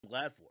I'm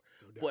glad for.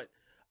 No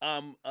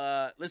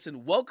doubt.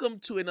 Listen, welcome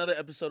to another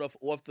episode of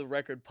Off the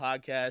Record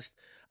podcast.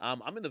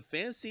 I'm in the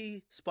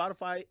fancy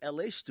Spotify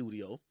LA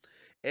studio,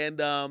 and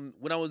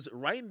when I was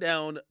writing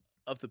down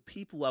of the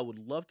people I would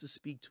love to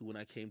speak to when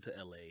I came to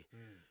LA,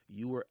 Mm.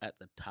 you were at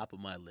the top of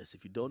my list.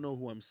 If you don't know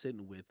who I'm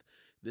sitting with,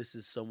 this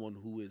is someone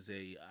who is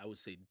I would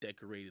say,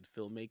 decorated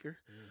filmmaker,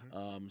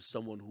 Mm-hmm.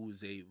 someone who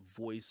is a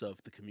voice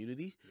of the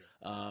community,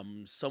 Yeah.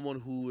 someone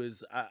who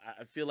is,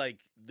 I feel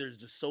like there's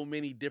just so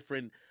many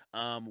different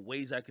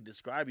ways I could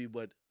describe you,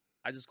 but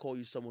I just call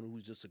you someone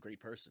who's just a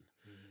great person.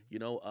 Mm-hmm. You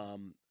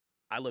know,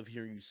 I love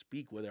hearing you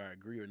speak, whether I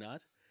agree or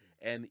not.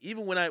 And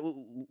even when I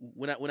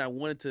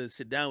wanted to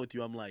sit down with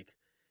you, I'm like,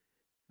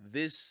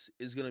 this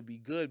is gonna be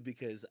good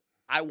because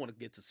I want to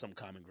get to some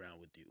common ground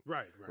with you,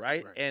 Right, right,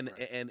 right? right, And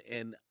right.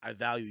 and I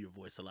value your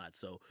voice a lot.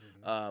 So,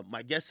 Mm-hmm.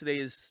 my guest today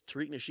is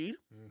Tariq Nasheed.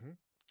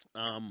 Mm-hmm.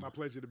 Um, My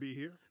pleasure to be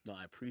here. no,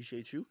 I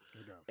appreciate you,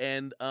 No doubt.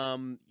 and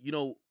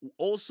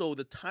also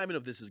the timing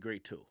of this is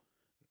great too,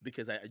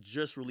 because I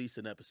just released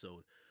an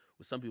episode,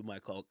 what some people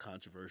might call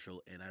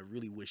controversial, and I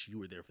really wish you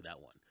were there for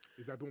that one.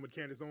 Is that the one with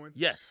Candace Owens?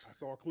 Yes, I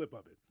saw a clip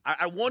of it. I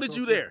I wanted saw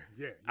you a clip. there.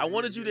 Yeah, I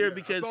wanted you there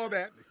because I saw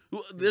that.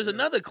 there's Yeah.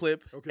 another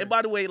clip. Okay. And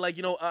by the way, like,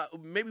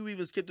 maybe we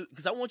even skipped it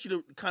because I want you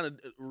to kind of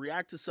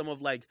react to some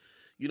of, like,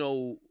 you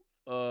know,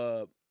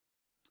 uh,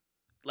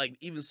 like,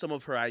 even some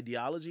of her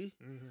ideology.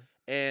 Mm-hmm.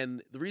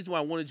 And the reason why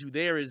I wanted you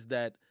there is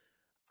that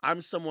I'm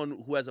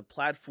someone who has a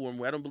platform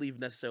where I don't believe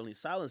necessarily in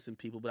silencing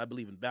people, but I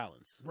believe in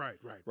balance. Right,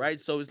 right, Right.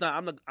 So it's not.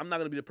 I'm not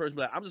going to be the person,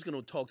 but I'm just going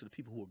to talk to the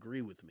people who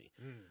agree with me.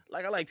 Mm.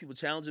 Like, I like people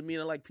challenging me,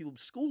 and I like people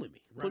schooling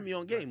me, putting me Right,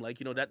 on game. right.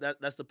 Like,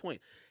 that's the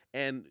point.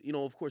 And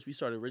of course, we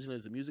started originally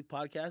as a music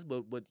podcast,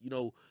 but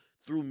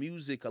through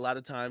music, a lot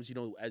of times,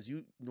 as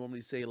you normally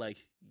say,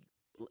 like,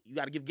 you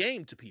got to give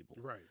game to people.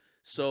 Right.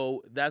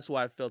 So that's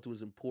why I felt it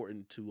was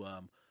important to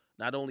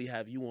not only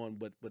have you on,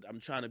 but I'm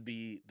trying to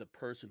be the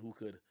person who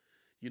could,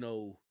 you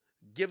know,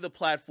 give the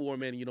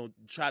platform and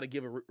try to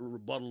give a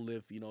rebuttal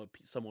if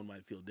someone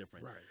might feel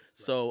different. Right.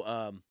 So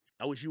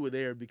I wish you were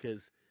there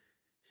because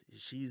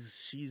she's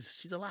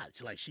a lot.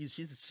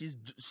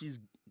 She's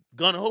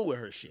gun ho with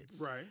her shit.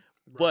 Right.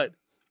 Right. But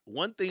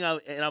one thing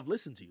I've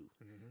listened to you.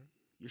 Mm-hmm.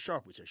 You're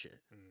sharp with your shit.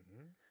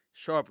 Mm-hmm.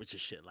 Sharp with your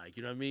shit. Like,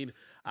 you know what I mean?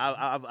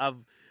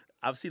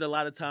 I've seen a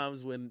lot of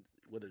times when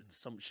whether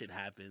some shit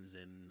happens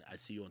and I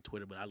see you on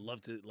Twitter, but I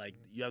love to, like,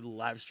 you have the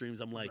live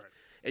streams. I'm like, Right.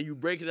 and you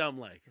break it out. I'm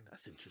like,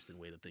 that's an interesting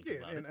way to think Yeah,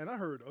 about it. and I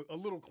heard a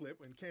little clip,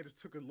 and Candace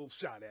took a little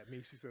shot at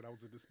me. She said I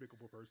was a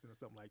despicable person or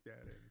something like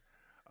that.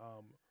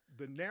 And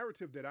the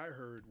narrative that I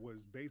heard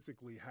was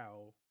basically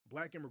how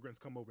black immigrants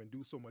come over and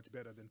do so much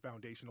better than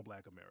foundational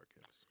black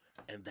Americans.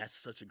 And that's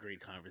such a great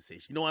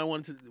conversation. I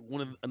wanted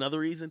to another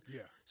reason.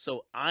 Yeah.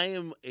 So I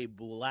am a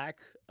black.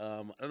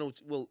 I don't know.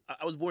 Well,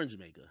 I was born in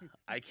Jamaica.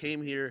 I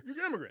came here. You're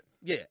an immigrant.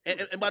 Yeah,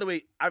 and by the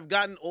way, I've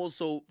gotten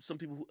also some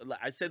people who, like,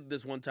 I said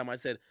this one time. I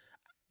said,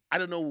 I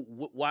don't know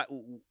why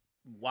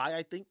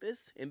I think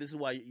this, and this is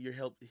why you're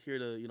here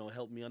to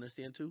help me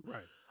understand too.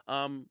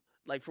 Right.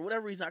 Like, for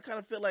whatever reason, I kind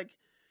of feel like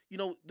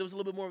there was a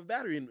little bit more of a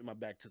battery in my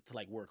back to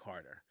like work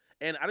harder,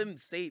 and I didn't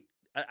say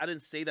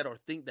that or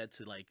think that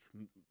to, like,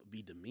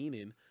 be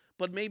demeaning,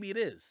 but maybe it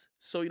is.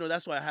 So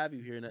that's why I have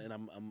you here, and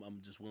I'm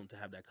just willing to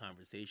have that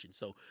conversation.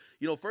 So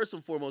first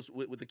and foremost,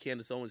 with the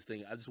Candace Owens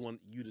thing, I just want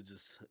you to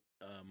just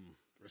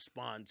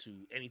respond to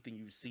anything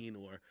you've seen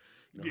or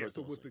Yeah, heard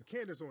so thoughts with on. the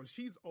Candace on,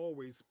 she's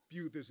always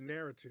spewed this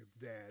narrative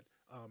that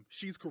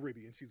she's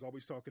Caribbean. She's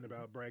always talking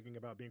about bragging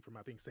about being from,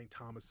 I think, St.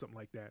 Thomas, something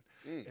like that.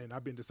 Mm. And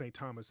I've been to St.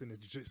 Thomas, and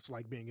it's just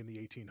like being in the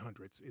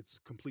 1800s. It's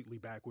completely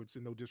backwards,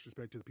 and no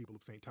disrespect to the people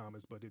of St.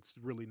 Thomas, but it's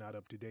really not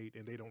up to date,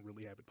 and they don't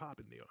really have it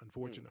popping there,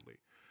 unfortunately.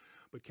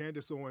 But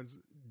Candace Owens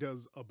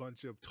does a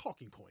bunch of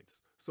talking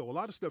points. So a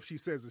lot of stuff she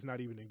says is not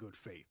even in good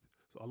faith.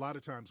 So a lot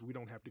of times we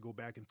don't have to go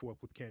back and forth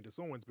with Candace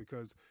Owens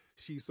because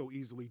she's so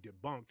easily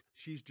debunked.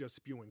 She's just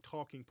spewing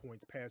talking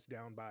points passed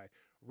down by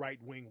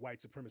right-wing white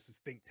supremacist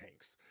think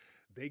tanks.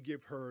 They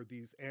give her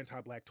these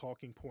anti-black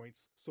talking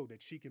points so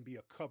that she can be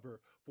a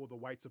cover for the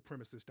white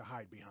supremacists to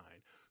hide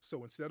behind.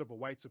 So instead of a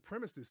white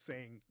supremacist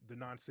saying the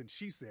nonsense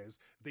she says,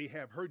 they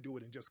have her do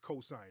it and just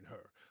co-sign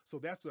her. So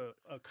that's a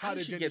How did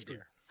cottage she get industry.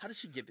 there? How did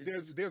she get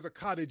there? There's a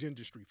cottage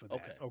industry for that.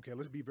 Okay. Okay,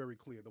 let's be very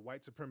clear. The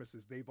white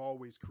supremacists, they've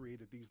always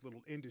created these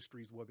little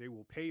industries where they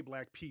will pay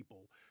black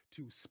people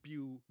to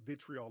spew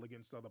vitriol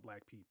against other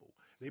black people.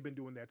 They've been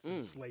doing that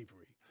since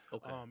slavery.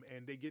 Okay.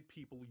 And they get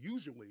people,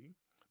 usually,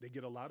 they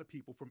get a lot of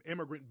people from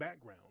immigrant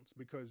backgrounds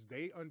because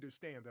they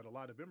understand that a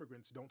lot of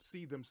immigrants don't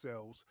see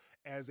themselves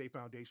as a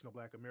foundational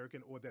black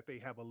American or that they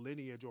have a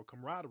lineage or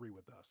camaraderie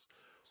with us.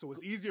 So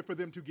it's easier for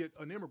them to get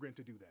an immigrant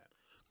to do that.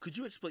 Could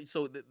you explain?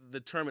 So the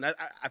term, and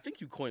I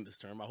think you coined this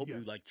term. I hope Yeah.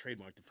 you, like,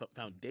 trademarked it.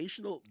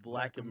 Foundational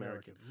Black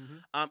American.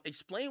 Mhm.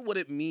 Explain what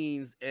it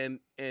means, and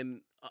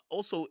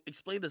also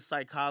explain the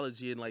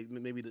psychology and, like,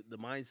 maybe the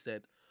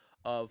mindset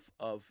of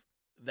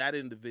that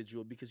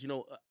individual, because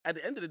at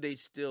the end of the day,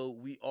 still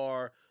we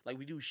are, like,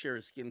 we do share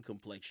a skin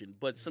complexion,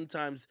 but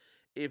sometimes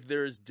if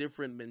there's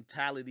different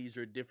mentalities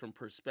or different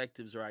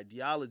perspectives or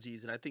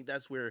ideologies. And I think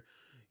that's where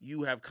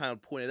you have kind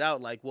of pointed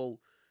out, like, well,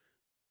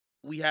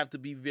 we have to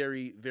be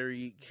very,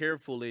 very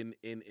careful in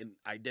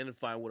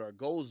identifying what our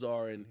goals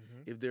are, and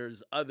if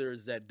there's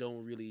others that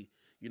don't really,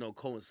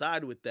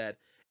 coincide with that.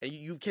 And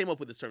you came up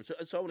with this term, so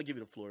I want to give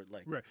you the floor.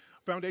 Like, right,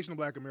 foundational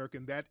Black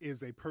American. That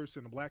is a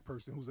person, a Black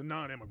person who's a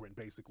non-immigrant,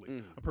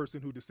 basically, a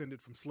person who descended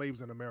from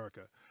slaves in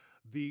America.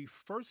 The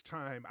first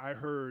time I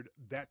heard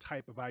that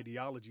type of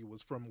ideology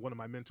was from one of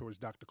my mentors,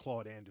 Dr.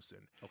 Claude Anderson.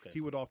 Okay.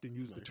 He would often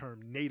use the term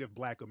Native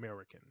Black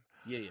American.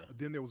 Yeah.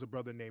 Then there was a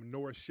brother named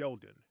Norris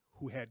Sheldon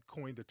who had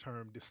coined the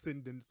term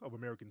descendants of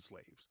American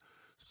slaves.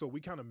 So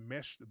we kind of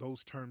meshed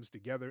those terms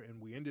together,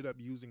 and we ended up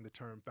using the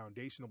term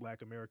foundational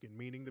Black American,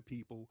 meaning the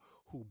people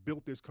who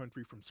built this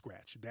country from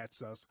scratch.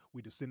 That's us.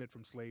 We descended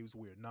from slaves.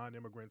 We're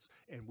non-immigrants,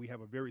 and we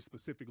have a very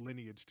specific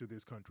lineage to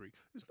this country.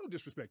 There's no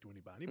disrespect to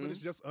anybody, but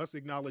it's just us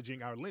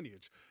acknowledging our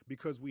lineage,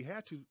 because we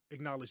had to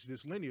acknowledge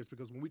this lineage,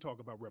 because when we talk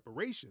about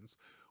reparations,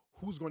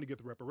 who's going to get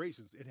the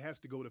reparations? It has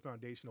to go to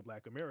foundational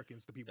Black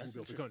Americans, the people who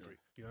built the country.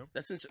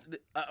 That's interesting.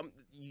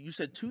 You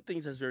said two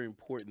things that's very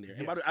important there. Yes.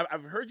 And by the way,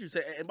 I've heard you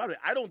say, and by the way,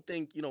 I don't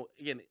think,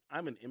 again,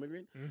 I'm an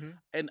immigrant,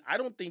 and I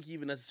don't think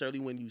even necessarily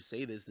when you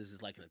say this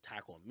is like an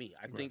attack on me.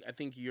 I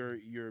think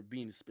you're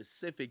being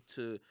specific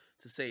to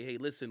say, hey,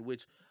 listen,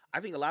 which I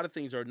think a lot of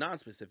things are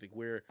non-specific,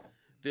 where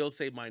they'll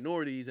say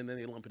minorities and then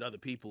they lump in other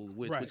people,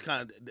 which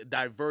kind of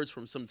diverts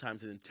from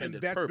sometimes an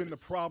intended purpose. And that's been the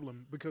purpose.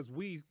 problem, because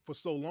for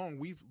so long,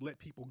 we've let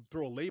people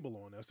throw a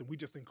label on us, and we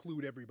just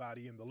include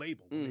everybody in the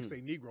label. When they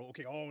say Negro,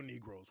 okay, all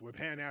Negroes. We're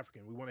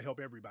Pan-African. We want to help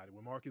everybody.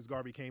 When Marcus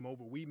Garvey came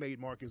over, we made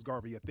Marcus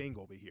Garvey a thing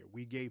over here.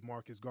 We gave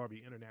Marcus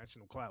Garvey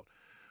international clout.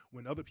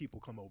 When other people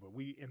come over,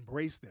 we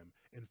embrace them.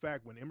 In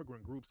fact, when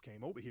immigrant groups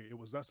came over here, it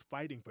was us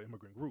fighting for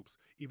immigrant groups.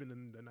 Even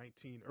in the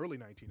early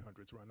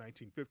 1900s, around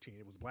 1915,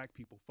 it was Black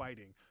people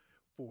fighting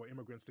for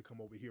immigrants to come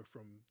over here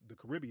from the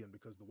Caribbean,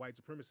 because the white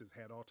supremacists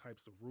had all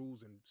types of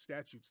rules and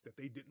statutes that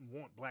they didn't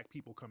want Black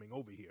people coming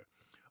over here.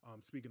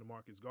 Speaking of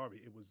Marcus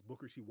Garvey, it was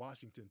Booker T.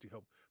 Washington to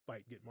help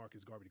get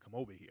Marcus Garvey to come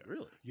over here.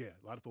 Really? Yeah,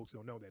 a lot of folks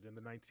don't know that. In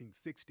the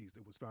 1960s,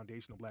 it was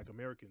foundational Black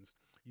Americans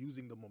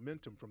using the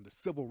momentum from the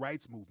civil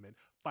rights movement,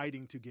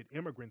 fighting to get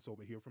immigrants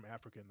over here from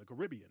Africa and the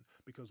Caribbean,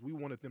 because we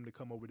wanted them to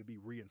come over to be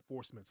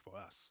reinforcements for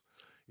us.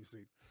 You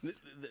see,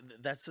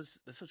 that's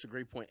such a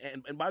great point.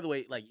 And by the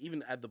way, like,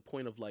 even at the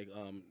point of like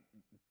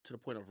to the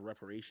point of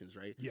reparations,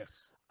 right?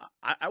 Yes,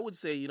 I would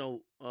say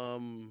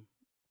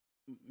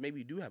maybe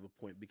you do have a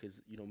point, because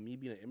me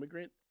being an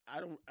immigrant, I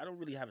don't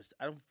really have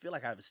I don't feel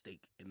like I have a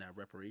stake in that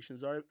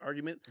reparations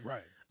argument.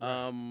 Right.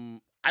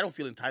 I don't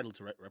feel entitled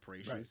to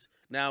reparations.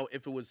 Right. Now,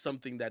 if it was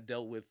something that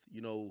dealt with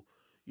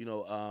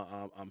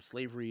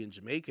slavery in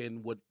Jamaica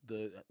and what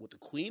the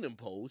Queen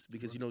imposed,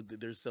 because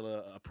there's still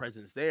a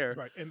presence there.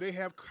 Right, and they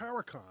have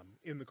CARICOM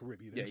in the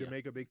Caribbean. In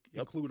Jamaica, they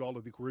include all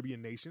of the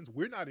Caribbean nations.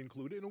 We're not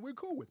included, and we're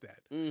cool with that.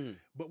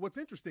 But what's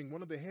interesting,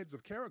 one of the heads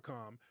of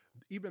CARICOM,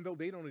 even though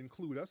they don't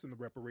include us in the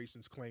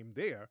reparations claim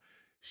there,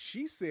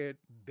 she said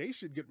they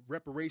should get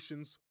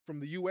reparations from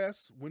the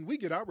U.S. when we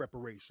get our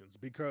reparations,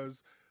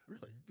 because,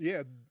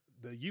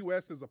 the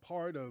U.S. is a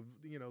part of,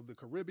 the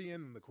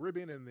Caribbean, and the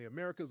Caribbean and the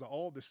Americas are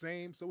all the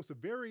same. So it's a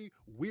very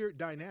weird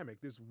dynamic,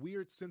 this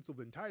weird sense of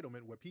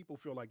entitlement where people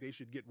feel like they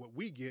should get what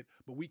we get,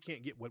 but we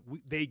can't get what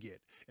they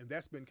get. And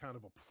that's been kind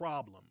of a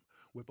problem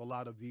with a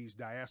lot of these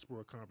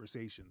diaspora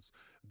conversations.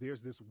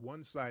 There's this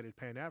one-sided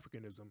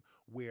Pan-Africanism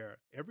where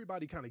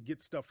everybody kind of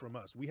gets stuff from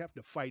us. We have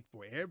to fight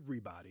for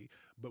everybody.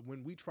 But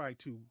when we try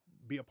to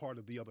be a part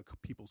of the other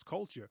people's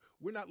culture,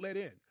 we're not let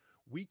in.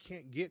 We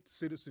can't get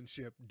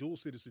citizenship, dual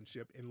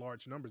citizenship, in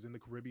large numbers in the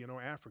Caribbean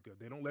or Africa.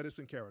 They don't let us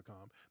in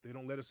CARICOM. They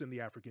don't let us in the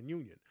African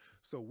Union.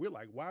 So we're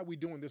like, why are we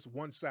doing this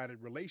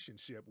one-sided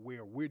relationship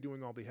where we're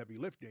doing all the heavy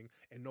lifting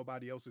and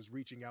nobody else is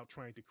reaching out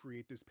trying to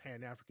create this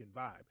Pan-African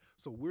vibe?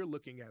 So we're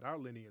looking at our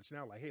lineage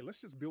now like, hey,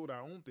 let's just build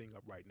our own thing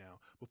up right now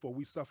before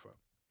we suffer.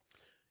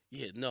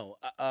 Yeah, no,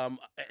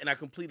 and I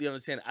completely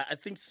understand. I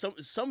think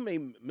some may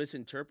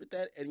misinterpret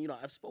that, and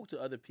I've spoke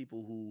to other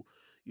people who,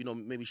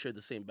 maybe share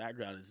the same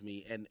background as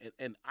me, and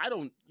I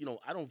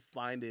don't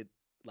find it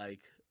like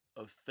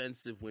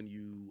offensive when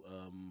you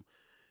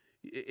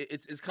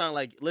it's kind of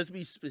like, let's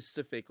be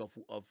specific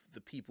of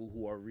the people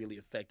who are really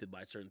affected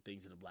by certain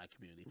things in the Black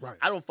community. Right.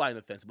 I don't find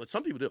it offensive, but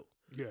some people do.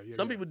 Yeah.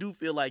 Some people do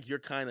feel like you're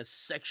kind of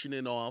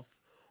sectioning off,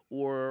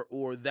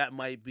 or that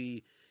might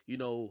be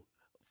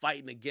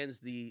fighting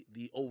against the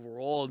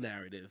overall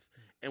narrative.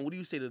 And what do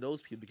you say to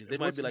those people? Because they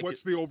might be like,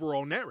 what's the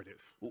overall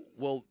narrative?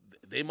 Well,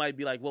 they might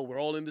be like, well, we're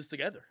all in this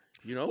together,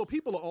 Well,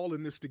 people are all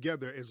in this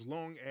together as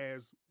long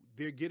as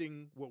they're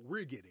getting what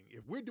we're getting.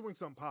 If we're doing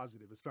something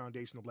positive as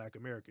foundational Black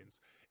Americans,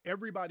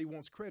 everybody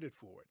wants credit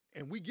for it,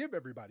 and we give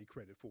everybody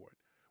credit for it.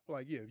 Well,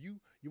 like, yeah, if you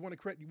want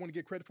to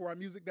get credit for our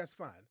music, that's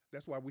fine.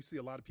 That's why we see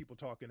a lot of people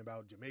talking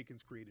about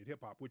Jamaicans created hip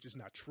hop, which is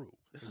not true.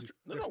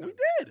 No, we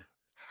did.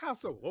 How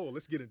so? Oh,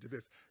 let's get into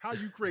this. How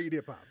you create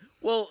hip hop?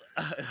 Well,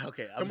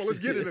 okay. Come on, let's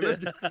get into this.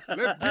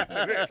 Let's get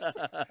into this.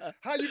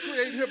 How you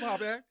create hip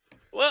hop, eh?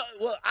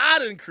 Well, I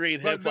didn't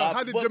create hip But no, hop.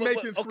 how did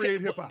Jamaicans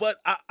create hip hop? But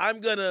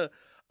I'm gonna.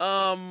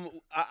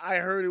 I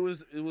heard it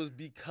was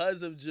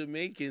because of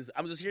Jamaicans.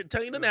 I'm just here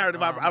telling you the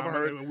narrative I've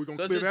heard. We're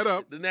gonna clear that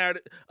up. The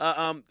narrative,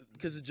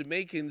 because the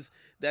Jamaicans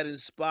that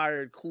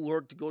inspired Kool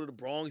Herc to go to the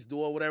Bronx, do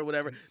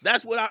whatever.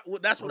 That's what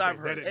I've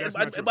heard.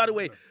 And by the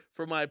way,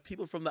 for my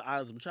people from the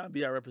islands, I'm trying to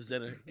be our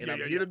representative, and I'm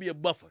here to be a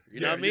buffer. You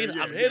know what I mean?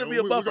 I'm here to be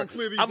a buffer. We're gonna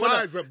clear these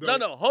lies up, though.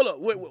 No, hold up.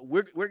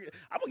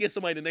 I'm gonna get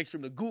somebody in the next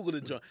room to Google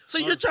the joint. So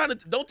you're trying to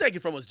don't take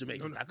it from us,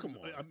 Jamaicans. Now, come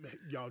on.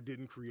 Y'all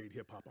didn't create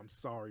hip hop. I'm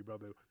sorry,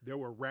 brother. There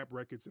were rap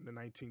records in the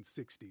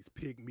 1960s.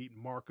 Pig Meat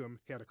and Markham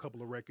had a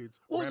couple of records.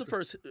 What was the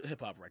first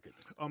hip hop record?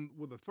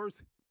 Well, the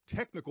first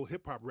technical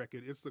hip hop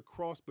record, it's a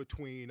cross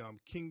between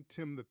King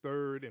Tim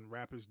III and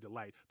Rapper's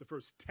Delight. The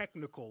first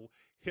technical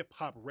hip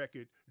hop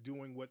record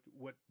doing what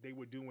they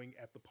were doing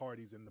at the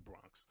parties in the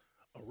Bronx.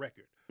 A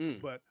record.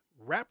 But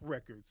rap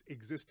records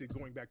existed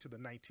going back to the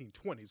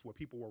 1920s where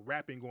people were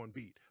rapping on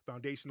beat.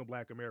 Foundational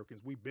Black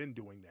Americans, we've been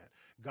doing that.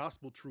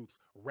 Gospel troops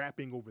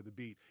rapping over the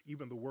beat.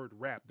 Even the word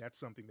rap, that's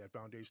something that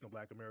Foundational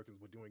Black Americans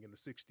were doing in the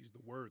 60s.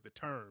 The word, the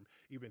term,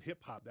 even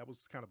hip hop, that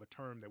was kind of a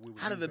term that we were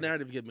How did the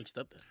narrative get mixed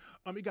up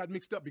then? It got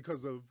mixed up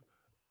because of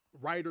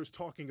writers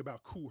talking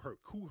about Kool Herc.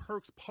 Kool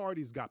Herc's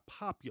parties got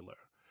popular.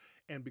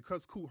 And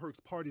because Kool Herc's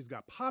parties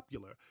got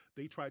popular,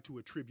 they tried to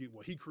attribute,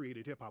 well, he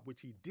created hip hop,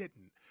 which he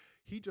didn't.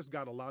 He just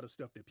got a lot of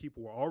stuff that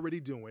people were already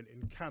doing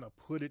and kind of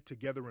put it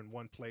together in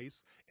one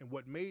place. And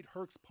what made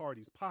Herc's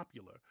parties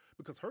popular,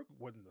 because Herc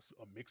wasn't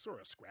a mixer or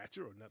a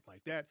scratcher or nothing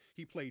like that,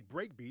 he played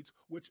break beats,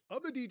 which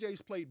other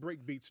DJs played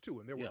break beats too.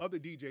 And there were other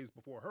DJs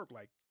before Herc,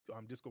 like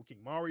Disco King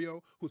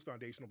Mario, who's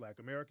Foundational Black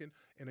American.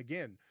 And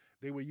again,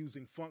 they were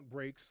using funk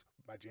breaks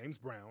by James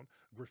Brown.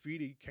 Modern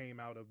graffiti came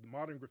out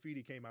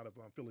of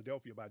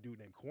Philadelphia by a dude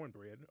named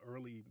Cornbread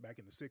early back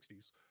in the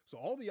 60s. So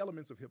all the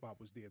elements of hip hop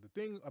was there.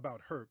 The thing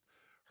about Herc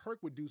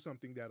would do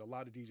something that a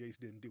lot of DJs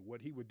didn't do.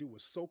 What he would do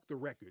was soak the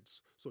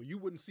records so you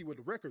wouldn't see what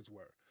the records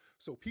were.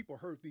 So people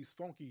heard these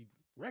funky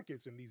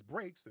records and these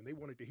breaks and they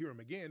wanted to hear them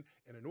again.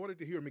 And in order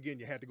to hear them again,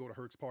 you had to go to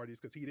Herc's parties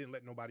because he didn't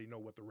let nobody know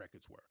what the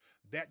records were.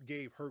 That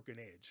gave Herc an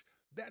edge.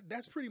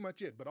 That's pretty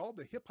much it. But all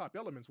the hip hop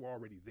elements were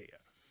already there.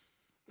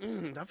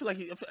 I feel like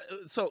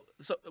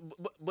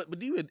but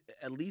do you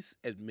at least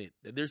admit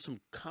that there's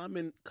some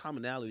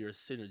commonality or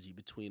synergy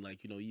between,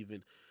 like,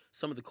 even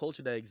some of the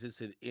culture that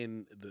existed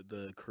in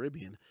the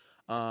Caribbean,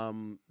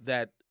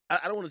 that I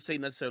don't want to say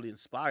necessarily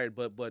inspired,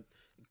 but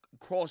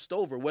crossed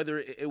over, whether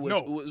it was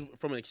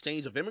from an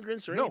exchange of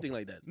immigrants or anything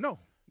like that? No,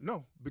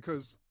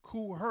 because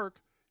Kool Herc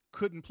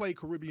couldn't play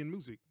Caribbean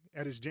music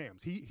at his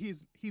jams.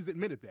 He's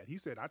admitted that. He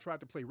said, I tried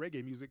to play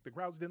reggae music, the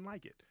crowds didn't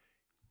like it.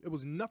 There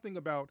was nothing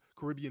about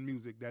Caribbean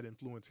music that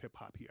influenced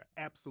hip-hop here.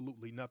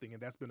 Absolutely nothing. And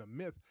that's been a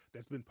myth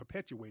that's been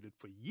perpetuated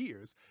for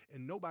years,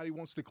 and nobody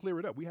wants to clear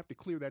it up. We have to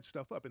clear that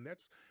stuff up, and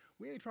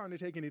we ain't trying to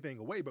take anything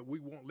away, but we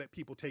won't let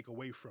people take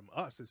away from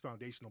us as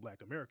Foundational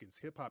Black Americans.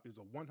 Hip-hop is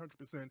a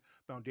 100%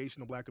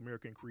 Foundational Black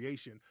American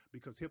creation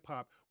because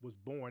hip-hop was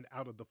born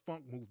out of the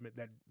funk movement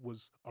that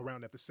was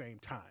around at the same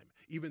time.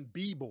 Even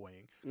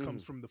b-boying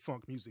comes from the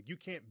funk music. You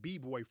can't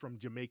b-boy from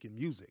Jamaican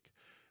music.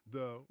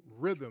 The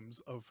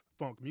rhythms of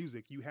funk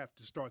music, you have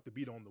to start the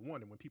beat on the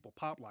one. And when people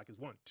pop lock, is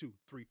 1, 2,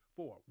 3,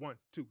 4, 1,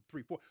 2,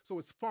 3, 4. So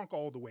it's funk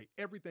all the way.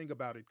 Everything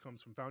about it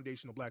comes from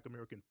Foundational Black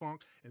American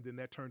funk, and then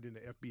that turned into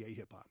FBA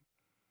hip hop.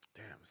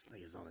 Damn, this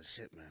nigga's on his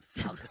shit, man.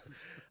 Fuck.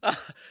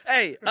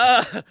 Hey,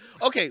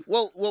 okay.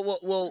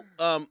 Well.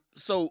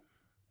 So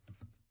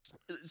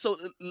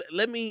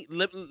let me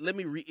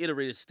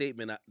reiterate a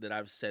statement that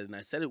I've said, and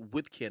I said it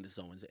with Candace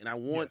Owens, and I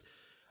want. Yes.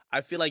 I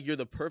feel like you're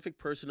the perfect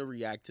person to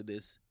react to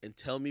this and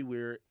tell me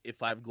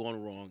if I've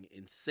gone wrong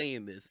in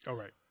saying this. All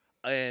right.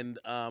 And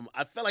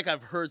I felt like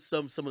I've heard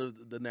some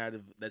of the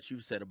narrative that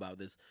you've said about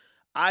this.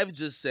 I've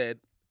just said,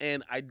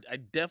 and I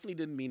definitely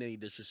didn't mean any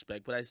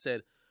disrespect, but I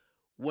said,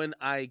 when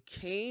I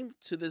came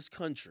to this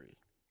country,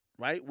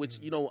 right, which,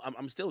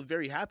 I'm still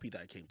very happy that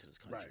I came to this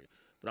country. Right.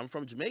 But I'm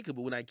from Jamaica.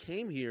 But when I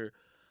came here,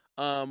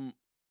 one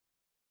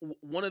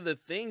of the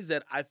things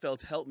that I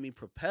felt helped me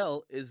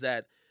propel is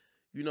that,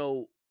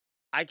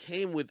 I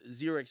came with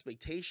zero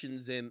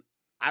expectations, and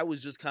I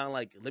was just kind of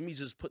like, let me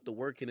just put the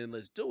work in and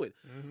let's do it.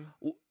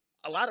 Mm-hmm.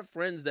 A lot of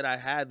friends that I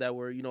had that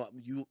were,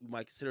 you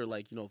might consider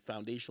like,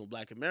 Foundational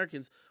Black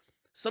Americans,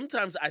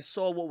 sometimes I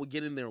saw what would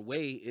get in their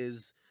way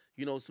is,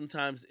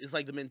 sometimes it's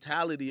like the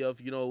mentality of,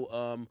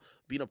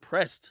 being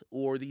oppressed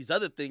or these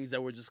other things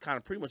that were just kind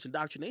of pretty much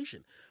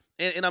indoctrination.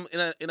 And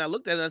I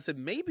looked at it and I said,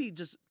 maybe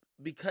just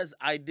because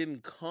I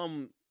didn't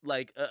come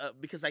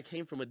because I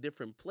came from a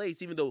different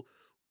place, even though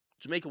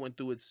Jamaica went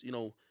through its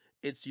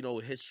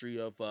history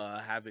of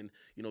having,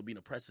 being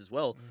oppressed as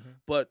well. Mm-hmm.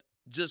 But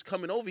just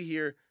coming over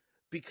here,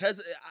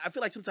 because I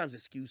feel like sometimes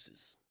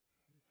excuses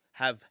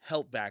have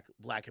held back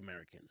Black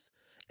Americans.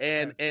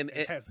 And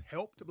it has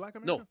helped Black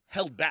Americans? No,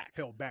 held back.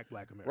 Held back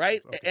Black Americans.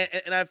 Right?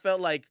 Okay. And I felt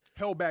like...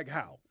 Held back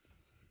how?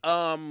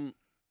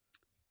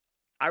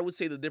 I would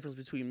say the difference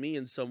between me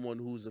and someone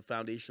who's a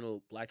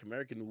foundational Black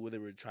American, whether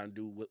we're trying to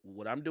do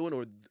what I'm doing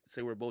or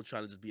say we're both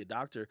trying to just be a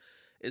doctor,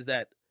 is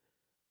that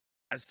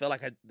I just felt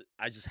like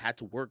I just had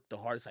to work the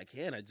hardest I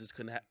can. I just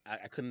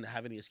I couldn't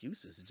have any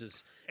excuses.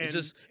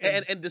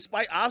 And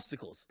despite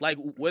obstacles, like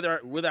whether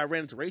I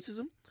ran into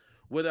racism,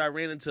 whether I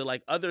ran into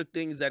like other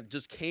things that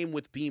just came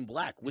with being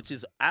black, which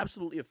is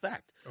absolutely a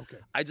fact. Okay.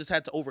 I just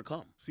had to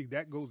overcome. See,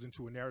 that goes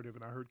into a narrative,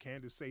 and I heard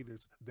Candace say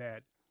this,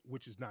 that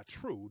which is not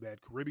true,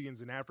 that Caribbeans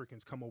and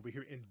Africans come over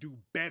here and do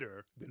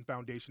better than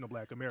foundational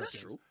black Americans.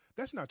 That's true.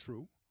 That's not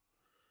true.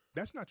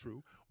 That's not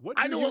true. What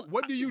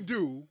do you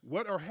do?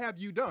 What or have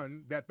you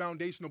done that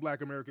foundational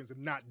black Americans have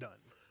not done?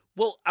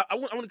 Well, I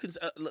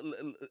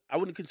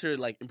wouldn't consider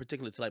like in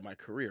particular to like my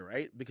career,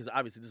 right? Because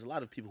obviously there's a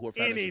lot of people who are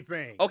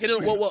anything. Okay, no,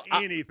 well,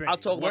 anything. I'll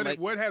talk about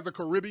what has a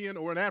Caribbean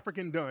or an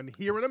African done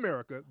here in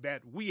America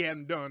that we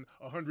hadn't done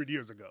 100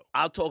 years ago.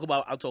 I'll talk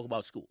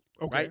about school.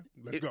 Okay, right?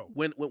 Let's go.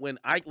 When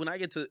I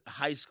get to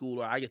high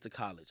school or I get to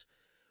college,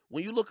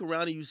 when you look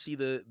around and you see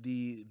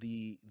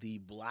the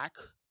black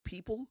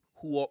people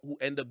who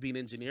end up being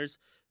engineers,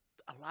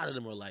 a lot of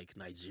them are like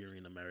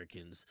Nigerian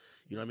Americans.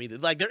 You know what I mean?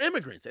 Like they're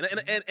immigrants,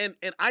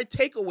 and I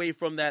take away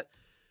from that,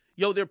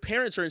 their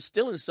parents are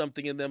instilling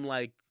something in them,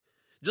 like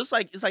just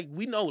like it's like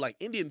we know, like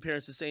Indian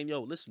parents are saying,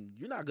 listen,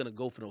 you're not gonna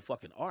go for no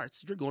fucking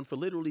arts. You're going for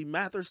literally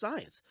math or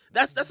science.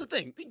 That's the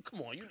thing.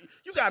 Come on,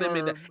 you gotta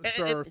admit that.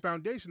 Sir,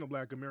 foundational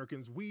black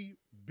Americans, we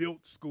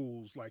built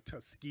schools like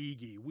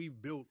Tuskegee. We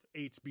built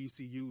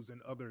HBCUs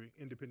and other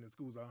independent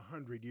schools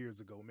 100 years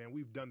ago, man.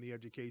 We've done the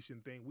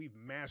education thing. We've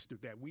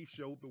mastered that. We've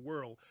showed the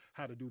world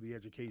how to do the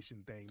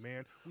education thing,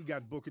 man. We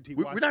got Booker T.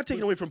 We're not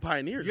taking away from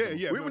pioneers.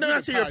 Yeah. We're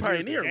not saying you're a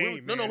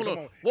pioneer.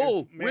 No.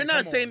 Whoa, we're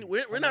not saying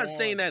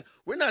that.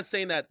 We're not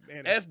saying that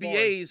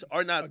FBAs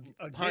are not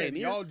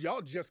pioneers.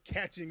 Y'all just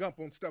catching up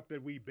on stuff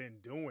that we've been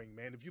doing,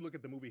 man. If you look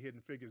at the movie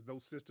Hidden Figures,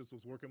 those sisters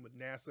was working with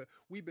NASA.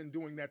 We've been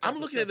doing that. I'm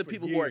looking at the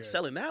people who are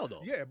excelling now,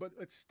 though. Yeah, but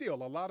it's still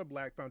a lot of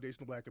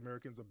foundational black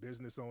Americans are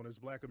business owners.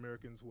 Black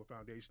Americans who are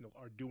foundational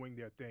are doing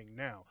their thing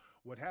now.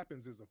 What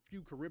happens is a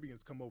few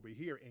Caribbeans come over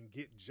here and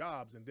get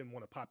jobs and then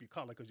want to pop your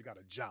collar because you got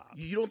a job.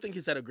 You don't think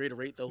it's at a greater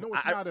rate, though? No,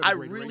 it's not at a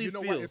greater rate. You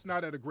know why it's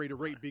not at a greater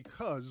rate?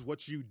 Because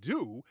what you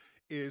do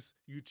is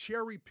you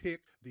cherry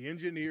pick the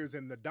engineers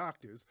and the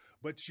doctors,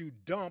 but you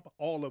dump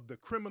all of the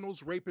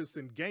criminals, rapists,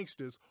 and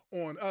gangsters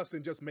on us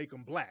and just make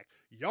them black.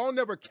 Y'all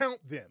never count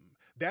them.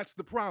 That's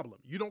the problem.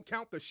 You don't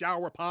count the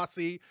shower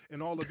posse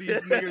and all of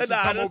these niggas who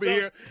come over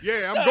here.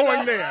 Yeah, I'm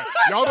going there.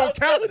 Y'all don't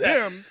count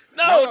them.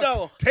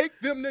 No. Take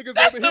them niggas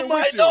That's over here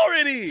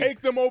with you.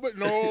 Take them over.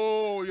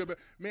 No,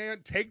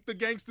 man, take the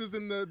gangsters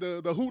and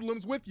the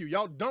hoodlums with you.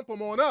 Y'all dump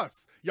them on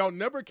us. Y'all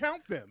never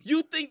count them.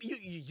 You think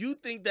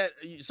that?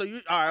 So you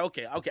all right?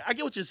 Okay. I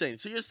get what you're saying.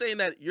 So you're saying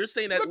that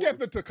Look at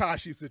the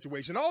Tekashi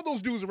situation. All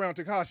those dudes around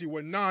Tekashi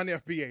were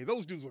non-FBA.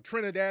 Those dudes were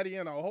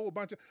Trinidadian, a whole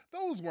bunch of.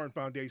 Those weren't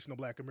foundational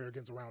black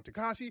Americans around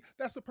Tekashi.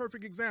 That's a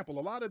perfect example.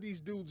 A lot of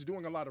these dudes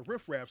doing a lot of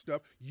riffraff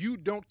stuff. You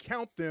don't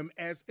count them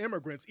as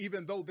immigrants,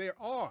 even though there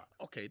are.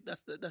 Okay,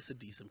 that's a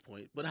decent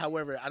point. But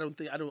however, I don't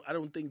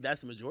think that's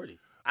the majority.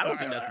 I don't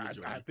think that's the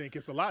majority. I think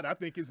it's a lot. I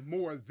think it's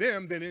more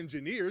them than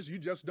engineers. You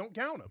just don't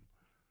count them.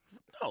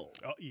 No.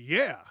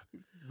 Yeah.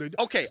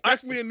 Okay.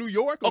 Especially in New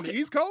York on the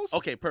East Coast.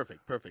 Okay, perfect.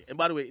 And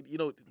by the way,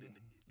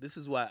 this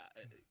is why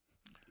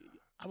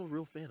I'm a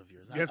real fan of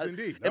yours. Yes,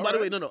 indeed. And by the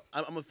way, no,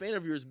 I'm a fan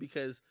of yours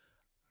because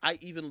I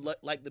even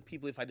like the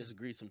people if I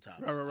disagree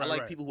sometimes. Right, I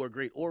like people who are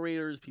great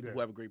orators, people who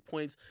have great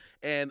points,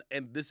 and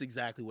this is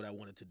exactly what I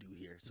wanted to do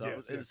here.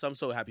 So, so I'm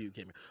so happy you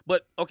came here.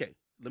 But okay,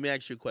 let me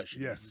ask you a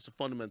question. Yes. This is a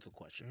fundamental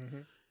question. Mm-hmm.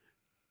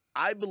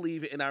 I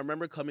believe, and I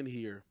remember coming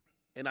here,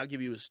 and I'll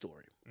give you a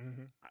story.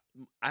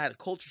 Mm-hmm. I had a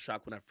culture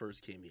shock when I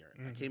first came here.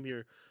 Mm-hmm. I came here,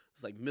 it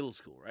was like middle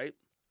school, right?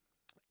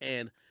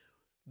 And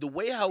the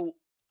way how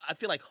I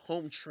feel like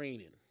home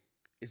training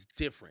is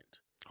different.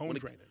 Home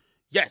training?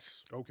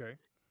 Yes. Okay.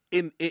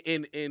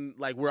 In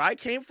like where I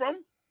came from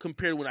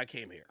compared to when I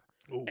came here.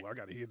 Oh, I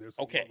gotta hear this.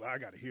 Okay. I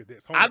gotta hear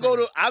this. I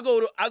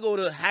go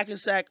to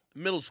Hackensack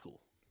Middle School.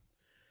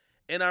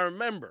 And I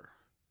remember,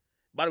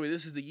 by the way,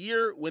 this is the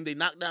year when they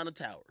knocked down the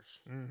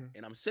towers. Mm-hmm.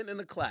 And I'm sitting in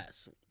the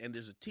class, and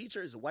there's a teacher,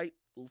 there's a white,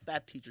 little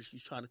fat teacher.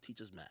 She's trying to teach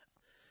us math.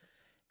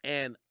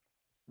 And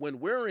when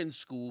we're in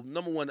school,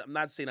 number one, I'm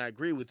not saying I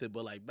agree with it,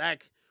 but like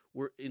back,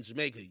 we're in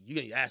Jamaica, you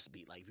get your ass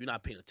beat. Like if you're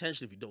not paying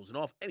attention, if you're dozing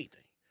off,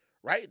 anything.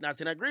 Right? Not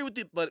saying I agree with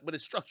it, but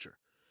it's structure.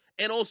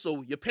 And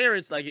also, your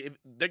parents, like, if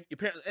your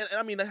parents, and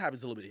I mean, that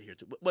happens a little bit here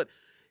too. But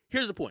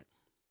here's the point.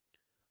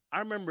 I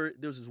remember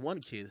there was this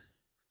one kid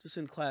just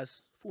in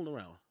class fooling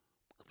around.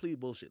 Complete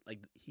bullshit.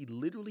 Like, he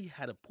literally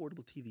had a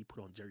portable TV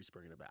put on Jerry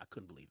Springer in the back. I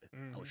couldn't believe it.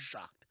 Mm-hmm. I was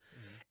shocked.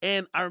 Mm-hmm.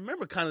 And I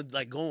remember kind of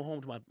like going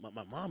home to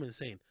my mom and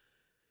saying,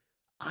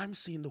 I'm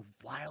seeing the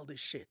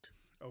wildest shit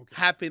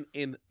happen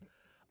in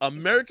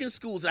American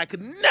schools that I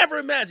could never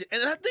imagine.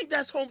 And I think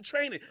that's home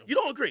training. You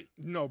don't agree?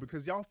 No,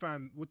 because y'all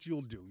find what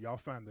you'll do. Y'all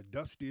find the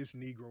dustiest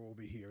Negro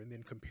over here and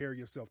then compare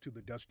yourself to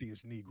the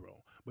dustiest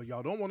Negro. But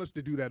y'all don't want us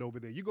to do that over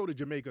there. You go to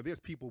Jamaica,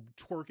 there's people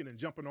twerking and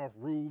jumping off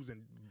roofs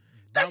and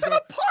that's an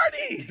apartment.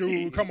 party.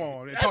 Dude, come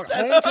on. And That's talk at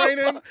home a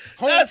training. par-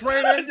 Home that's-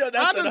 training. yo, that's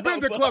I at done a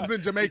been to par- clubs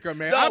in Jamaica,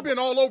 man. No, I've been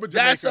all over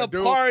Jamaica, that's a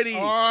dude. party.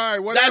 All right,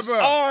 whatever.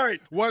 That's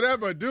art.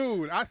 Whatever,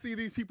 dude. I see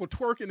these people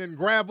twerking in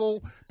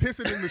gravel,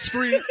 pissing in the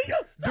street. Yo,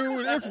 stop.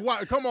 Dude, it's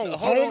what? Come on, No,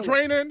 hold home on.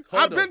 training.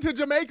 Hold I've been on. to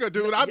Jamaica,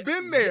 dude. I've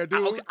been there,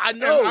 dude. okay, I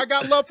know. And I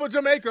got love for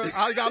Jamaica.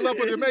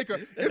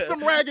 It's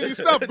some raggedy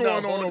stuff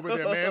going on over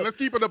there, man. Let's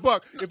keep it a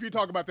buck. If you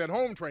talk about that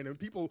home training,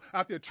 people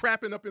out there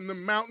trapping up in the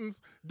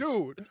mountains,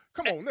 dude.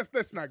 Come on,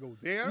 let's not go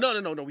there. No.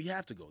 We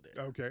have to go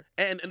there. Okay.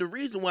 And the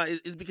reason why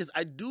is because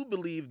I do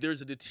believe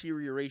there's a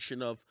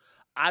deterioration of,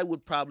 I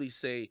would probably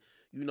say,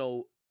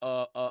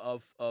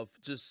 of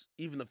just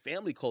even the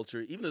family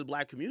culture, even the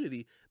Black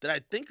community, that I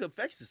think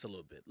affects this a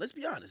little bit. Let's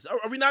be honest.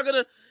 Are we not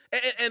gonna?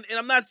 And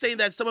I'm not saying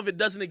that some of it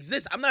doesn't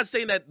exist. I'm not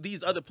saying that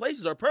these other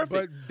places are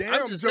perfect. But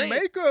damn,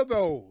 Jamaica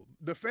though.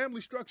 The family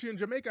structure in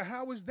Jamaica,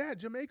 how is that?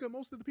 Jamaica,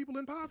 most of the people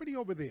in poverty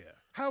over there.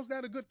 How's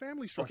that a good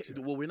family structure?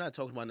 Okay, well, we're not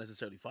talking about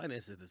necessarily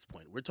finances at this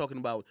point. We're talking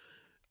about,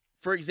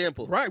 for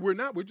example, right? We're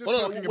not. We're just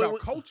talking about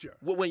culture.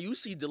 When you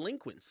see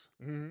delinquents,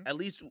 at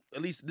least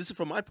this is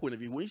from my point of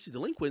view. When you see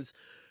delinquents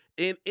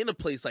in a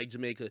place like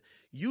Jamaica,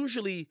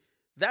 usually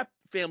that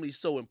family is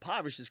so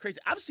impoverished, it's crazy.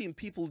 I've seen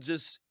people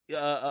just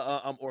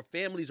or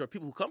families or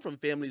people who come from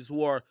families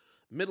who are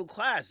middle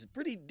class,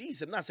 pretty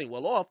decent. I'm not saying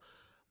well off,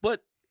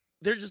 but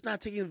they're just not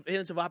taking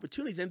advantage of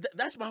opportunities, and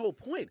that's my whole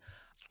point.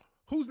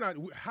 Who's not?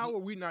 How are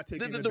we not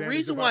taking advantage the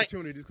reason of why,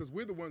 opportunities? Because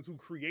we're the ones who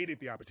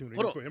created the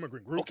opportunities for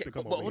immigrant groups to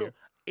come over here.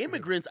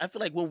 Immigrants, I feel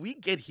like when we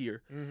get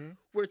here,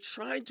 we're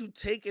trying to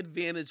take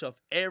advantage of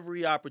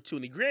every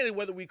opportunity, granted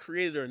whether we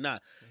create it or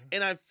not.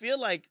 And I feel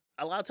like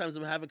a lot of times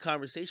I'm having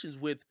conversations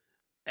with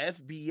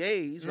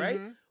FBAs, right,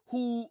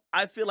 who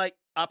I feel like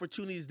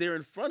opportunities there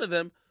in front of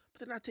them, but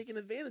they're not taking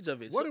advantage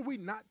of it. What are we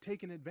not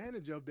taking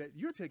advantage of that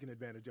you're taking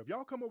advantage of?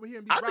 Y'all come over here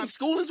and be I think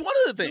school is one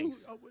of the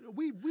things. Dude,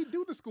 we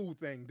do the school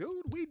thing,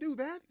 dude. We do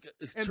that.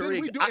 And Tariq,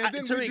 then we do, and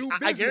then we do business.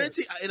 I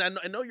guarantee, and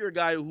I know you're a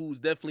guy who's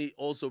definitely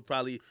also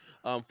probably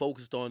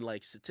focused on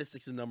like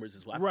statistics and numbers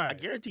as well. Right. I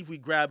guarantee if we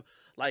grab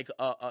like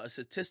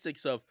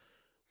statistics of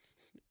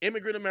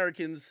immigrant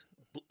Americans,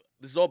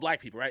 this is all Black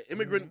people, right?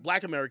 Immigrant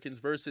Black Americans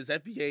versus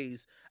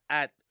FBAs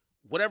at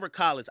whatever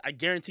college, I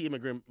guarantee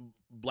immigrant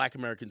Black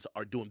Americans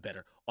are doing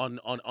better on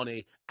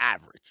a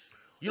average.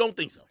 You don't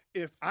think so?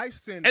 If I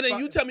send, and then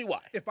you tell me why.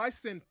 If I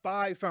send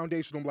 5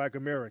 foundational Black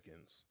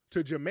Americans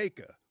to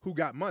Jamaica who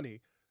got money,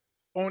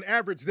 on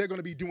average they're going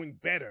to be doing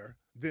better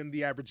than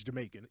the average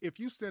Jamaican. If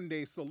you send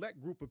a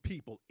select group of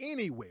people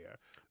anywhere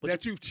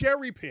that you've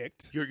cherry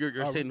picked,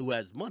 you're saying who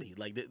has money,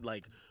 like.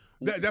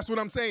 That's what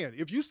I'm saying.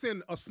 If you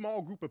send a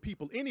small group of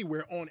people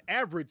anywhere, on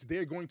average,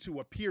 they're going to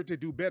appear to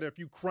do better if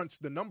you crunch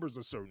the numbers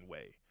a certain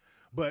way.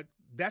 But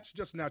that's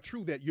just not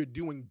true that you're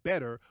doing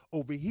better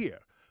over here.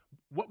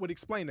 What would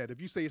explain that? If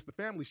you say it's the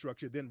family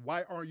structure, then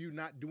why are you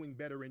not doing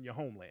better in your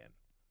homeland?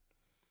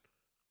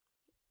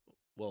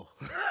 Well,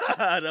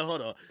 no,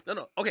 hold on.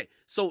 No. Okay,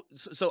 so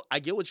I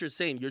get what you're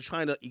saying. You're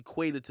trying to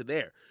equate it to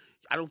there.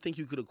 I don't think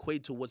you could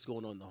equate to what's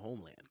going on in the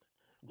homeland.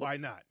 Why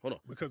not? Hold on.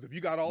 Because if you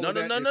got all No, of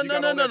no, that, no, if no, you no,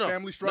 got no, all no, that no.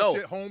 family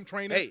structure, No. home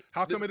training, Hey,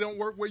 how come it don't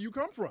work where you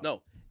come from?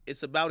 No,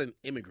 it's about an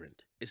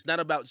immigrant. It's not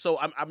about. So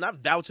I'm not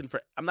vouching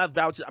for. I'm not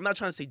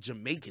trying to say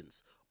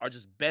Jamaicans are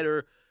just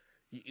better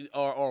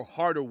or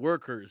harder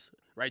workers,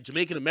 right?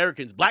 Jamaican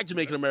Americans, Black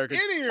Jamaican Americans,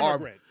 Any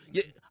immigrant.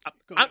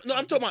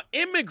 I'm talking about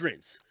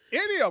immigrants.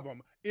 Any of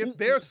them. If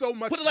they're so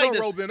much like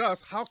thorough than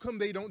us, how come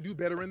they don't do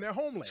better in their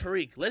homeland?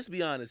 Tariq, let's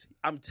be honest.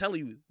 I'm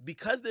telling you,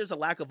 because there's a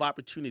lack of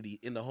opportunity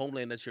in the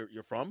homeland that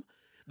you're from,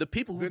 the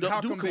people who then do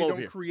how come come they over don't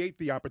here. create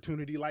the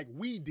opportunity like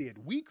we did?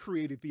 We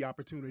created the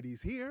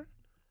opportunities here.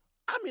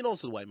 I mean,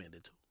 also the white man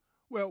did too.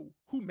 Well,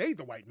 who made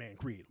the white man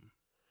create them?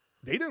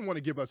 They didn't want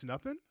to give us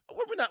nothing.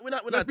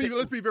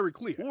 Let's be very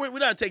clear. We're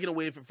not taking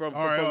away from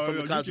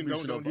the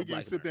contribution of you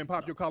can sit there and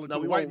pop your collar to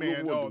we the white won't,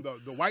 man. we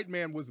won't The white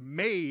man was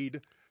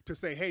made to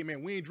say, hey,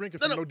 man, we ain't drinking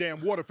from no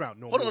damn water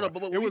fountain no Hold more. on,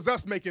 but it was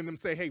us making them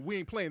say, hey, we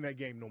ain't playing that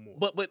game no more.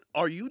 But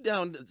are you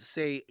down to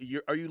say,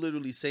 are you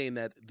literally saying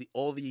that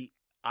all the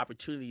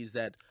opportunities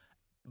that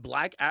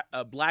black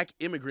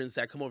immigrants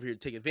that come over here to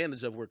take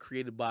advantage of were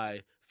created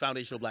by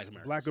foundational Black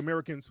Americans? Black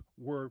Americans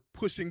were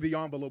pushing the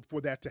envelope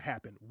for that to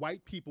happen.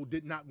 White people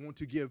did not want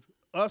to give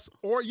us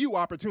or you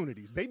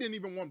opportunities. They didn't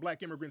even want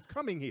Black immigrants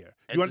coming here.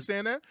 You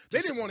understand that?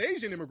 They didn't want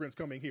Asian immigrants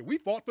coming here. We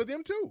fought for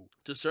them too.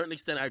 To a certain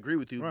extent, I agree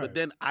with you. Right. But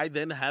then I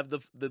have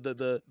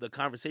the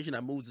conversation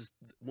that moves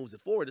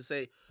it forward to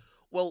say,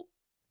 well,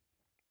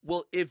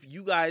 if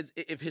you guys,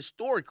 if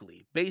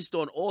historically, based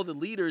on all the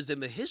leaders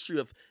and the history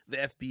of the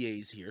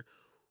FBAs here,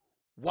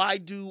 why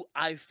do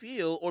I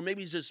feel, or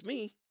maybe it's just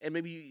me, and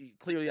maybe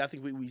clearly I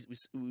think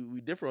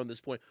we differ on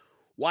this point.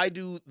 Why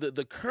do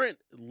the current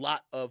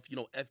lot of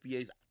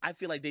FBAs? I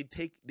feel like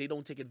they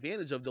don't take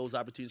advantage of those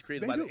opportunities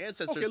created by the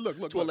ancestors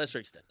to a lesser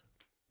extent.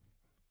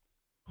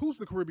 Who's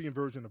the Caribbean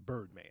version of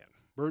Birdman?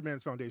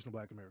 Birdman's foundational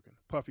Black American.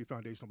 Puffy,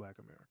 foundational Black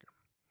American.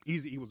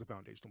 Easy, he was a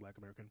foundational Black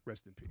American.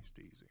 Rest in peace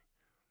to Easy.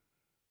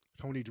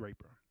 Tony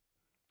Draper.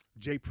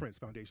 J. Prince,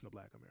 Foundational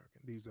Black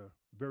American. These are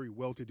very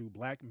well-to-do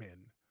black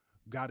men,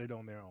 got it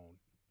on their own,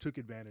 took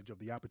advantage of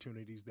the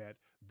opportunities that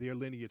their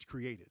lineage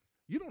created.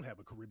 You don't have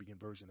a Caribbean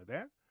version of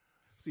that.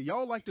 See,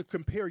 y'all like to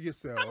compare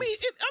yourselves.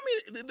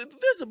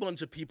 There's a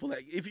bunch of people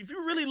that if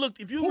you really look,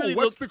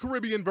 what's the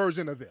Caribbean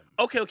version of them?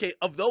 Okay,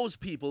 of those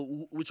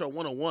people which are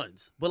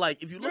one-on-ones, but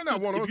like if you look, they're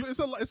not one-on-ones.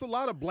 It's a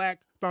lot of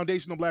black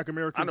foundational Black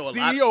American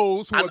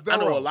CEOs I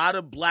know a lot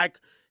of black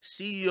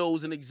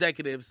CEOs and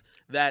executives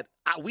that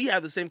we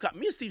have the same.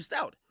 Me and Steve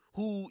Stout,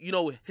 who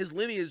his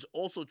lineage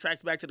also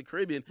tracks back to the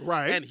Caribbean,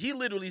 right? And he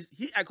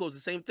echoes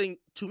the same thing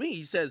to me.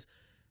 He says,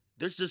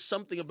 "There's just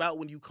something about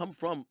when you come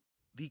from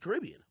the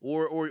Caribbean,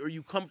 or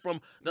you come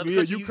from another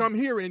country. You come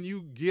here and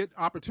you get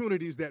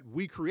opportunities that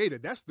we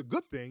created. That's the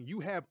good thing. You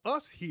have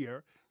us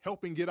here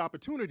helping get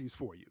opportunities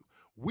for you.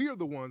 We're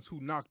the ones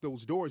who knock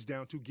those doors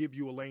down to give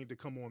you a lane to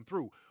come on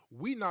through.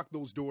 We knock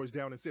those doors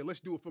down and say, let's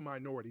do it for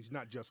minorities,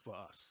 not just for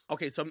us.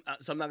 Okay, so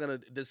I'm not going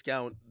to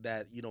discount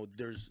that,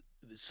 there's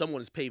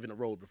someone is paving the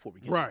road before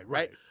we get right,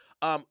 there,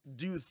 right?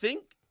 Do you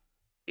think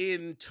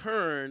in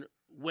turn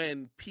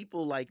when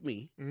people like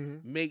me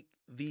make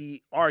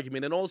the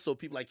argument, and also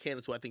people like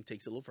Candace, who I think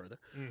takes it a little further,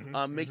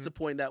 makes the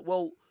point that,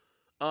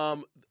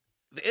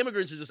 the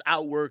immigrants are just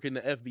outworking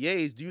the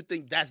FBAs. Do you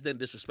think that's then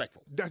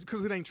disrespectful? That's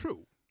because it ain't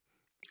true.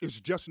 It's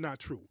just not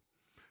true.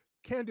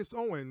 Candace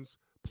Owens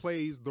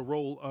plays the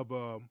role of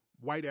a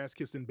white-ass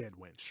kissing bed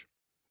wench.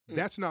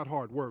 That's not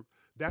hard work.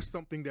 That's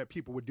something that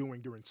people were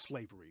doing during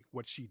slavery,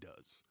 what she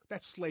does.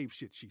 That's slave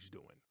shit she's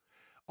doing.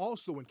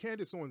 Also, when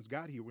Candace Owens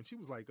got here, when she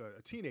was like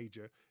a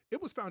teenager,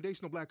 it was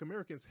Foundational Black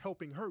Americans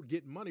helping her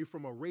get money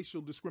from a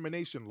racial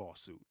discrimination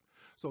lawsuit.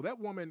 So that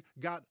woman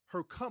got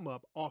her come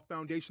up off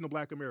Foundational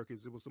Black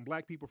Americans. It was some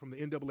black people from the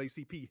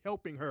NAACP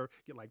helping her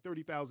get like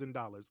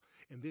 $30,000.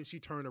 And then she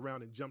turned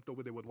around and jumped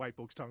over there with white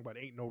folks talking about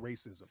ain't no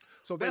racism.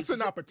 So that's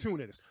an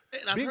opportunist.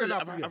 And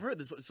I've heard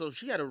this. So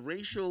she had a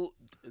racial...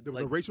 There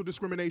was a racial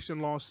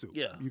discrimination lawsuit.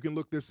 Yeah. You can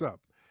look this up.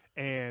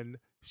 And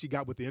she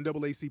got with the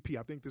NAACP.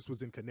 I think this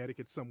was in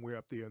Connecticut somewhere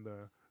up there in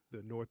the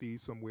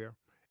Northeast somewhere.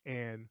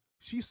 And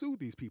she sued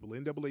these people.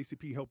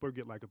 NAACP helped her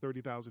get like a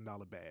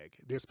 $30,000 bag.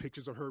 There's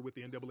pictures of her with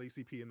the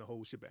NAACP and the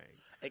whole shebang.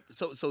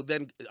 So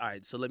then, all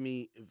right, so let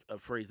me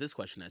phrase this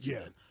question at you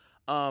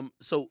then.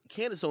 So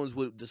Candace Owens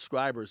would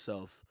describe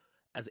herself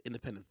as an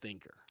independent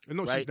thinker.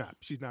 No, right? she's not.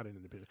 She's not an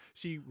independent.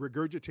 She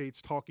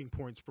regurgitates talking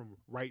points from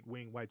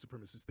right-wing white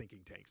supremacist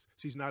thinking tanks.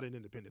 She's not an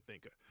independent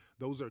thinker.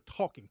 Those are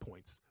talking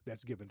points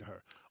that's given to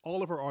her.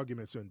 All of her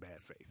arguments are in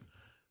bad faith.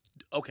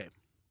 Okay.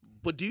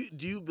 But do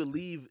you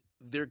believe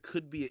there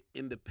could be an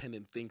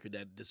independent thinker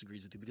that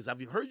disagrees with you? Because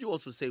I've heard you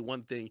also say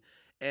one thing,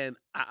 and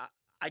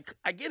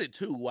I get it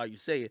too while you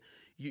say it.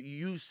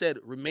 You said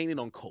remaining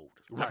on code.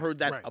 Right, I've heard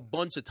that a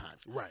bunch of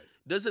times. Right.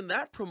 Doesn't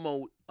that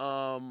promote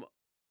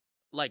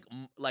like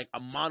a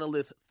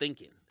monolith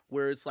thinking,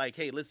 where it's like,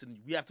 hey, listen,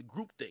 we have to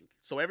group think.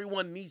 So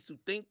everyone needs to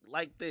think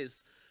like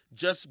this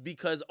just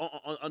because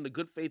on the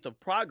good faith of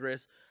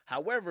progress.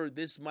 However,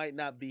 this might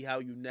not be how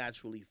you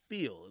naturally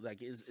feel.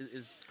 Like,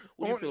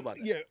 what do you feel about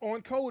that? Yeah,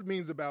 on code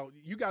means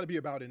you got to be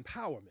about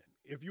empowerment.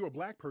 If you're a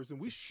black person,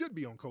 we should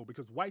be on code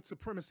because white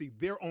supremacy,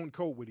 they're on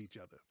code with each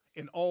other.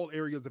 In all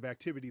areas of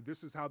activity,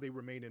 this is how they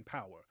remain in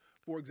power.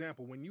 For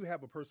example, when you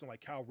have a person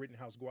like Kyle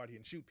Rittenhouse go out here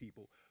and shoot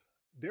people,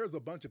 there's a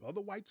bunch of other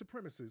white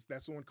supremacists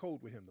that's on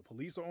code with him. The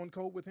police are on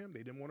code with him.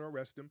 They didn't want to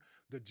arrest him.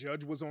 The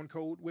judge was on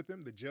code with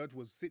him. The judge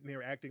was sitting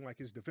there acting like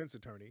his defense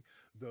attorney.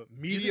 The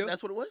media. You think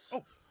that's what it was?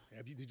 Oh,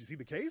 did you see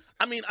the case?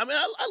 I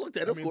looked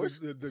at it, of course.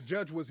 The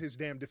judge was his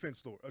damn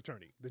defense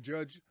attorney. The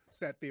judge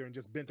sat there and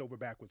just bent over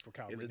backwards for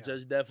Kyle Rittenhouse. The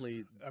judge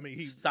definitely.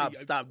 He stopped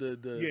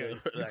the.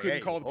 You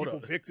couldn't call the people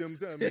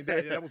victims. I mean,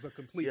 that was a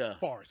complete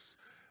farce.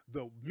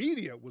 The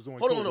media was on.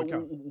 Hold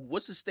on.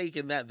 What's the stake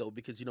in that though?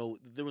 Because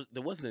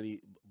there wasn't any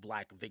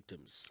black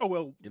victims. Oh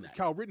well,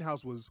 Kyle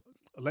Rittenhouse was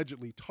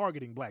allegedly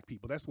targeting black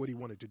people. That's what he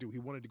wanted to do. He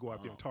wanted to go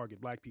out there and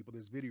target black people.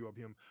 There's video of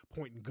him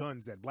pointing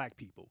guns at black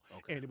people,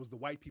 and it was the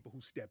white people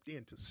who stepped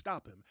in to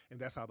stop him, and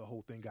that's how the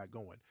whole thing got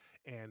going.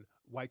 And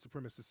white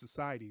supremacist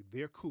society,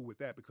 they're cool with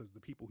that because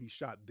the people he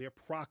shot, they're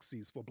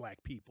proxies for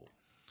black people.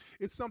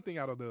 It's something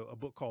out of a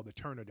book called The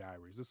Turner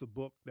Diaries. It's a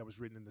book that was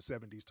written in the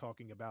 70s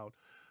talking about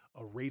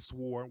a race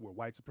war where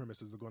white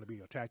supremacists are going to be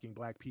attacking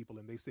black people,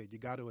 and they said you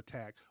got to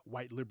attack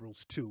white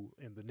liberals too,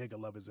 and the nigger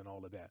lovers and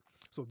all of that.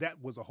 So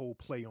that was a whole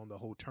play on the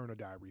whole Turner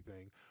Diary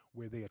thing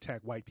where they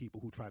attack white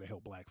people who try to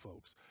help black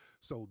folks.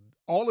 So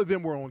all of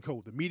them were on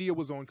code. The media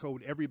was on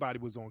code. Everybody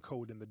was on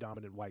code in the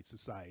dominant white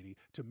society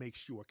to make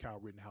sure Kyle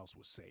Rittenhouse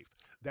was safe.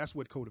 That's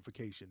what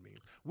codification means.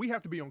 We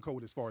have to be on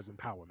code as far as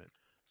empowerment.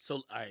 So,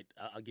 all right,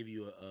 I'll give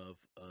you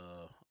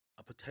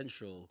a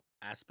potential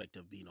aspect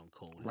of being on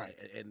code. Right.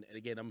 And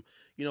again,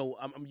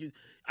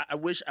 I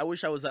wish I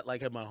was at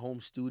like at my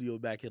home studio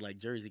back in like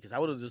Jersey, because I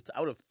would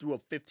have threw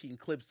up 15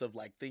 clips of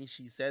like things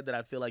she said that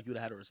I feel like you'd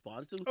have had a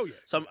response to. Oh yeah.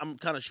 So yeah. I'm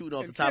kind of shooting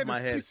off And the top of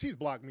Candace, my head. she's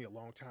blocked me a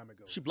long time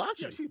ago. She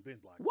blocked Yeah, you? she's been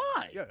blocked.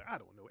 Why? Yeah, I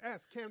don't know.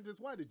 Ask Candace,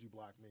 why did you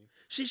block me?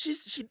 She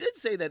did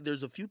say that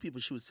there's a few people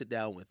she would sit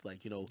down with,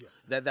 like, Yeah.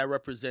 that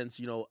represents,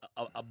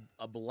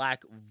 a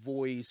black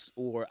voice,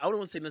 or I don't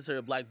want to say necessarily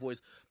a black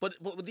voice, but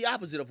the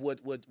opposite of what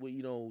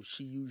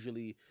she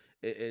usually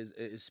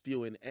is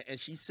spewing. And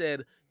she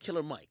said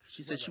Killer Mike.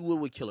 She said Right, she right. would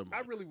with Killer Mike.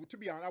 I really, to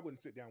be honest, I wouldn't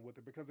sit down with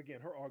her because, again,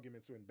 her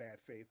arguments are in bad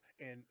faith,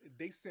 and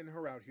they send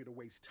her out here to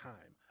waste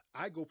time.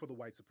 I go for the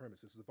white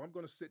supremacists. If I'm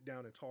going to sit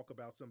down and talk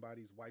about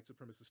somebody's white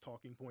supremacist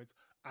talking points,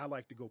 I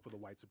like to go for the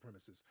white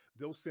supremacists.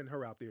 They'll send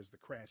her out there as the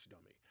crash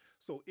dummy.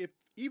 So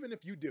even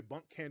if you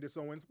debunk Candace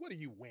Owens, what do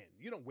you win?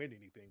 You don't win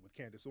anything with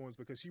Candace Owens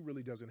because she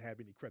really doesn't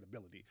have any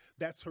credibility.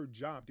 That's her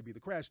job, to be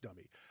the crash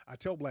dummy. I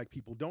tell black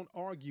people, don't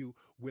argue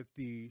with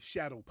the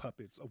shadow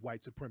puppets of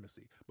white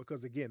supremacy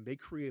because, again, they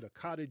create a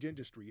cottage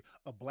industry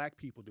of black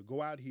people to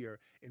go out here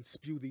and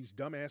spew these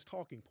dumbass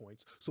talking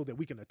points so that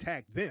we can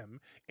attack them,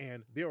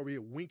 and they're over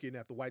here winking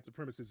at the white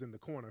supremacists in the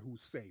corner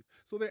who's safe.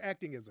 So they're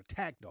acting as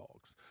attack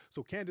dogs.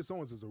 So Candace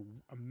Owens is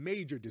a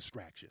major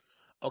distraction.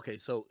 Okay,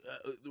 so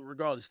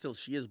regardless, still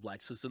she is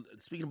black. So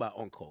speaking about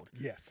on code,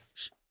 Yes.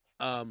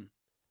 I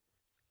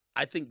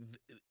think,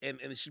 and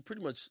she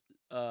pretty much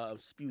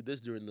spewed this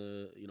during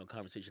the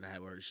conversation I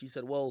had with her. She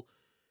said, "Well,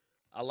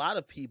 a lot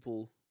of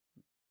people,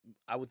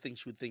 I would think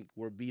she would think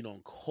were being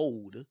on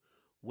code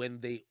when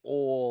they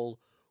all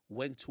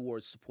went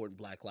towards supporting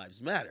Black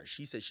Lives Matter."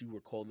 She said she were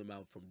calling them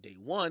out from day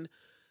one.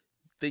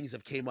 Things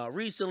have came out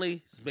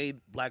recently. It's made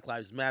Black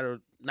Lives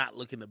Matter not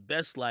look in the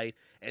best light,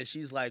 and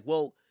she's like,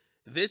 "Well,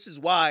 this is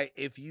why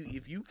if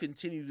you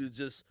continue to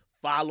just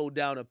follow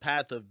down a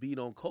path of being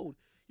on code,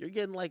 you're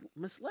getting like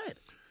misled."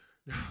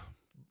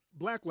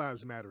 Black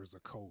Lives Matter is a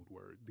code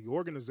word. The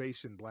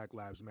organization Black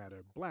Lives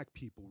Matter, black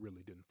people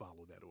really didn't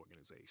follow that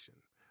organization.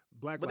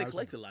 But they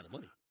collected a lot of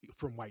money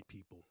from white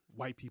people.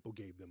 White people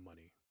gave them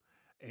money.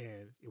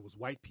 And it was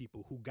white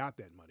people who got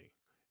that money.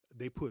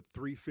 They put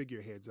 3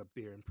 figureheads up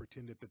there and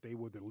pretended that they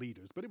were the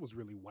leaders, but it was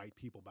really white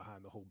people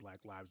behind the whole Black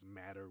Lives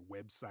Matter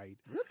website.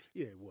 Really?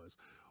 Yeah, it was.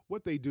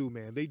 What they do,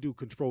 man, they do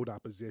controlled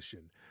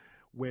opposition.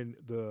 When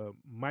the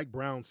Mike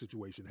Brown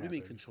situation happened. What do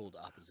you mean controlled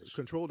opposition?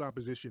 Controlled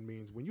opposition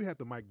means when you had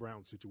the Mike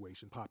Brown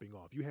situation popping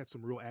off, you had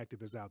some real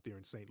activists out there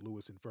in St.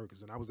 Louis and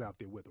Ferguson. I was out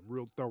there with them,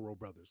 real thorough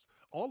brothers.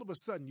 All of a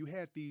sudden, you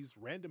had these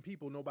random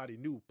people nobody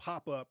knew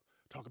pop up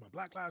talking about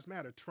Black Lives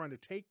Matter, trying to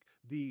take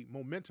the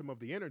momentum of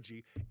the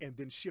energy and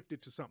then shift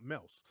it to something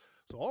else.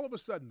 So all of a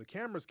sudden, the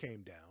cameras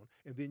came down,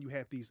 and then you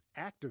had these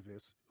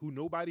activists who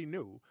nobody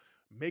knew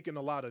making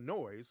a lot of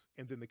noise,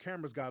 and then the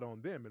cameras got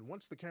on them. And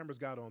once the cameras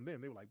got on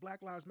them, they were like,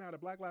 Black Lives Matter,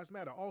 Black Lives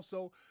Matter.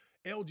 Also,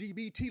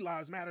 LGBT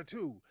lives matter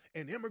too,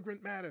 and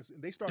immigrant matters.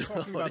 And they start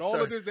talking about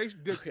all of this. They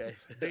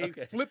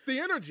flip the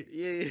energy.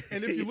 Yeah.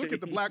 And if you look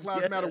at the Black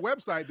Lives Matter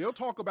website, they'll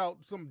talk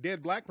about some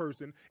dead black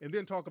person and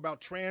then talk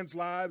about trans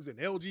lives and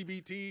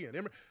LGBT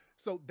and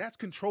so that's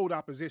controlled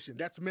opposition.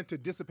 That's meant to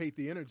dissipate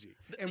the energy.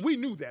 And we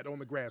knew that on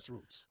the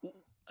grassroots.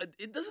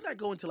 It doesn't that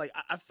go into like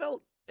I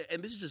felt,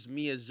 and this is just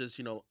me as just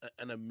an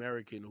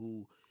American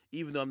who,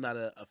 even though I'm not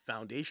a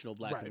foundational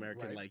Black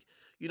American, right. like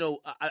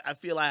I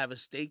feel I have a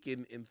stake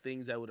in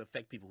things that would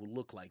affect people who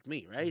look like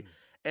me, right?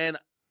 And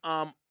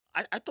I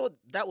thought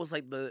that was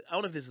like I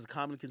don't know if this is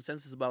common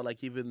consensus about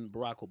like even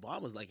Barack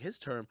Obama's like his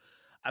term.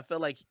 I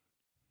felt like,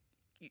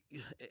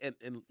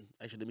 and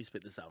actually let me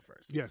spit this out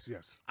first. Yes.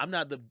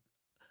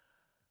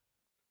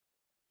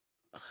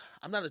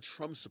 I'm not a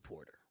Trump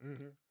supporter,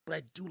 but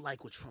I do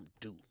like what Trump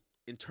do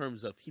in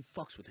terms of he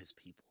fucks with his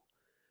people.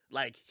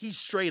 Like he's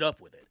straight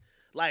up with it.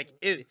 Like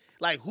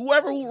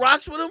whoever who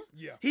rocks with him,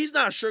 he's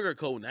not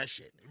sugarcoating that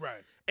shit.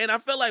 Right. And I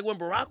felt like when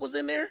Barack was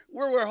in there,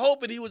 we were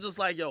hoping he was just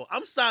like, yo,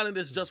 I'm signing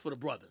this just for the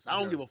brothers. I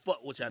don't give a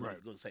fuck what y'all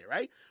niggas gonna say,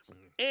 right?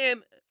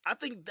 And I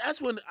think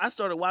that's when I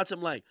started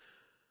watching like,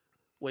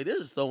 wait, they're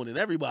just throwing in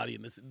everybody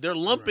in this. They're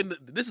lumping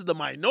this is the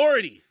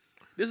minority.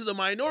 This is the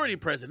minority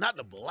president, not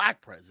the black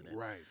president.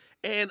 Right.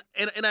 And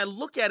I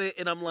look at it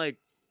and I'm like,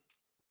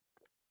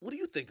 what do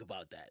you think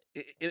about that?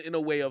 In a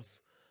way of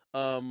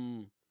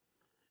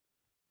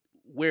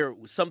where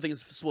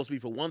something's supposed to be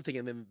for one thing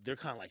and then they're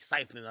kind of like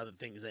siphoning other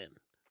things in.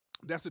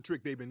 That's a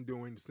trick they've been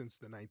doing since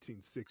the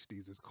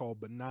 1960s. It's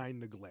called benign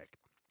neglect.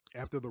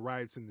 After the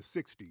riots in the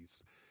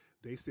 60s,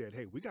 they said,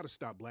 hey, we got to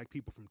stop black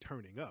people from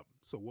turning up.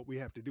 So what we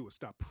have to do is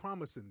stop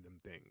promising them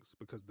things,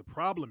 because the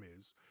problem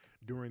is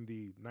during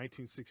the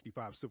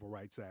 1965 Civil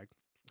Rights Act,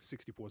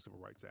 64 Civil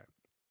Rights Act,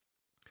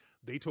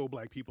 they told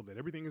black people that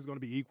everything is going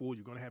to be equal.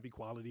 You're going to have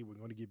equality. We're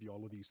going to give you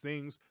all of these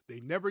things. They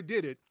never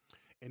did it.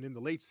 And in the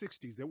late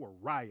 60s, there were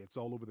riots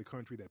all over the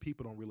country that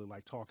people don't really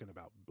like talking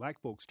about.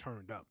 Black folks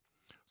turned up.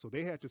 So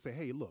they had to say,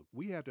 hey, look,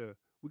 we got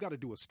to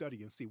do a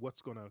study and see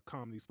what's going to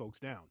calm these folks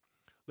down.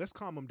 Let's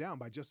calm them down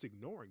by just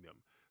ignoring them.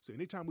 So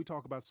anytime we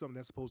talk about something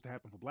that's supposed to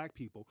happen for black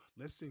people,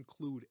 let's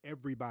include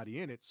everybody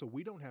in it so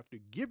we don't have to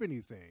give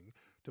anything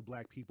to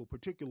black people,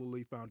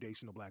 particularly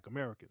foundational black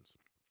Americans.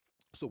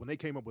 So when they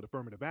came up with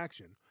affirmative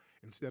action,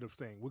 instead of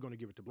saying we're going to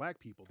give it to black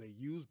people, they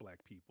use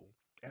black people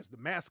as the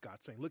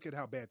mascot, saying, look at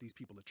how bad these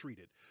people are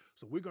treated.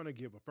 So we're going to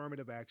give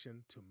affirmative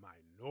action to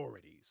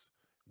minorities.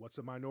 What's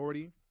a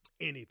minority?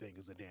 Anything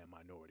is a damn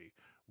minority.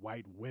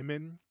 White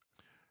women,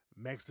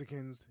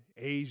 Mexicans,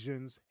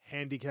 Asians,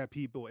 handicapped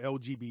people,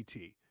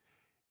 LGBT.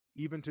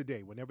 Even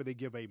today, whenever they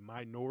give a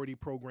minority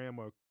program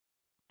or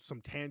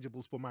some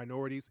tangibles for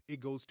minorities,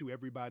 it goes to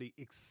everybody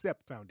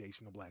except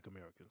foundational black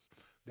Americans.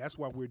 That's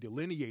why we're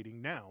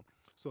delineating now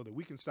so that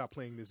we can stop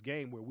playing this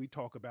game where we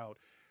talk about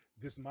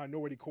this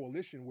minority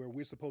coalition where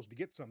we're supposed to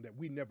get some that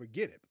we never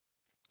get it.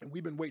 And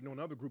we've been waiting on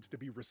other groups to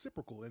be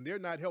reciprocal, and they're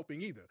not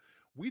helping either.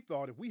 We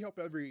thought if we help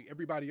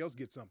everybody else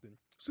get something,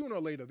 sooner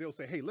or later they'll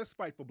say, hey, let's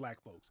fight for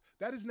black folks.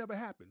 That has never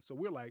happened. So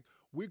we're like,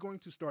 we're going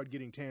to start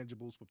getting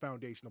tangibles for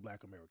foundational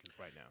black Americans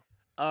right now.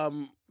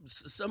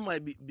 Some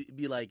might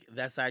be like,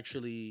 that's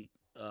actually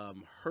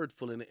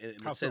hurtful in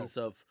the sense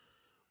of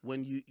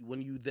when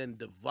you then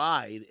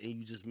divide and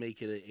you just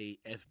make it a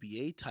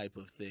FBA type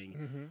of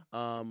thing.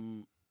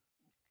 Mm-hmm.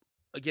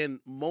 Again,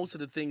 most of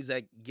the things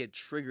that get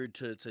triggered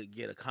to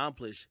get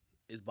accomplished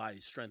is by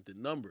strength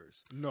in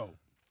numbers. No,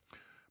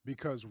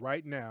 because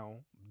right now,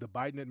 the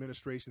Biden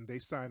administration, they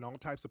sign all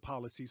types of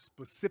policies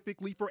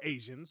specifically for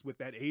Asians with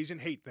that Asian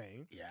hate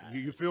thing. Yeah.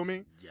 You feel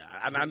me? Yeah,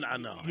 I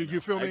know.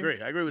 You feel me?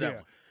 I agree with that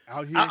one.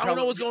 Out here I don't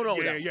know what's going on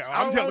with that. Yeah,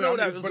 I'm telling you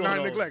it's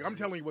benign neglect. I'm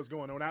telling you what's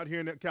going on. Out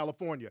here in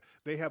California,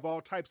 they have all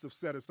types of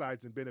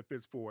set-asides and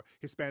benefits for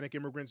Hispanic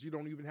immigrants. You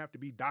don't even have to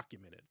be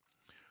documented.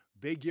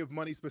 They give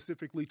money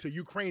specifically to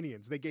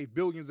Ukrainians. They gave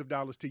billions of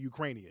dollars to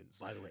Ukrainians.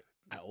 By the way,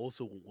 I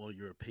also want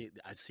your opinion.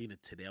 I seen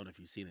it today. I don't know if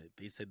you've seen it.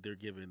 They said they're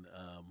giving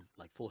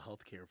like full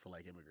health care for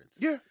like immigrants.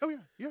 Yeah. Oh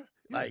yeah.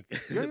 Like,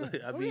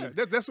 I mean,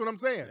 that's what I'm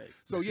saying. Right.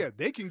 So yeah,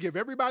 they can give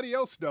everybody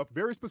else stuff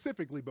very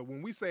specifically, but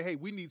when we say, hey,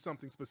 we need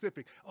something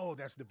specific, oh,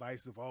 that's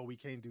divisive. Oh, we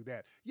can't do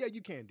that. Yeah,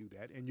 you can do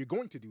that, and you're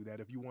going to do that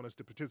if you want us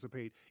to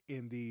participate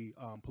in the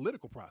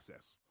political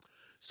process.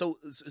 So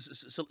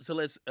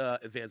let's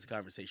advance the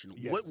conversation.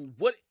 Yes.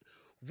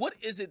 What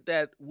is it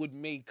that would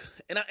make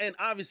and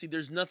obviously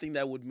there's nothing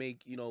that would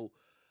make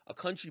a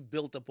country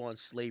built upon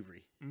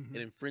slavery Mm-hmm.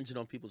 and infringing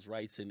on people's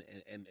rights and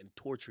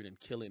torturing and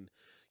killing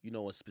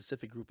a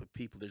specific group of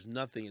people. There's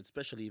nothing,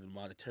 especially even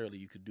monetarily,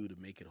 you could do to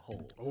make it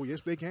whole. Oh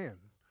yes, they can.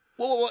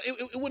 Well,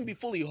 it wouldn't be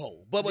fully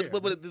whole, but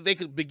they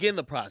could begin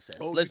the process.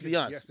 Oh, let's be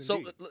honest. Yes,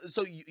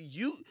 So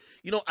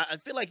I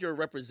feel like you're a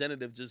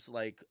representative just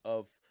like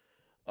of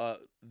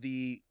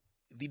the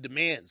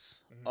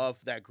demands Mm-hmm. of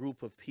that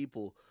group of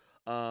people.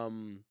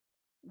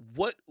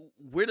 Where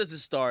does it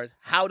start?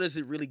 How does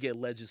it really get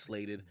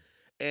legislated?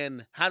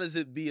 And how does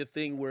it be a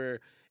thing where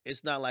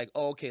it's not like,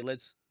 oh, okay,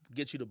 let's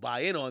get you to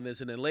buy in on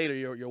this, and then later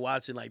you're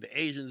watching like the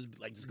Asians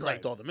like just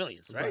collect all the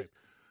millions, right?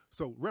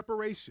 So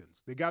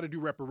reparations, they got to do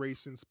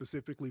reparations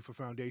specifically for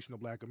foundational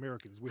black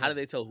Americans. How do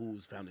they tell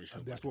who's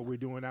foundational? That's what we're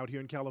doing out here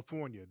in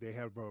California. They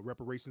have a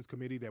reparations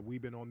committee that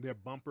we've been on their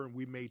bumper, and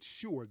we made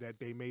sure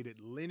that they made it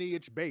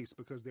lineage-based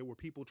because there were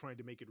people trying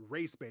to make it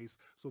race-based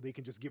so they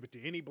can just give it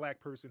to any black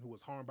person who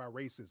was harmed by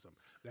racism.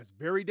 That's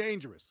very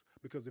dangerous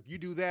because if you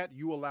do that,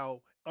 you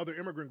allow other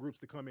immigrant groups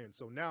to come in.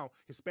 So now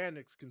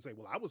Hispanics can say,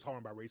 well, I was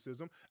harmed by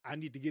racism. I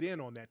need to get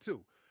in on that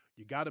too.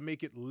 You got to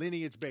make it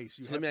lineage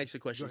based. So let me ask you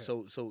a question.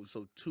 So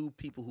two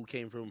people who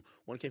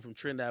one came from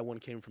Trinidad, one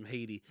came from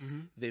Haiti.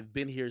 Mm-hmm. They've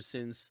been here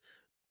since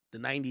the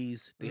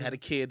 90s. They had a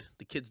kid.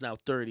 The kid's now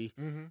 30.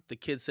 Mm-hmm. The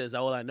kid says,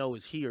 all I know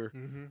is here.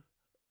 Mm-hmm.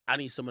 I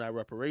need some of that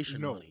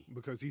reparation money. No,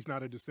 because he's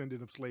not a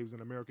descendant of slaves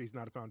in America. He's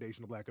not a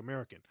foundational black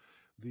American.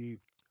 The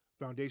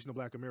foundational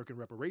black American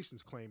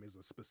reparations claim is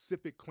a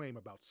specific claim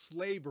about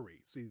slavery.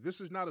 See,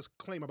 this is not a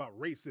claim about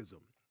racism,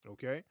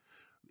 okay?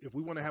 If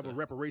we want to have a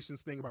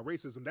reparations thing about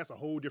racism, that's a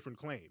whole different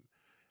claim.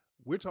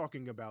 We're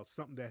talking about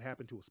something that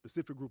happened to a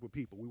specific group of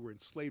people. We were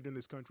enslaved in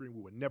this country and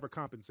we were never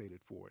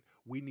compensated for it.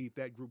 We need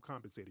that group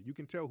compensated. You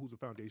can tell who's a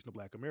foundational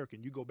black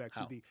American. You go back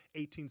to the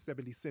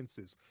 1870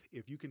 census.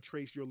 If you can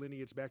trace your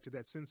lineage back to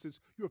that census,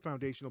 you're a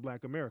foundational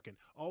black American.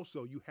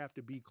 Also, you have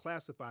to be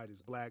classified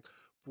as black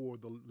for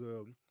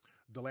the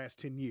last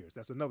 10 years.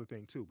 That's another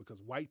thing too,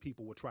 because white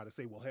people will try to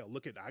say, well, hell,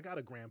 look at, I got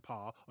a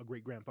grandpa, a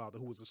great grandfather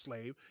who was a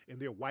slave and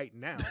they're white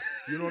now.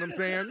 You know what I'm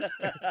saying?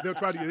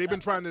 They've been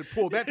trying to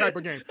pull that type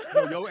of game.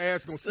 No, your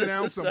ass gonna sit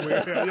down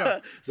somewhere. Yeah.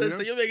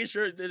 So you're making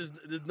sure there's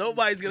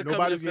nobody's gonna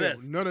come in for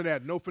this. None of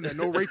that. No finesse.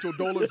 No Rachel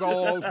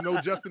Dolezals,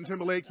 no Justin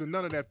Timberlakes, and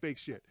none of that fake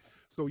shit.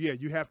 So yeah,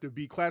 you have to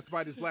be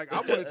classified as black.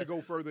 I wanted to go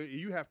further.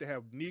 You have to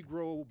have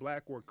Negro,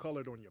 black, or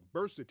colored on your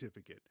birth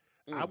certificate.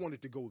 I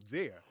wanted to go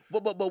there.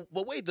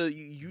 But wait,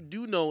 you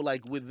do know,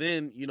 like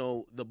within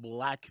the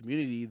black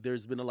community,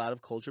 there's been a lot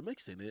of culture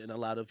mixing and a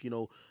lot of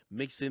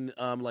mixing.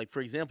 Like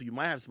for example, you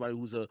might have somebody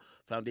who's a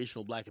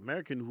foundational black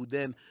American who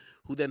then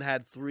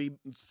had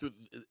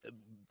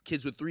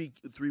kids with three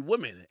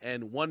women,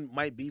 and one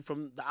might be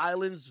from the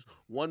islands,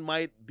 one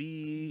might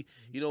be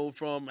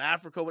from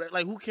Africa, whatever.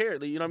 Like, who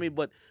cares? You know what I mean?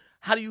 But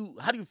how do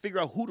you figure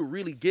out who to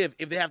really give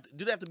if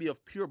do they have to be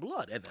of pure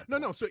blood at that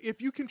point? No. So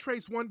if you can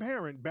trace one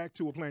parent back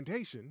to a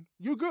plantation,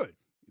 you're good.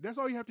 That's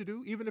all you have to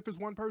do. Even if it's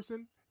one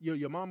person,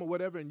 your mom or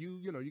whatever, and you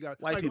got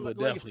white people are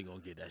definitely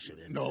gonna get that shit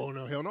in. No,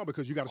 hell no,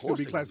 because you got to still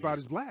be classified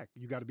as black.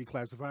 You got to be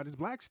classified as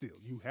black still.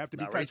 You have to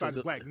be classified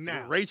as black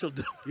now. Rachel,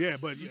 yeah,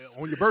 but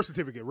on your birth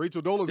certificate,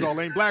 Rachel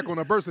Dolezal ain't black on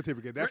her birth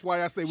certificate. That's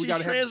why I say we got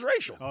to have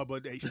transracial.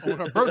 But on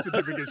her birth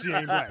certificate, she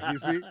ain't black. You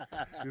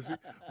see.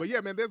 But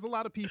yeah, man, there's a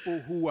lot of people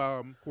who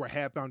are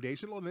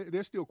foundational, and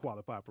they're still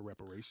qualified for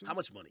reparations. How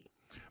much money?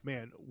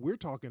 Man, we're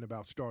talking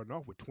about starting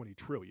off with $20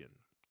 trillion.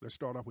 Let's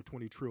start off with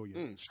 $20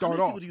 trillion. How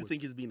many people do you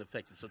think is being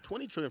affected? So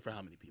 $20 trillion for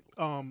how many people?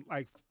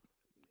 Like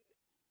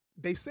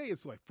they say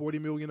it's like 40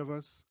 million of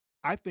us.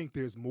 I think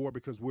there's more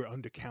because we're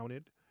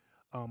undercounted.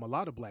 A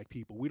lot of black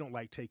people, we don't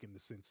like taking the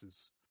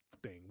census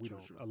thing. We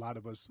don't. A lot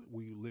of us,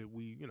 we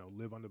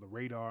live under the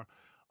radar.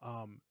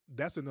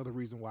 That's another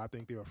reason why I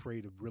think they're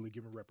afraid of really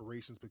giving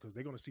reparations, because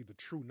they're going to see the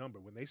true number.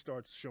 When they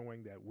start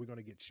showing that we're going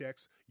to get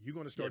checks, you're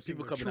going to start seeing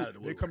people coming out of the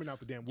woodworks. They're coming out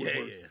the damn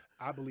woodworks. Yeah.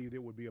 I believe there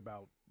would be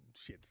about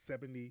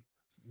 70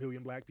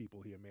 million black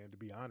people here, man. To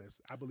be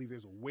honest, I believe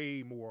there's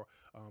way more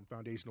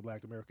foundational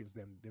black Americans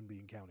than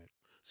being counted.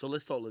 So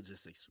let's talk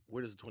logistics.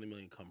 Where does the 20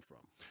 million come from?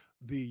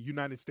 The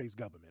United States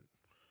government,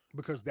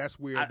 because that's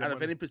where. Out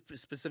of any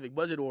specific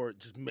budget, or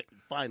just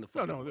find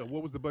the. No.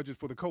 What was the budget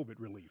for the COVID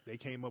relief? They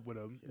came up with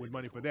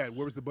money for that.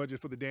 What was the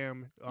budget for the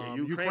damn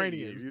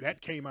Ukrainians?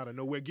 That came out of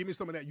nowhere. Give me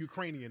some of that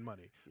Ukrainian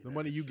money. The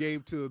money you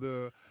gave to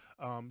the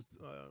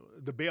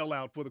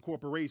bailout for the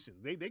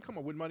corporations. They come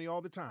up with money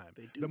all the time.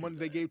 The money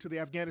they gave to the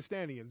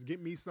Afghanistanians.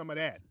 Give me some of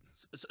that.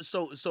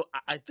 So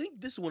I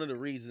think this is one of the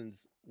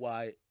reasons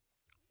why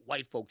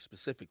white folks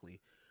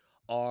specifically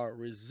are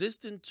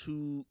resistant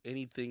to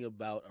anything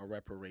about a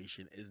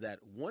reparation, is that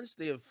once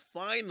they have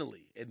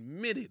finally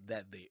admitted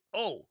that they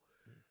owe,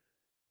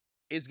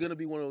 it's going to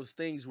be one of those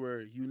things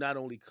where you not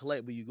only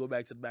collect, but you go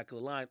back to the back of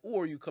the line,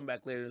 or you come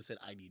back later and said,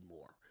 I need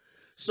more.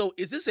 So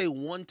is this a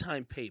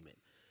one-time payment?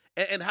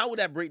 And how would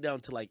that break down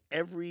to like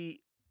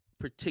every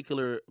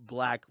particular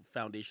black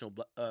foundational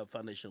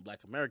black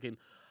American?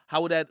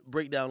 How would that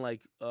break down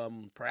like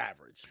per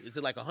average? Is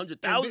it like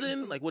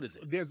 100,000? Like, what is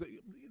it?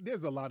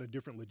 There's a lot of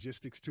different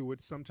logistics to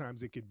it.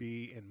 Sometimes it could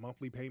be in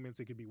monthly payments.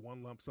 It could be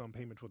one lump sum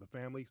payment for the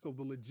family. So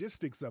the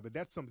logistics of it,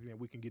 that's something that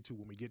we can get to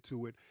when we get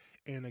to it.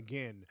 And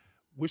again,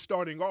 we're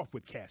starting off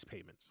with cash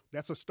payments.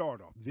 That's a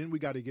start off. Then we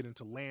got to get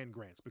into land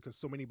grants, because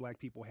so many black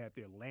people had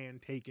their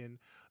land taken.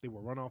 They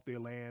were run off their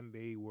land.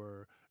 They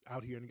were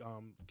out here in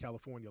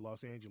California,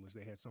 Los Angeles.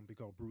 They had something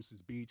called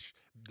Bruce's Beach.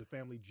 The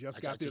family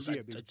just got their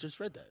land. I just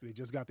read that. They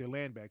just got their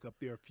land back up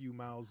there a few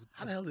miles.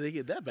 How the hell did they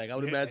get that back? I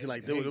would imagine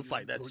like they would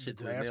fight that shit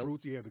to the nail.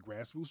 The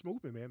grassroots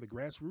movement, man. The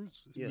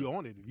grassroots, you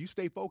on it. If you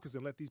stay focused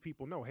and let these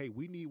people know, hey,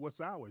 we need what's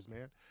ours,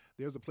 man.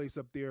 There's a place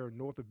up there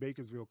north of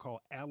Bakersville called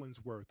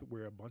Allensworth,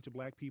 where a bunch of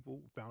black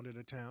people founded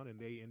a town, and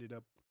they ended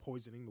up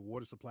poisoning the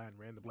water supply and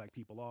ran the black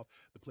people off.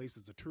 The place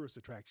is a tourist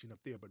attraction up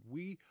there, but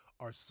we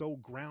are so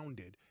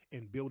grounded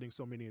in building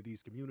so many of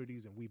these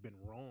communities, and we've been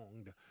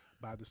wronged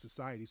by the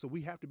society. So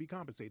we have to be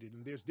compensated,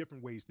 and there's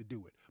different ways to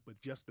do it. But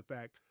just the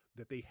fact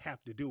that they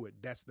have to do it,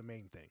 that's the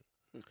main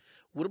thing.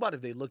 What about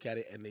if they look at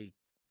it and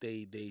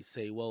they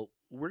say, well,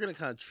 we're going to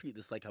kind of treat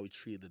this like how we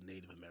treated the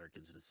Native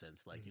Americans, in a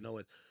sense. Like, you know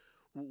what,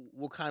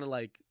 we'll kind of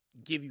like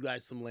give you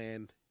guys some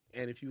land,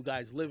 and if you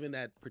guys live in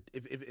that,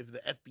 if the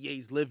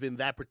FBAs live in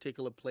that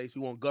particular place, we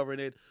won't govern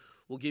it.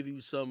 We'll give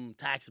you some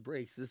tax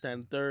breaks, this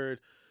and third,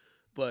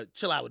 but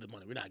chill out with the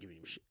money. We're not giving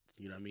you shit.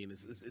 You know what I mean?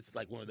 It's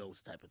like one of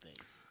those type of things.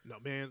 No,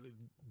 man,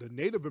 the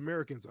Native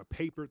Americans are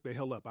papered the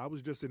hell up. I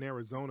was just in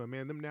Arizona,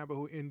 man. Them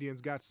Navajo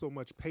Indians got so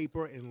much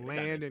paper and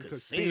land and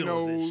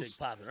casinos. And shit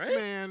popping, right?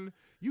 Man,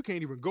 you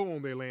can't even go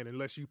on their land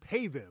unless you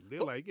pay them.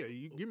 They're like, yeah,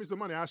 you give me some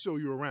money, I'll show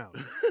you around.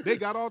 They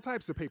got all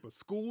types of paper.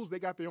 Schools, they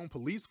got their own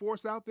police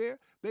force out there.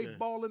 They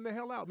balling the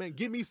hell out, man.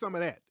 Give me some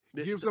of that.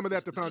 Give some of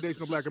that to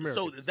foundational black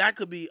Americans. So that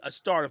could be a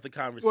start of the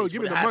conversation. Well,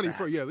 give me the money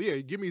for, yeah.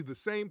 Give me the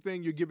same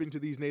thing you're giving to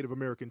these Native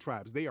American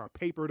tribes. They are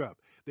papered up.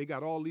 They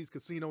got all these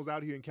casinos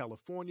out here in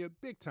California,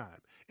 big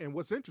time. And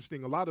what's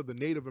interesting, a lot of the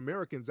Native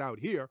Americans out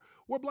here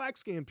were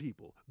black-skinned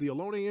people. The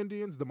Ohlone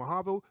Indians, the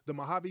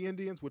Mojave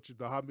Indians, which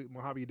the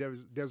Mojave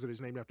Desert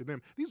is named after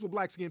them. These were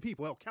black-skinned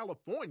people. Hell,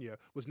 California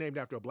was named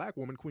after a black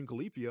woman, Queen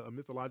Califia, a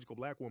mythological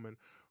black woman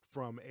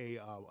from a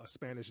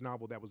Spanish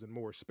novel that was in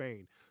Moorish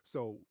Spain.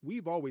 So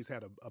we've always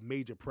had a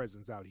major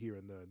presence out here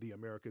in the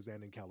Americas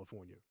and in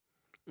California.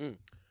 Well,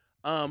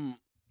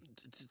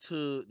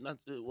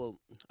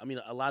 I mean,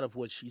 a lot of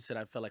what she said,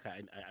 I felt like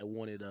I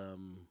wanted a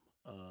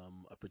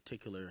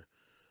particular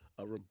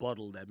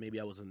rebuttal that maybe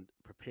I wasn't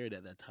prepared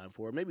at that time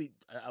for. Maybe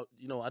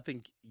I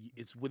think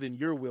it's within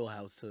your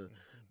wheelhouse to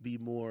be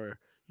more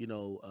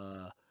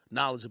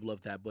knowledgeable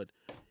of that. But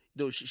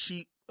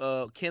she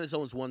Candace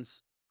Owens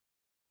once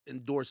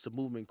endorsed a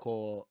movement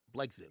called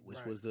Blexit,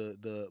 which was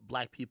the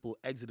black people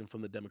exiting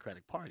from the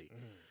Democratic Party.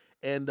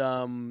 And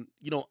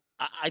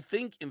I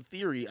think in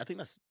theory, I think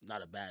that's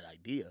not a bad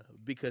idea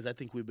because I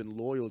think we've been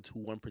loyal to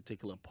one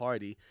particular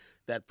party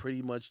that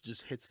pretty much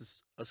just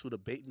hits us with a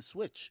bait and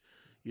switch.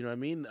 You know what I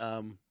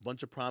mean?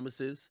 Bunch of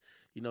promises.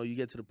 You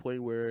get to the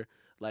point where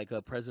like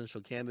a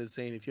presidential candidate is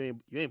saying, if you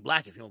ain't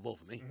black if you don't vote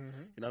for me.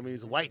 Mm-hmm. You know what I mean?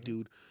 He's a white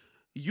dude.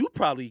 You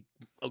probably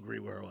agree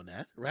with her on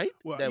that, right?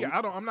 Well, That yeah,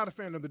 I'm not a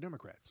fan of the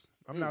Democrats.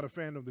 I'm not a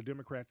fan of the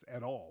Democrats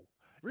at all.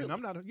 Really? And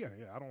I'm not. Yeah.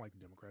 I don't like the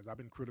Democrats. I've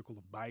been critical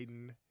of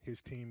Biden,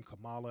 his team,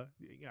 Kamala.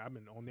 Yeah, I've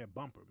been on their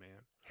bumper, man,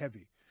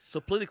 heavy. So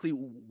politically,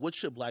 what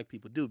should black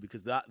people do?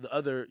 Because the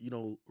other,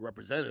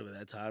 representative at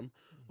that time,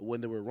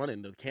 when they were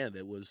running, the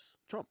candidate was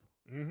Trump.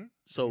 Mm-hmm.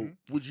 So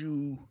would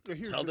you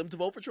tell them to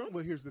vote for Trump?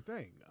 Well, here's the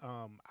thing.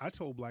 I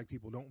told black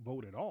people don't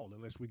vote at all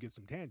unless we get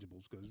some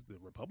tangibles because the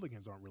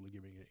Republicans aren't really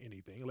giving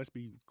anything. And let's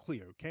be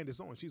clear. Candace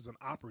Owens, she's an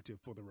operative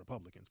for the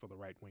Republicans, for the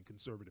right-wing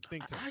conservative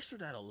think tank. I asked her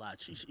that a lot.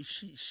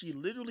 She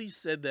literally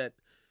said that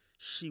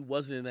she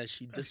wasn't in that.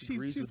 She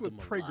disagrees she's with them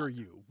a lot.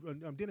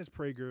 PragerU. Dennis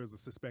Prager is a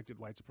suspected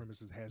white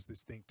supremacist, has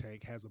this think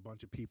tank, has a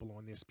bunch of people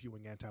on there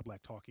spewing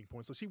anti-black talking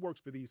points. So she works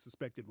for these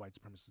suspected white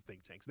supremacist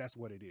think tanks. That's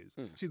what it is.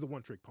 She's a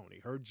one-trick pony.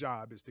 Her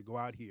job is to go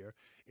out here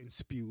and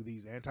spew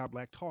these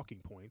anti-black talking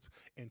points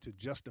and to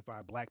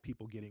justify black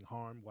people getting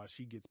harmed while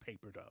she gets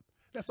papered up.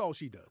 That's all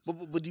she does.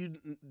 But do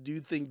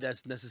you think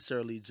that's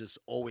necessarily just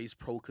always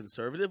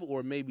pro-conservative,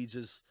 or maybe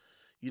just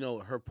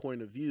her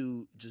point of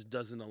view just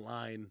doesn't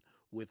align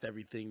with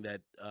everything that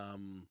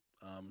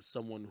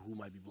someone who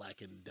might be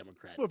black and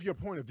Democrat? Well, if your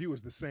point of view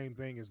is the same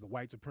thing as the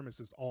white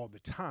supremacists all the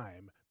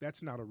time,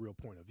 that's not a real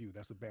point of view.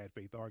 That's a bad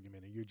faith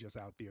argument, and you're just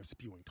out there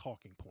spewing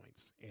talking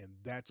points. And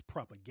that's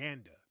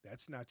propaganda.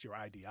 That's not your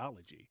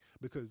ideology.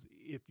 Because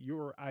if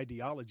your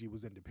ideology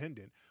was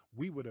independent,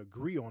 we would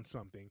agree on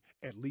something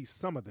at least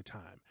some of the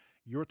time.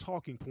 Your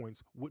talking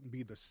points wouldn't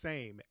be the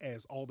same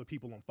as all the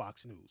people on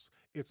Fox News.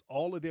 It's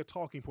all of their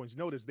talking points.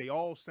 Notice they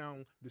all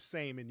sound the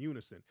same in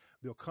unison.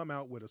 They'll come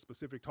out with a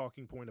specific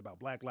talking point about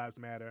Black Lives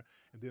Matter,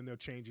 and then they'll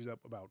change it up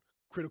about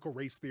critical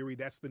race theory.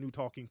 That's the new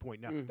talking point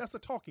now. That's a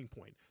talking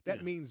point.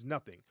 That means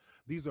nothing.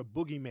 These are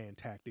boogeyman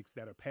tactics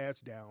that are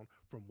passed down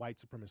from white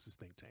supremacist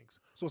think tanks.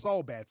 So it's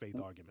all bad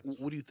faith arguments.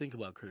 What do you think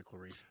about critical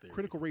race theory?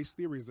 Critical race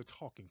theory is a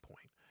talking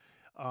point.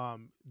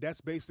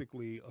 That's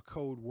basically a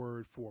code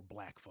word for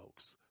black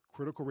folks.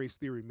 Critical race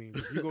theory means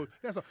if you go.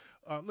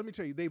 Let me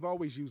tell you, they've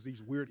always used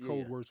these weird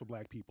code words for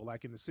black people.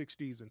 Like in the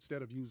 '60s,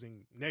 instead of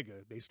using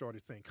nigger, they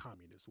started saying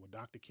communist. Well,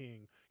 Dr.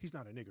 King, he's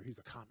not a nigger, he's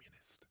a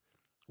communist.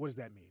 What does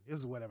that mean? This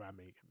is whatever I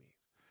make it mean.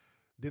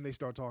 Then they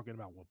start talking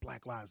about, well,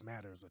 Black Lives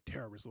Matter is a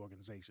terrorist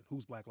organization.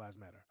 Who's Black Lives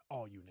Matter?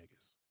 All you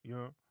niggas. You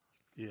know?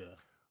 Yeah.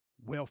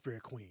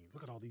 Welfare queens.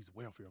 Look at all these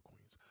welfare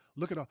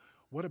queens.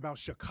 What about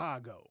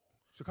Chicago?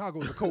 Chicago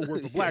is a code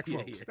word for black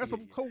folks. That's a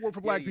code word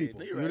for black people.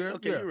 No, you're right.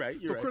 Okay, you're right.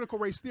 So critical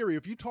race theory,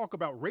 if you talk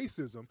about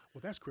racism,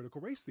 well, that's critical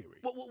race theory.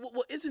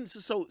 Well, isn't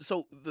so?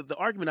 The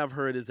argument I've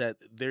heard is that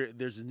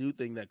there's a new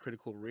thing that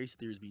critical race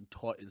theory is being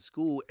taught in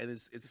school, and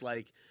it's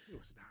like no,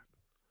 it's not.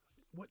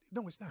 What?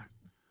 No, it's not.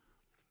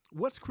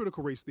 What's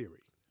critical race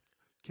theory?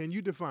 Can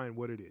you define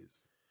what it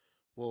is?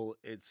 Well,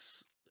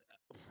 it's.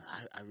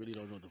 I really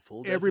don't know the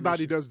full.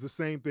 Everybody definition. does the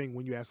same thing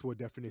when you ask for a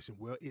definition.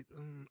 Well,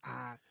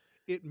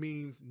 it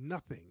means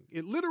nothing.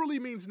 It literally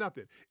means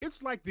nothing.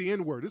 It's like the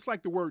N-word. It's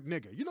like the word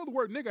nigger. You know, the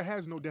word nigger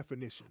has no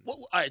definition. Well,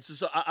 all right,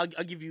 so I'll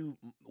give you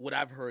what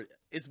I've heard.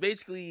 It's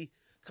basically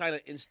kind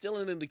of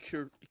instilling in the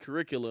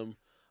curriculum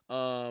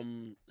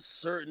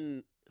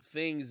certain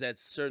things that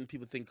certain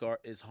people think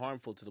is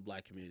harmful to the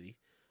black community,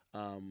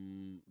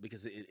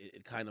 because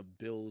it kind of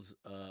builds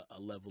a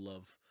level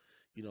of,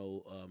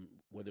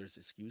 whether it's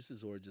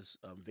excuses or just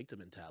victim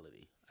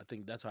mentality. I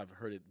think that's how I've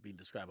heard it being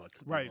described.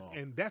 Right,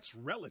 and that's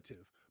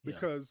relative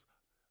because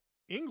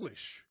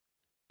English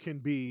can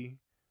be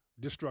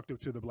destructive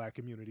to the black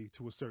community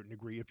to a certain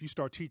degree. If you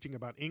start teaching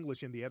about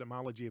English and the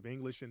etymology of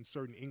English and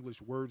certain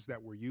English words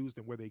that were used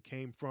and where they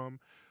came from,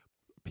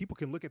 people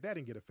can look at that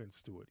and get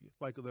offense to it.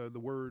 Like the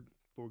word,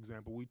 for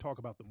example, we talk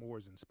about the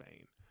Moors in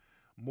Spain.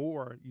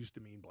 Moor used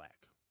to mean black.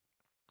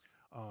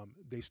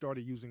 They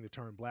started using the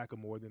term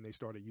blackamoor, then they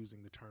started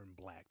using the term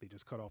black. They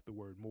just cut off the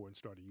word more and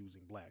started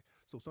using black.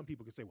 So some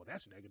people could say, well,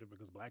 that's negative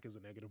because black is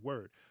a negative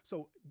word.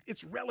 So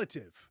it's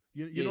relative.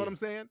 You know what I'm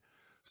saying?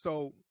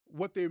 So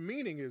what they're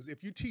meaning is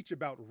if you teach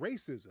about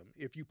racism,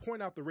 if you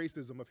point out the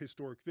racism of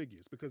historic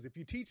figures, because if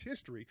you teach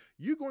history,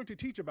 you're going to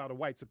teach about a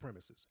white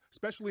supremacist,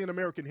 especially in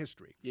American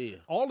history. Yeah.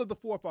 All of the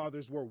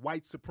forefathers were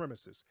white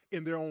supremacists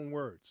in their own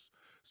words.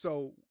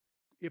 So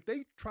if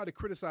they try to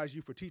criticize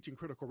you for teaching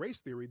critical race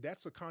theory,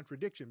 that's a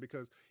contradiction,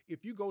 because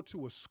if you go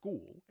to a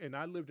school, and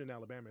I lived in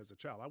Alabama as a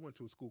child, I went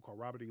to a school called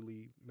Robert E.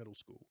 Lee Middle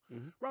School.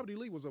 Mm-hmm. Robert E.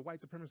 Lee was a white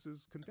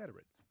supremacist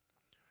Confederate.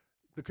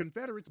 The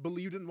Confederates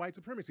believed in white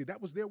supremacy.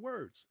 That was their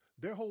words.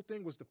 Their whole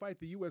thing was to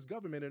fight the U.S.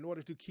 government in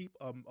order to keep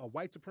a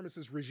white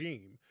supremacist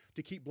regime,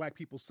 to keep black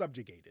people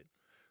subjugated.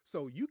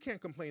 So you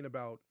can't complain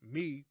about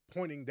me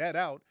pointing that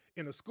out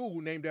in a school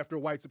named after a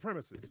white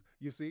supremacist.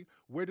 You see,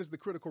 where does the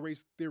critical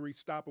race theory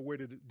stop, or where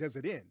does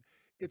it end?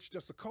 It's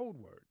just a code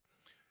word.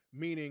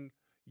 meaning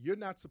you're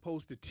not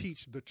supposed to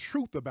teach the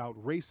truth about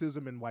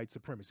racism and white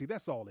supremacy.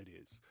 That's all it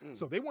is.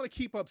 So they want to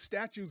keep up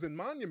statues and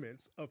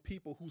monuments of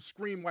people who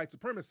scream white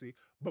supremacy,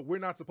 but we're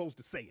not supposed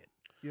to say it,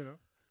 you know?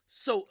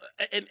 So,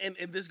 and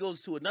this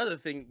goes to another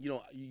thing, you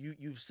know,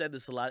 you've said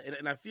this a lot,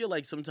 and I feel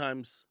like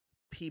sometimes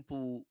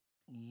people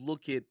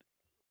look at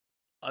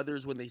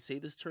others when they say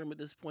this term at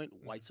this point,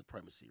 white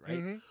supremacy, right?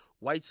 Mm-hmm.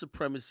 White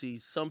supremacy,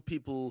 some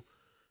people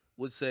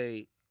would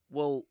say,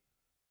 well,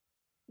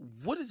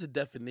 what is the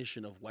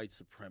definition of white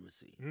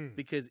supremacy?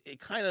 Because it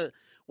kind of,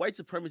 white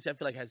supremacy, I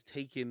feel like, has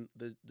taken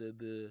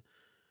the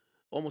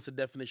almost a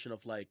definition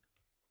of like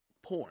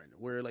porn,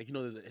 where like, you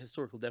know, the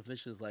historical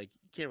definition is like,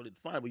 you can't really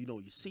define, but you know,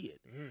 you see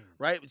it,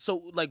 right?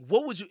 So like,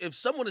 what would you, if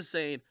someone is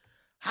saying,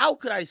 how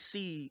could I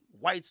see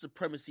white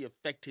supremacy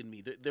affecting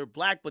me? They're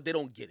black, but they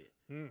don't get it.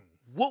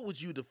 What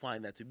would you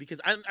define that to?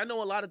 Because I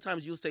know a lot of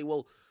times you'll say,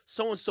 well,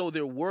 so-and-so,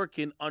 they're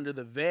working under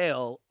the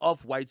veil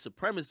of white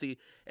supremacy.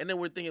 And then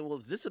we're thinking, well,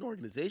 is this an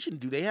organization?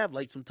 Do they have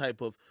like some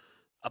type of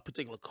a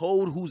particular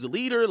code? Who's the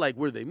leader? Like,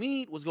 where do they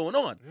meet? What's going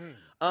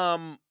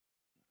on?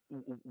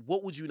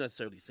 What would you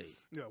necessarily say?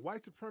 Yeah,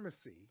 white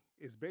supremacy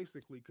is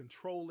basically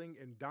controlling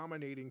and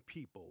dominating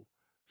people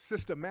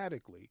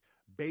systematically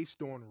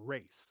based on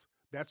race.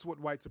 That's what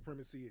white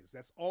supremacy is.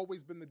 That's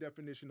always been the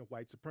definition of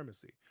white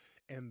supremacy.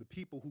 And the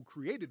people who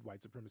created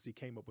white supremacy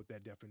came up with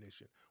that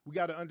definition. We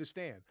got to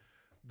understand,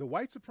 the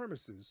white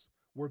supremacists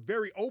were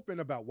very open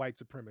about white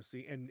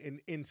supremacy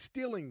and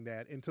instilling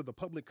that into the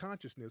public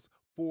consciousness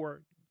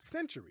for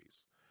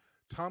centuries.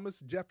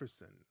 Thomas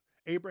Jefferson,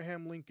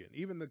 Abraham Lincoln,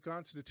 even the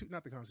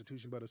not the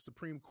Constitution, but a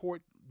Supreme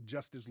Court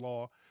justice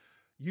law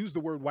used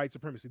the word white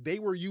supremacy. They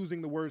were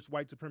using the words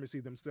white supremacy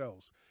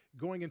themselves.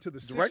 Going into the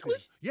Directly?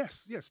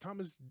 60s. Yes.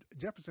 Thomas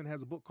Jefferson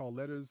has a book called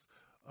Letters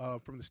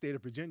from the State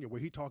of Virginia,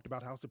 where he talked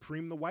about how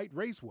supreme the white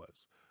race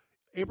was.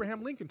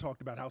 Abraham Lincoln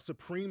talked about how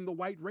supreme the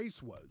white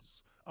race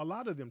was. A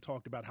lot of them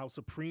talked about how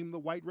supreme the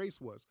white race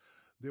was.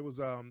 There was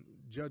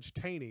Judge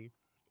Taney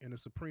in a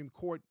Supreme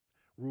Court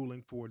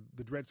ruling for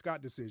the Dred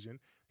Scott decision.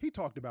 He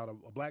talked about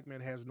a black man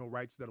has no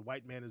rights that a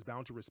white man is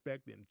bound to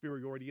respect, the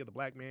inferiority of the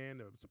black man,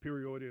 the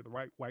superiority of the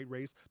white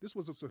race. This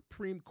was a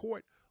Supreme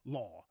Court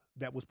law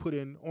that was put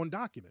in on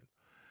document.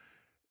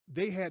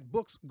 They had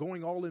books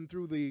going all in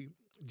through the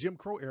Jim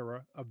Crow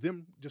era of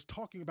them just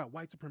talking about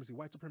white supremacy,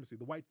 white supremacy.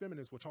 The white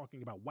feminists were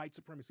talking about white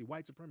supremacy,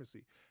 white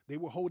supremacy. They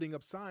were holding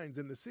up signs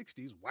in the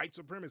 60s, white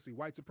supremacy,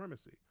 white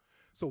supremacy.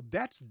 So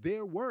that's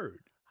their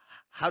word.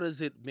 How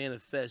does it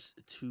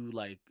manifest to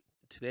like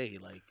today?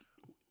 Like,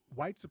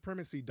 white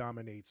supremacy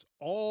dominates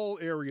all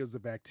areas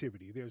of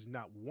activity. There's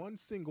not one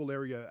single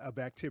area of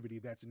activity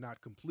that's not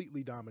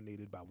completely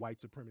dominated by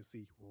white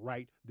supremacy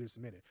right this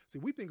minute. See,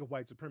 we think of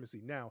white supremacy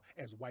now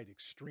as white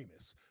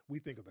extremists. We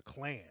think of the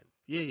Klan.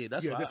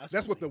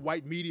 That's what the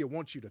white media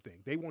wants you to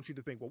think. They want you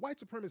to think, well, white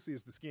supremacy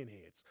is the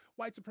skinheads.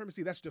 White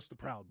supremacy, that's just the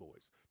Proud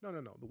Boys. No.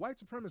 The white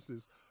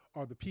supremacists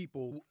are the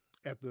people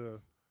at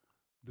the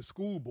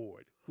school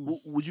board.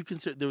 Would you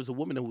consider, there was a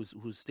woman who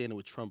was standing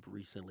with Trump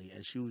recently,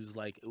 and she was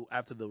like,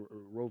 after the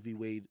Roe v.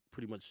 Wade,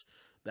 pretty much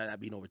that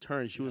being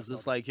overturned, she was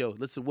just like, yo,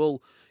 listen,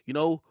 well, you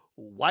know,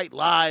 white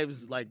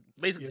lives, like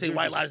basically say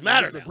white lives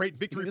matter. It's a great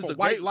victory for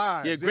white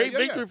lives. Yeah, great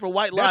victory for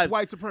white lives. That's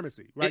white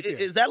supremacy, right there.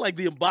 Is that like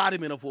the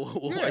embodiment of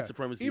what white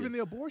supremacy Even is? the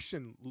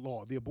abortion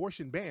law, the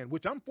abortion ban,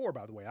 which I'm for,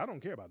 by the way. I don't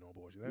care about no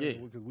abortion.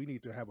 Because we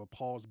need to have a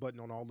pause button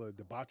on all the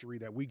debauchery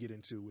that we get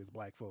into as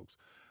black folks.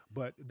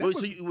 But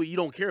so you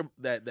don't care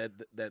that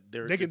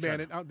they can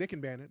ban it. They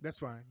can ban it. That's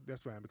fine.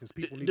 Because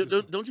people need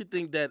don't you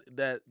think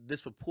that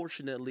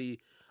disproportionately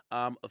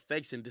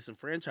affects and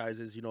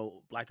disenfranchises, you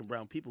know, black and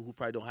brown people who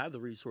probably don't have the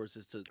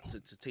resources to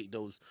take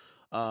those,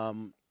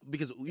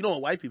 because you know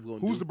what white people going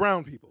to do. Who's the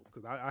brown people?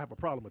 Because I have a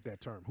problem with that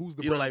term. Who's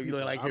the brown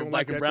people? Like I don't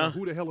black like and brown? Term.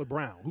 Who the hell are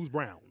brown? Who's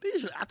brown?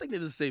 I think they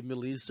just say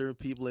Middle Eastern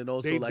people, and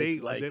also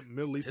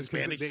Middle Eastern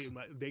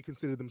Hispanics. They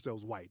consider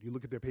themselves white. You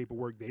look at their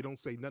paperwork, they don't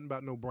say nothing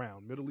about no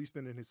brown. Middle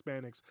Eastern and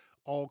Hispanics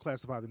all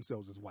classify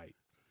themselves as white.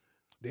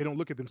 They don't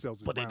look at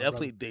themselves as brown. But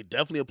they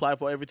definitely apply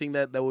for everything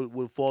that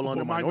would fall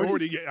under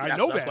minority. Yeah, I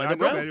know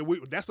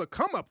that. That's a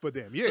come up for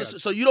them. Yeah.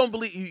 So you don't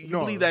believe you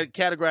believe that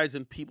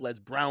categorizing people as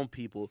brown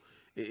people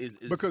is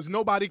because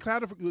nobody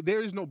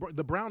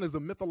the brown is a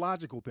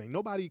mythological thing.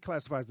 Nobody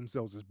classifies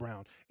themselves as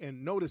brown.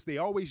 And notice they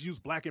always use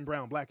black and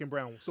brown.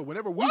 So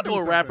whenever we do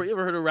a rapper, you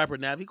ever heard of rapper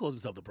Nav? He calls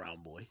himself the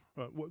brown boy.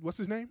 What's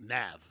his name?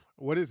 Nav.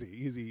 What is he?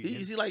 He's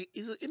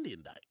an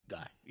Indian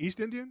guy. East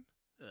Indian?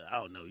 I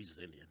don't know. He's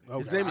just Indian. Okay.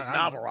 His name is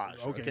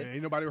Navaraj. Okay.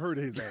 Ain't nobody heard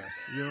of his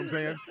ass. You know what I'm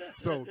saying?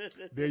 So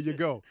there you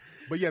go.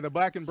 But yeah, the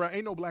black and brown,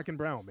 ain't no black and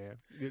brown, man.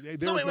 There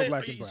is no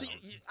black and brown.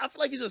 I feel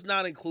like he's just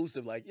not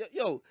inclusive. Like,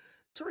 yo,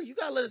 Tariq, you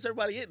gotta let us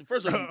everybody in.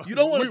 First of all, you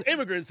don't want us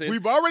immigrants in.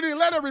 We've already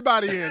let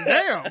everybody in.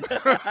 Damn.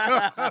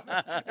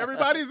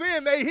 Everybody's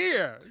in. They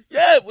here.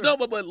 Yeah, no,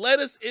 but let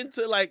us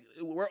into, like,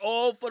 we're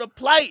all for the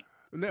plight.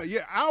 No,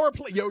 yeah, our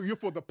plate. Yo, you're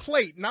for the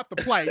plate, not the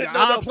plate. No,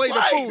 Our the plate of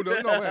plight. food.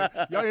 No, man,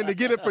 y'all in to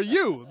get it for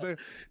you.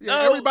 No.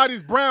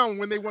 Everybody's brown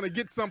when they want to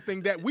get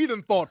something that we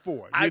done fought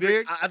for. You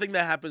dig? I think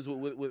that happens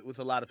with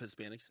a lot of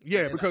Hispanics.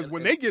 Yeah, because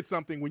when they get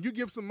something, when you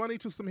give some money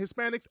to some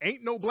Hispanics,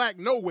 ain't no black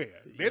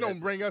nowhere. They don't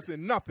bring us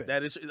in nothing.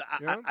 That is,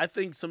 I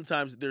think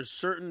sometimes there's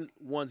certain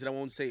ones, and I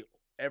won't say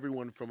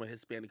everyone from a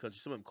Hispanic country,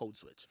 some of them code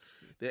switch.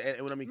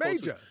 And when I mean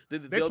Major.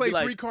 Code switch, they play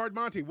like, 3-card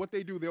Monte. What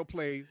they do, they'll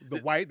play the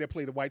white. They'll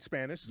play the white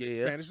Spanish.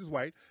 Yeah. Spanish is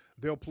white.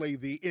 They'll play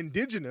the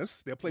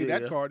indigenous. They'll play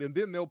that card, and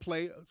then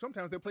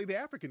sometimes they'll play the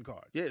African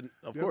card. Yeah,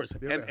 of course.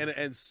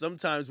 And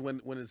sometimes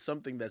when it's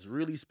something that's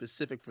really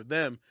specific for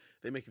them,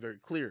 they make it very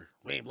clear.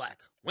 We ain't black.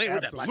 We ain't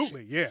with that black shit.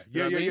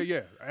 Absolutely,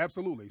 yeah.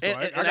 Absolutely. So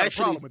I got a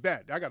problem with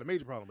that. I got a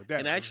major problem with that.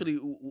 And actually,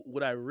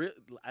 what I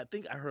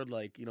think I heard,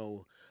 like,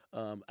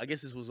 I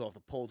guess this was off the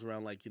polls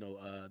around, like,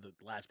 the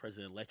last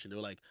president election. They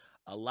were like,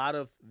 a lot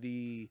of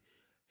the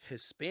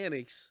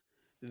Hispanics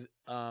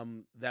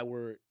that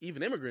were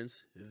even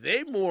immigrants,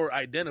 they more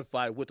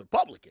identify with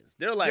Republicans.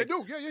 They're like, they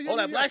do. Yeah, all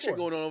that black shit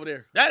going on over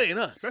there, that ain't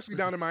us. Especially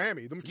down in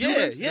Miami. Them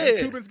Cubans,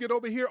 Cubans get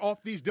over here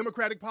off these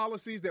democratic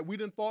policies that we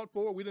done fought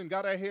for. We done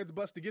got our heads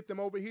bust to get them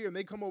over here, and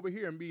they come over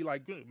here and be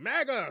like,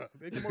 MAGA.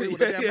 They come over here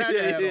with a damn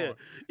MAGA hat on.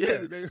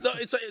 Yeah.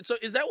 So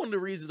is that one of the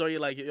reasons? Are you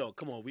like, yo,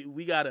 come on,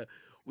 we gotta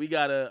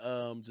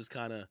just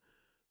kind of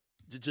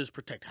just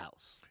protect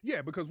house?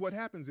 Yeah, because what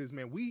happens is,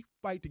 man, we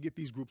fight to get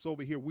these groups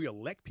over here. We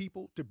elect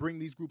people to bring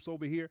these groups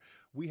over here.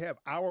 We have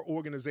our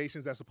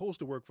organizations that's supposed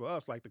to work for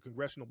us, like the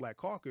Congressional Black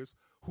Caucus,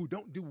 who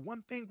don't do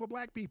one thing for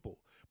black people,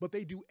 but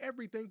they do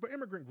everything for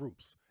immigrant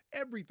groups,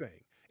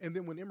 everything. And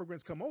then when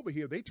immigrants come over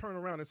here, they turn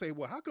around and say,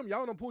 well, how come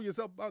y'all don't pull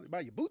yourself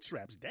by your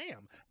bootstraps?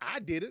 Damn, I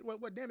did it. Well,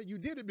 damn it, you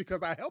did it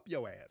because I helped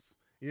your ass.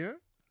 Yeah?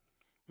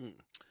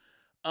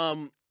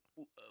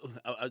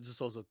 I just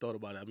also thought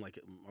about it. I'm like,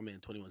 my man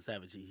 21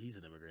 Savage, he's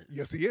an immigrant.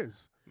 Yes, he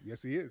is.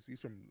 He's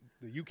from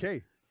the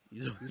UK.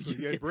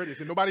 He's British,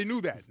 and nobody knew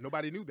that.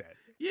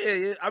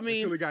 Yeah. I mean,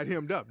 until he got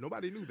hemmed up,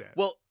 nobody knew that.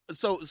 Well,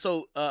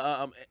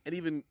 and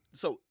even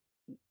so,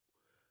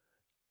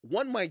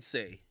 one might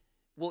say,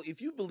 well,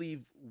 if you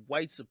believe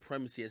white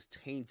supremacy is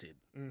tainted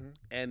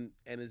and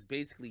is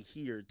basically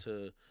here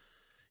to,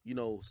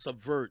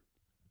 subvert,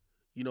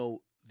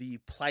 the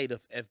plight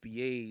of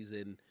FBAs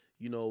and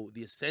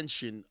the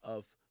ascension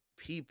of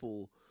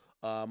people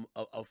of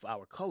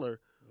our color.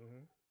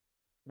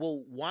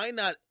 Well, why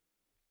not?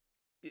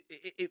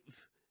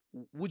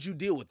 Would you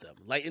deal with them?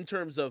 Like, in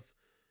terms of,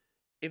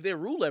 if they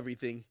rule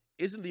everything,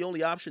 isn't the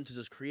only option to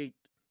just create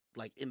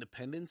like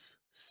independence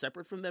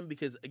separate from them?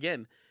 Because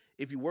again,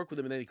 if you work with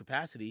them in any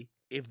capacity,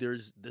 if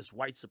there's this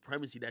white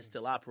supremacy that's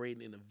still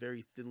operating in a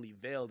very thinly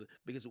veiled,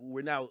 because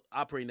we're now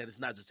operating that it's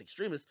not just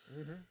extremists,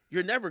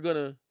 you're never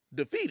gonna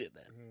defeat it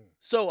then.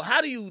 So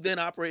how do you then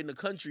operate in a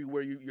country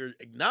where you're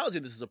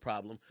acknowledging this is a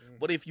problem,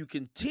 but if you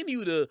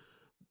continue to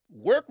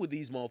work with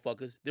these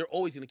motherfuckers, they're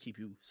always going to keep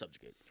you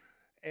subjugated?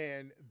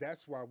 And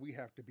that's why we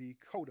have to be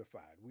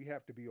codified. We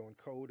have to be on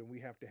code, and we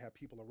have to have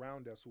people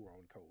around us who are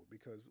on code,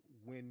 because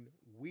when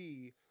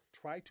we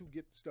try to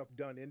get stuff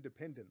done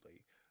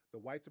independently, the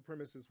white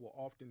supremacists will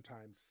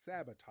oftentimes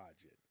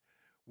sabotage it.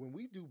 When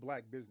we do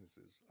black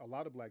businesses, a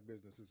lot of black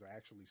businesses are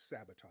actually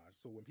sabotaged.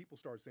 So when people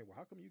start saying, well,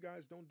 how come you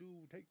guys don't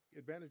take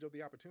advantage of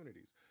the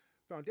opportunities?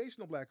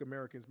 Foundational Black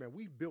Americans, man,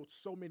 we've built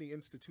so many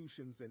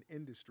institutions and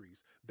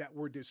industries that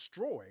were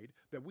destroyed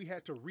that we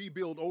had to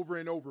rebuild over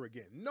and over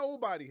again.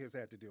 Nobody has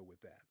had to deal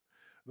with that.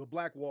 The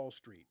Black Wall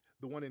Street,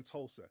 the one in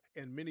Tulsa,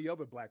 and many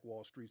other Black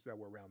Wall Streets that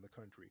were around the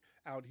country.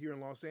 Out here in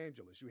Los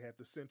Angeles, you had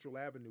the Central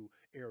Avenue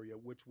area,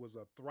 which was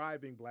a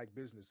thriving black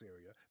business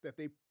area that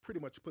they pretty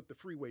much put the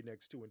freeway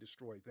next to and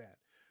destroyed that.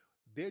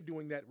 They're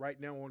doing that right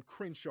now on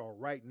Crenshaw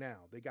right now.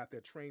 They got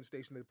that train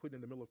station they put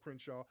in the middle of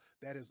Crenshaw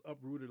that has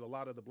uprooted a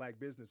lot of the black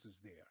businesses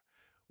there.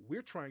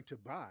 We're trying to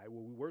buy,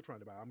 we were trying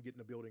to buy, I'm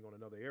getting a building on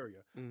another area,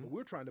 but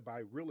we're trying to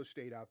buy real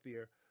estate out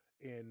there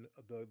in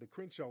the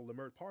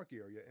Crenshaw-Lamert Park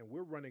area, and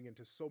we're running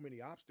into so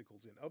many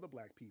obstacles. And other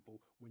black people,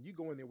 when you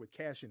go in there with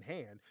cash in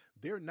hand,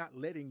 they're not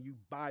letting you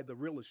buy the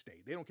real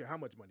estate. They don't care how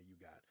much money you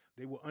got.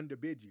 They will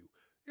underbid you.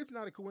 It's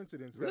not a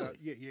coincidence that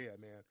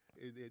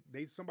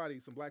man.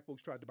 Some black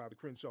folks tried to buy the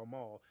Crenshaw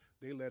Mall.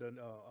 They let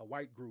a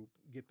white group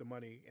get the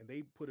money, and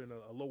they put in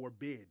a lower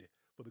bid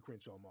for the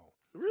Crenshaw Mall.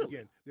 Really?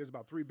 Again, there's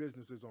about 3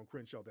 businesses on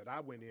Crenshaw that I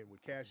went in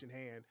with cash in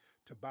hand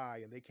to buy,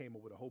 and they came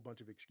up with a whole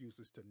bunch of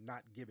excuses to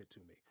not give it to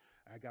me.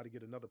 I got to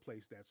get another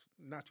place that's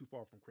not too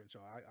far from Crenshaw.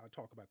 I'll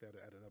talk about that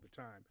at another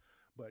time.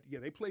 But yeah,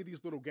 they play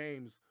these little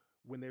games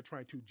when they're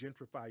trying to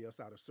gentrify us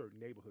out of certain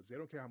neighborhoods. They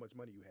don't care how much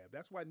money you have.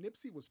 That's why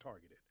Nipsey was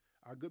targeted.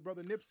 Our good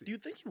brother Nipsey. Do you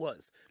think he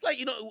was? Like,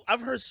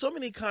 I've heard so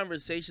many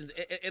conversations,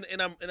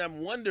 and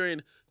I'm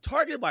wondering,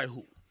 targeted by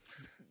who?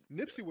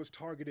 Nipsey was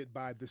targeted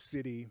by the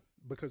city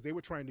because they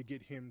were trying to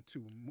get him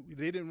to.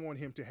 They didn't want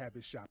him to have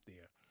his shop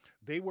there.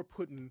 They were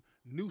putting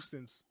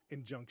nuisance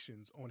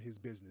injunctions on his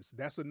business.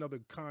 That's another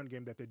con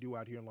game that they do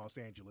out here in Los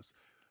Angeles.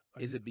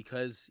 Is it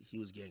because he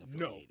was gang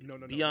affiliated?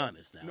 No. Be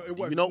honest now. No, it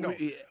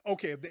wasn't.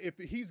 Okay, if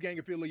he's gang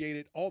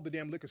affiliated, all the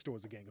damn liquor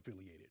stores are gang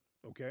affiliated.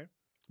 Okay,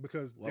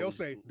 because they'll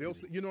say,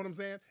 you know what I'm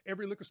saying?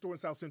 Every liquor store in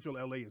South Central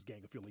LA is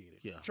gang affiliated.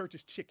 Yeah.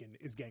 Church's Chicken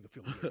is gang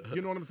affiliated.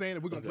 You know what I'm saying?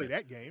 And we're gonna play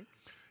that game.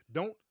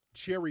 Don't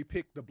cherry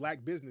pick the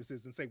black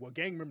businesses and say, well,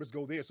 gang members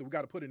go there, so we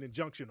got to put an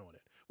injunction on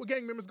it. Well,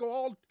 gang members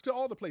go to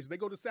all the places. They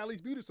go to Sally's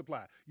Beauty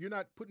Supply. You're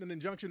not putting an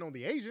injunction on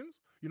the Asians.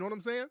 You know what I'm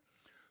saying?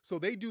 So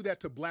they do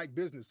that to black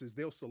businesses.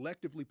 They'll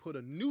selectively put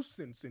a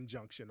nuisance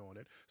injunction on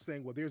it,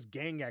 saying, well, there's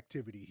gang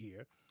activity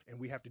here, and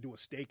we have to do a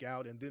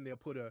stakeout, and then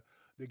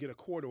they get a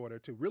court order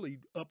to really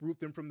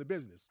uproot them from the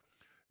business.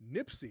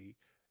 Nipsey,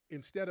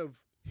 instead of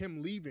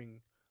him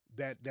leaving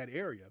that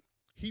area,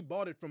 he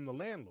bought it from the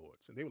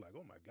landlords, and they were like,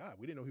 oh, my God,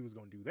 we didn't know he was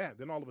going to do that.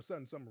 Then all of a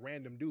sudden, some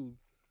random dude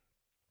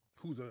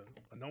who's a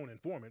known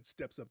informant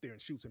steps up there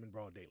and shoots him in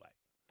broad daylight.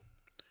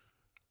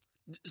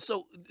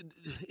 So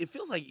it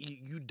feels like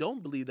you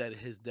don't believe that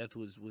his death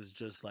was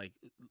just like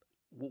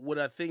what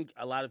I think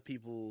a lot of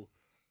people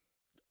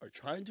are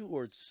trying to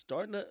or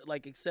starting to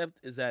like accept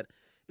is that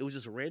it was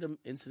just a random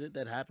incident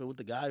that happened with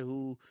the guy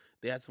who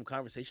they had some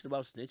conversation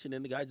about snitching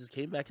and the guy just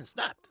came back and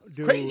snapped.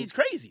 Dude, crazy, he's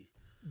crazy.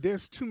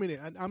 There's too many.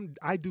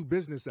 I do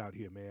business out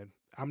here, man.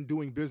 I'm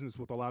doing business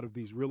with a lot of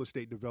these real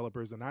estate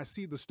developers, and I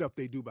see the stuff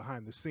they do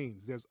behind the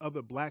scenes. There's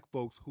other black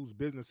folks whose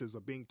businesses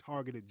are being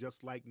targeted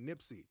just like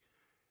Nipsey.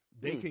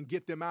 They can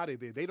get them out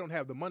of there. They don't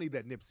have the money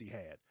that Nipsey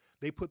had.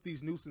 They put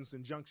these nuisance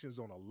injunctions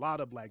on a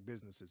lot of black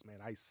businesses, man.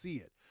 I see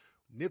it.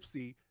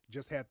 Nipsey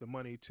just had the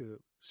money to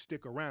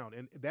stick around,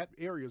 and that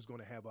area is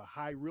going to have a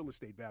high real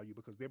estate value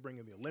because they're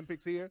bringing the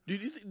Olympics here. Do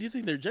you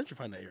think they're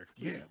gentrifying that area?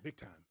 Yeah, big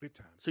time.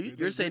 So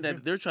you're saying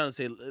that they're trying to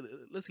say,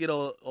 let's get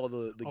all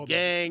the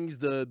gangs,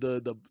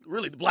 the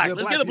really the black.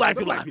 Let's get the black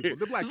people out here.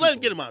 Let's let them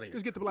get them out of here.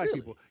 Let's get the black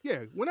people.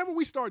 Yeah, whenever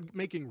we start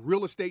making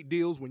real estate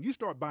deals, when you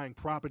start buying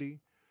property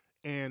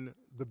and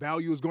the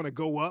value is going to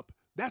go up,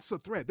 that's a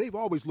threat. They've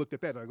always looked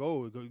at that like,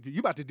 oh, you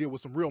about to deal with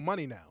some real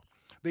money now.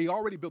 They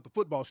already built the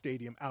football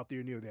stadium out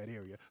there near that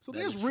area. So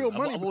there's real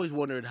money. I've always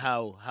wondered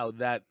how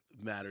that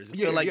matters. I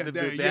feel like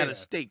they had a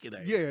stake in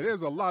that. Yeah,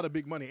 there's a lot of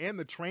big money. And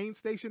the train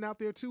station out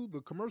there, too,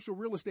 the commercial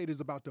real estate is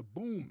about to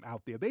boom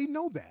out there. They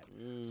know that.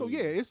 So,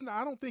 yeah, it's not.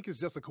 I don't think it's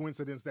just a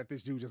coincidence that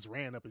this dude just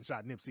ran up and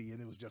shot Nipsey and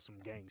it was just some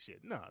gang shit.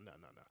 No.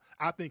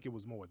 I think it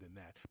was more than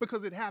that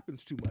because it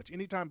happens too much.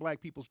 Anytime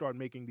black people start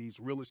making these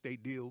real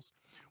estate deals,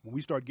 when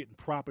we start getting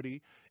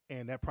property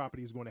and that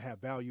property is going to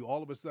have value,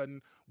 all of a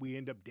sudden we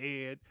end up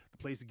dead. The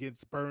place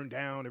gets burned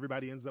down.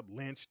 Everybody ends up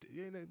lynched.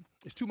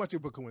 It's too much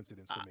of a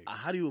coincidence to me.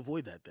 How do you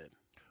avoid that then?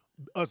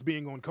 Us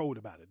being on code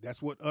about it.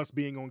 That's what us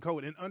being on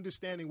code and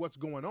understanding what's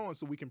going on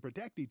so we can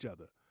protect each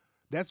other.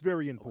 That's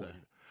very important.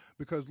 Okay.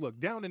 Because, look,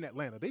 down in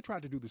Atlanta, they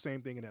tried to do the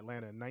same thing in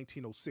Atlanta in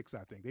 1906,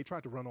 I think. They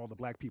tried to run all the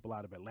black people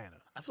out of Atlanta.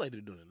 I feel like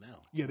they're doing it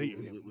now. Yeah,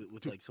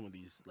 with like some of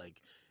these,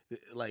 like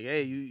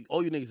hey,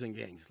 all you niggas in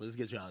gangs, let's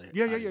get you out of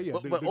here. Yeah.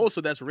 But also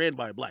that's ran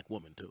by a black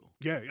woman, too.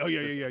 Yeah.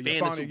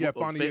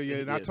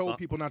 Fonnie. And I told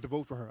people not to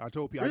vote for her. I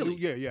told people.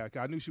 Really?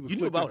 I knew she was. You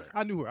knew about her?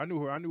 I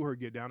knew her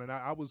get down, and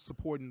I was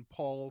supporting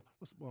Paul.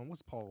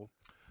 What's Paul?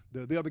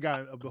 The other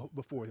guy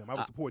before him. I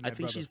was supporting that I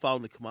think brother. She's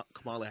following the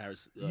Kamala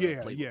Harris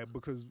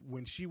because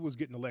when she was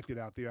getting elected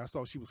out there, I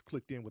saw she was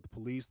clicked in with the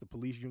police. The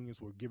police unions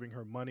were giving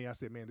her money. I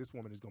said, man, this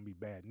woman is going to be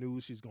bad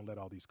news. She's going to let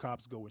all these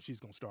cops go, and she's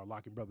going to start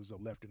locking brothers up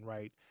left and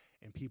right.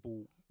 And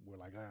people were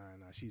like, nah,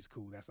 she's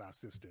cool. That's our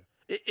sister.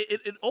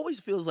 It always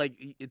feels like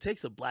it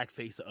takes a black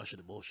face to usher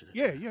the bullshit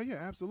in. Yeah,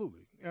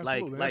 absolutely.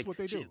 That's what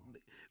they do.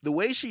 The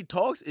way she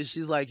talks is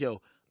she's like,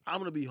 yo, I'm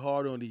going to be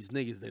harder on these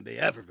niggas than they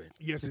ever been.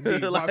 Yes,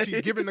 indeed. While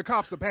she's giving the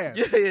cops a pass.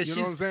 Yeah. You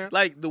know what I'm saying?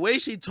 Like, the way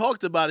she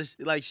talked about it,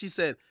 like, she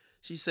said,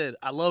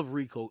 I love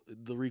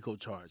the RICO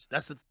charge.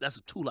 That's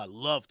a tool I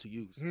love to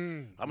use.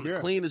 I'm going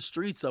to clean the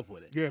streets up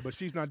with it. Yeah, but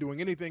she's not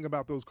doing anything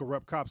about those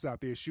corrupt cops out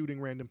there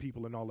shooting random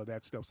people and all of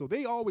that stuff. So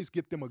they always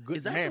get them a good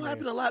Is that still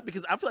happening a lot?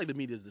 Because I feel like the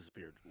media's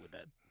disappeared with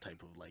that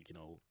type of, like,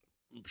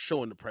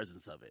 showing the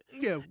presence of it.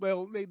 Yeah,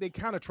 well, they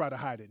kind of try to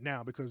hide it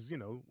now because,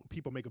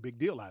 people make a big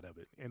deal out of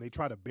it. And they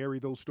try to bury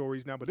those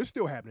stories now, but it's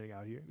still happening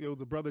out here. There was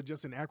a brother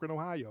just in Akron,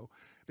 Ohio.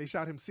 They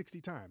shot him 60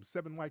 times.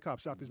 7 white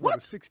cops shot this brother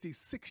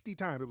 60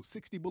 times. There was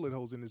 60 bullet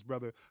holes in this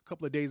brother a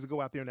couple of days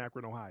ago out there in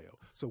Akron, Ohio.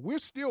 So we're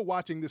still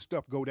watching this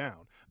stuff go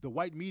down. The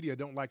white media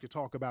don't like to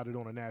talk about it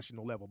on a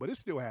national level, but it's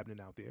still happening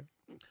out there.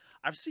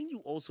 I've seen you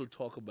also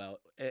talk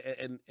about,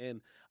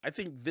 and I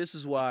think this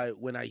is why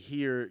when I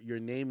hear your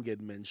name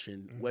get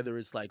mentioned, whether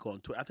it's like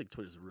on Twitter, I think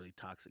Twitter's a really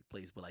toxic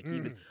place, but like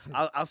even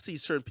I'll see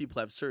certain people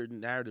have certain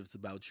narratives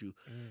about you,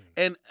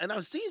 and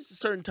I've seen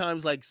certain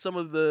times like some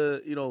of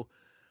the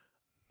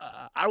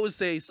I would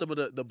say some of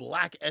the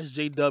black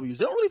SJWs,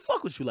 they don't really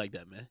fuck with you like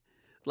that, man.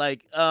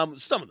 Like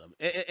some of them,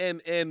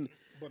 and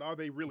but are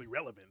they really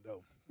relevant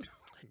though?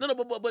 No,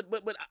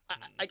 but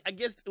I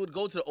guess it would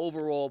go to the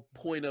overall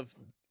point of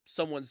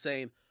someone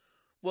saying,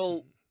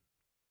 well,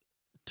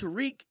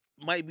 Tariq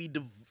might be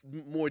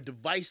more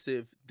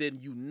divisive than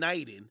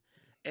uniting,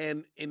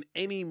 And in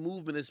any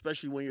movement,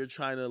 especially when you're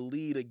trying to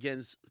lead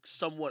against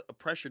somewhat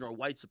oppression or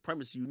white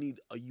supremacy, you need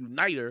a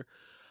uniter.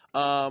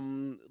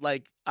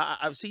 Like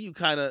I've seen you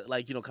kind of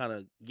like kind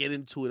of get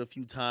into it a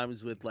few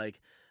times with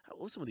like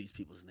what's some of these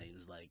people's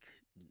names like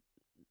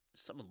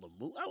some of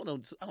Lamu. I don't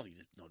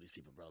even know these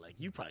people, bro. Like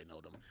you probably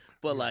know them,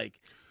 but like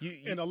you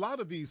and a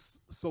lot of these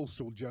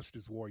social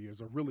justice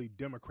warriors are really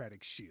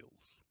Democratic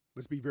shields.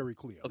 Let's be very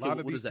clear. Okay, a lot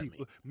of what these does that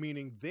people,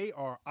 meaning they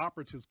are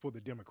operatives for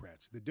the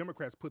Democrats. The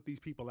Democrats put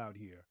these people out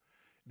here.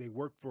 They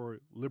work for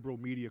liberal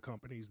media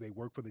companies. They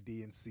work for the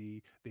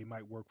DNC. They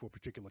might work for a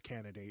particular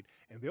candidate,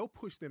 and they'll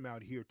push them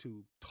out here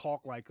to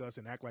talk like us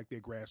and act like they're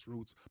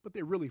grassroots, but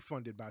they're really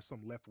funded by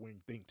some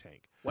left-wing think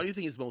tank. Why do you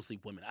think it's mostly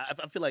women?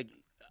 I feel like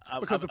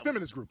because of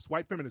feminist groups,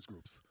 white feminist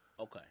groups.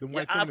 Okay,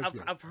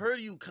 I've heard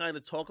you kind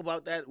of talk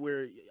about that.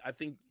 Where I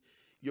think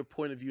your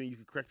point of view, and you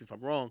can correct me if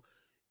I'm wrong.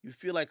 You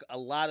feel like a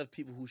lot of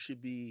people who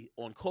should be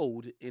on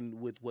code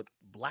with what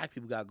black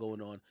people got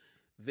going on,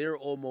 they're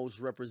almost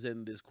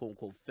representing this quote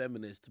unquote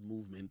feminist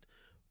movement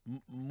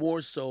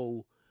more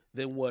so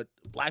than what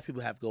black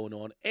people have going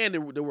on, and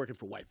they're working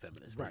for white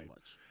feminists pretty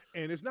much.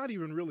 And it's not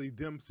even really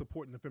them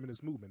supporting the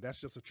feminist movement.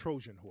 That's just a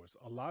Trojan horse.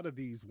 A lot of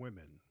these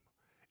women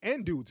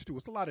and dudes too.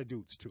 It's a lot of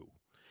dudes too.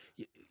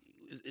 Yeah,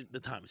 the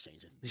time is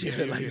changing.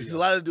 There's a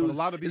lot of dudes. But a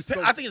lot of these,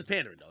 I think it's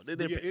pandering though.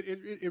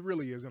 It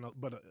really is.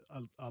 But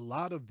a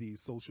lot of these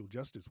social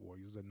justice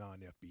warriors are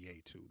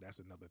non-FBA too. That's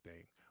another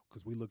thing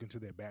because we look into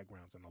their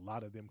backgrounds, and a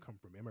lot of them come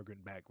from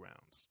immigrant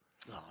backgrounds.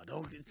 Oh,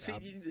 don't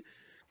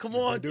come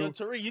on,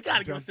 Tariq, you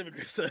gotta give us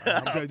immigrants.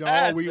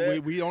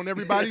 We on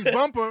everybody's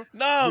bumper.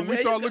 No, when we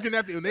start looking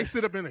at and they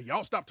sit up in there,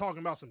 y'all stop talking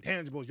about some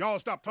tangibles. Y'all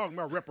stop talking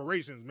about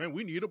reparations, man.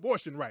 We need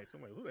abortion rights.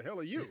 I'm like, who the hell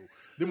are you?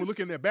 Then we look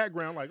in their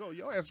background like, oh,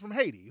 y'all ass from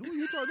Haiti. Who are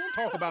you talking? Don't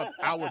talk about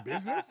our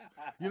business.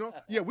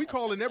 Yeah, we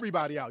calling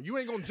everybody out. You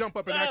ain't gonna jump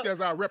up and act as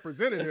our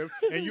representative,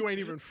 and you ain't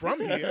even from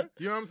here.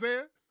 You know what I'm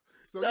saying?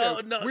 So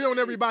we on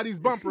everybody's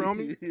bumper,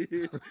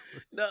 homie.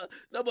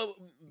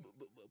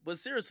 But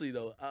seriously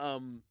though,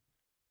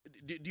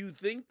 do you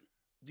think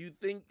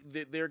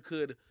that there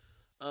could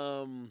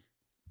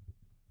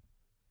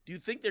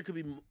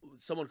be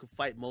someone could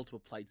fight multiple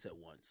plights at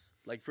once?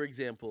 Like for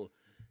example,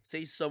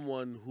 say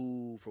someone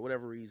who for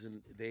whatever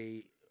reason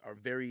they are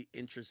very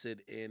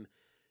interested in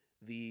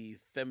the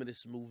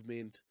feminist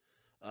movement,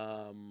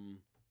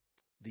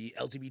 the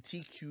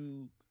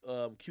LGBTQ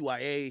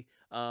QIA,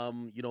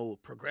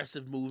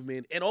 progressive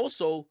movement, and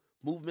also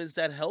movements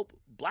that help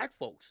black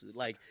folks.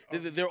 Like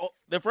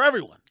they're for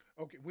everyone.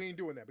 Okay, we ain't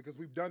doing that because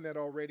we've done that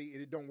already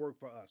and it don't work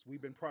for us.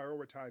 We've been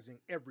prioritizing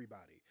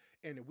everybody.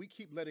 And if we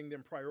keep letting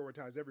them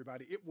prioritize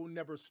everybody, it will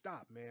never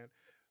stop, man.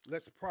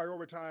 Let's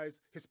prioritize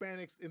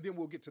Hispanics, and then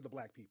we'll get to the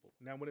black people.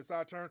 Now, when it's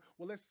our turn,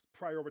 well, let's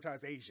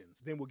prioritize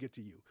Asians, then we'll get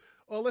to you.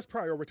 Or let's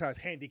prioritize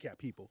handicapped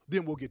people,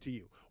 then we'll get to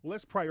you. Well,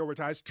 let's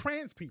prioritize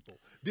trans people,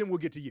 then we'll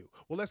get to you.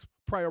 Well, let's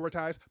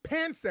prioritize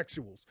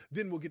pansexuals,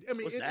 then we'll get.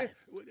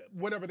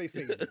 Whatever they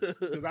say it is,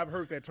 because I've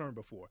heard that term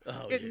before.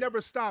 It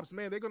never stops,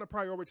 man. They're going to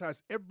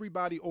prioritize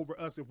everybody over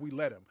us if we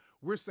let them.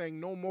 We're saying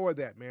no more of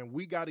that, man.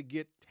 We got to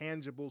get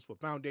tangibles for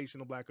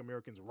foundational black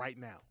Americans right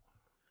now.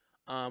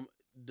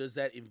 Does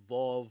that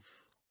involve,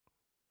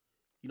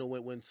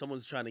 when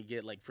someone's trying to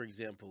get, like, for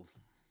example,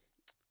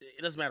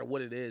 it doesn't matter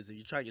what it is. If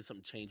you're trying to get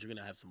something changed, you're going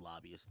to have some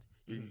lobbyists.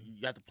 You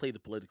have to play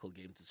the political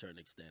game to a certain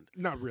extent.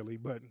 Not really,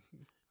 but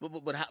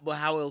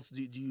how else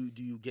do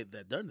you get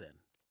that done then?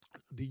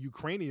 The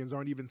Ukrainians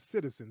aren't even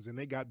citizens, and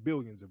they got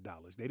billions of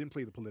dollars. They didn't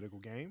play the political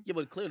game. Yeah,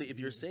 but clearly, if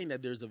you're saying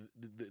that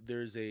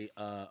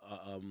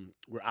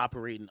we're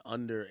operating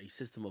under a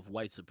system of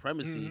white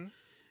supremacy.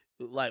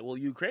 Like, well,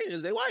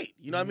 Ukrainians, they white.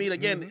 You know what I mean?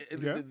 Again,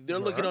 they're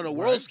looking on a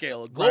world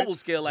scale, a global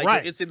scale,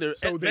 like it's in their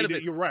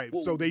benefit. You're right.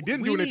 Well, so they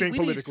didn't do anything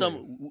politically.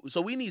 So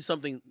we need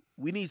something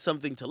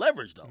to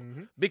leverage, though,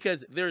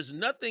 because there's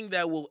nothing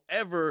that will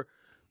ever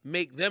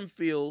make them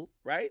feel,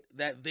 right,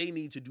 that they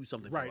need to do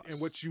something right. for us.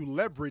 And what you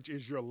leverage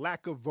is your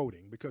lack of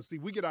voting. Because, see,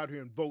 we get out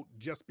here and vote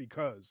just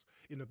because.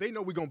 If they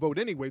know we're going to vote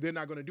anyway, they're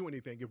not going to do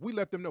anything. If we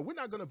let them know we're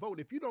not going to vote,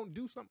 if you don't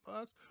do something for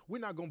us, we're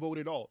not going to vote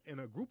at all. And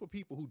a group of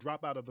people who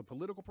drop out of the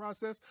political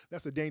process,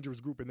 that's a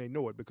dangerous group, and they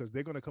know it because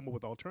they're going to come up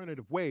with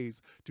alternative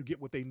ways to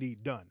get what they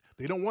need done.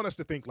 They don't want us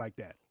to think like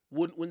that.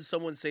 Wouldn't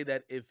someone say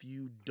that if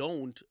you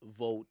don't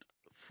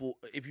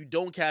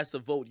cast a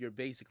vote,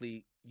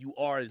 you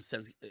are in a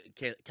sense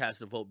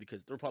cast a vote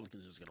because the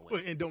Republicans are just going to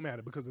win? It don't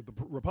matter because if the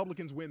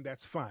Republicans win,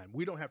 that's fine.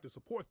 We don't have to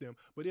support them,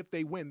 but if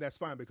they win, that's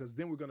fine because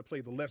then we're going to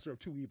play the lesser of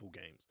two evil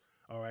games.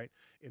 All right.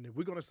 And if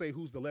we're going to say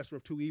who's the lesser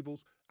of two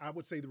evils, I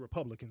would say the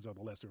Republicans are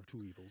the lesser of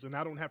two evils. And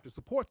I don't have to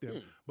support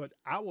them, but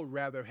I would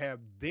rather have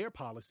their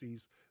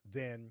policies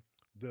than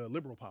the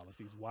liberal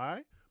policies.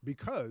 Why?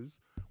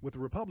 Because with the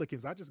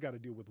Republicans, I just got to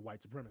deal with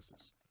white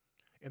supremacists.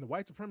 And the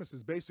white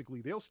supremacists,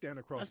 basically, they'll stand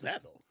across. That's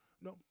bad, though.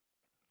 No.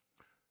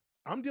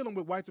 I'm dealing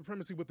with white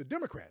supremacy with the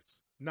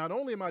Democrats. Not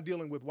only am I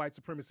dealing with white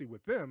supremacy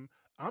with them,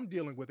 I'm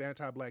dealing with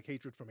anti-black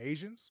hatred from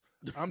Asians.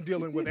 I'm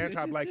dealing with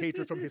anti-black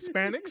hatred from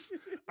Hispanics.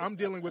 I'm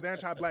dealing with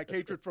anti-black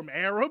hatred from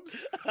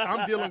Arabs.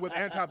 I'm dealing with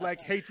anti-black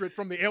hatred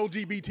from the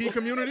LGBT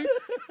community.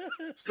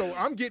 So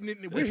I'm getting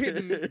it. We're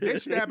hitting. They're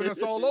stabbing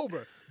us all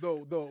over.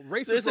 The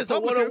racist. This is a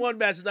one-on-one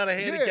match, it's not a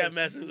handicap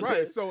match.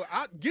 Right. So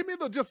give me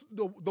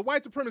the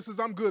white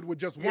supremacists. I'm good with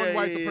just one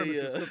white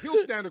supremacist. If he'll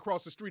stand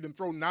across the street and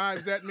throw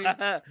knives at me,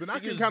 then I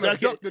can kind of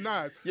duck the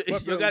knives.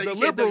 But the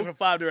liberals from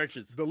 5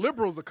 directions. The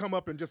liberals will come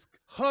up and just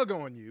hug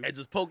on you and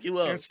just poke you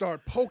up and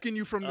start poking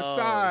you from the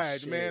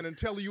side, man, and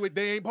tell you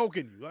they ain't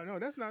poking you. No,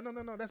 that's not.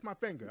 No, that's my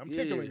finger. I'm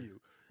tickling you.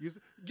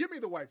 Give me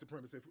the white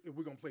supremacist if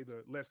we're gonna play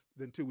the less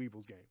than two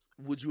evils game.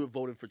 Would you have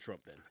voted for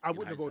Trump then? I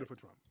wouldn't have voted for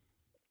Trump.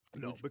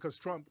 No, because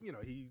Trump,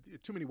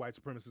 too many white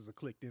supremacists are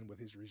clicked in with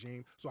his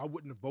regime, so I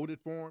wouldn't have voted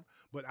for him.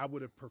 But I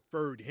would have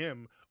preferred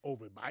him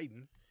over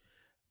Biden.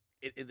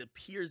 It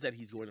appears that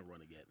he's going to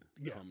run again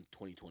come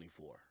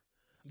 2024.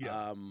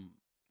 Yeah.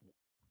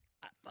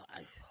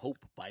 I hope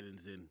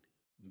Biden's in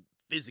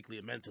physically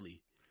and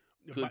mentally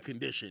good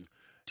condition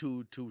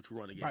to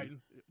run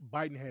again.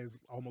 Biden has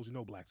almost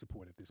no black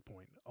support at this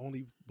point.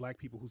 Only black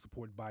people who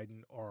support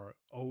Biden are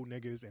old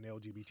niggas and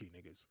LGBT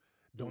niggas.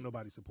 Don't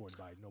nobody support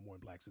Biden no more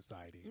in black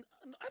society.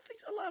 I think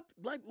a lot of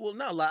black, well,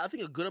 not a lot. I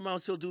think a good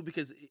amount still do,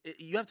 because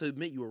you have to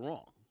admit you were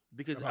wrong.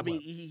 Because I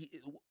mean, he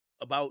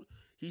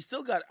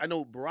still got. I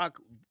know Barack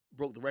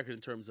broke the record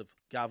in terms of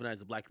galvanizing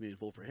the black community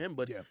to vote for him,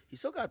 but he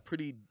still got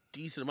pretty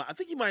decent amount. I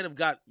think he might have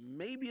got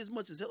maybe as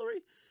much as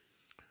Hillary.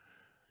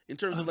 In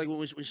terms of like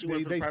when she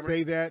went for the primary. They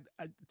say that.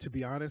 To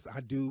be honest,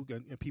 I do.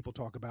 And people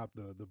talk about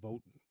the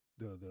vote.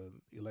 The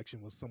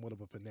election was somewhat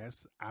of a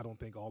finesse. I don't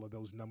think all of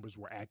those numbers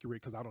were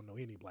accurate, because I don't know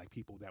any black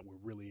people that were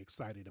really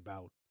excited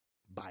about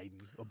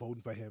Biden or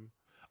voting for him.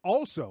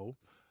 Also,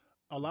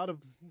 a lot of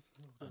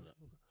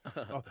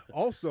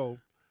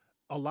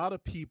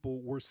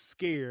people were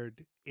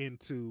scared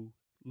into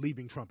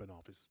leaving Trump in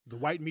office. The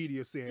white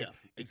media said,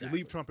 if you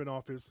leave Trump in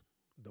office,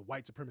 the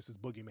white supremacist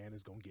boogeyman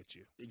is going to get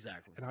you.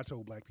 Exactly. And I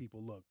told black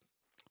people, look,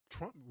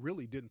 Trump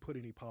really didn't put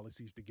any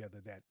policies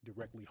together that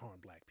directly harm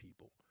black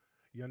people.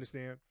 You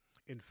understand?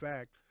 In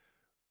fact,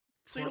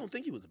 so you don't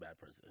think he was a bad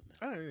president?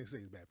 I didn't say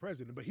he's a bad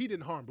president, but he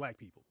didn't harm black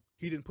people.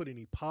 He didn't put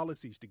any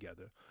policies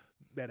together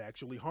that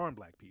actually harm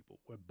black people.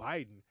 Where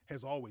Biden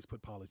has always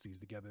put policies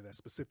together that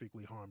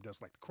specifically harmed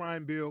us, like the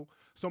crime bill,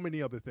 so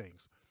many other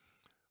things.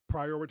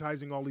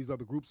 Prioritizing all these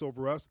other groups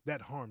over us,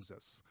 that harms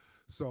us.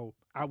 So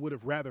I would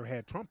have rather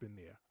had Trump in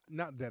there.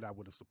 Not that I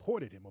would have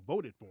supported him or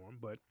voted for him,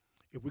 but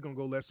if we're going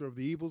to go lesser of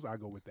the evils, I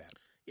go with that.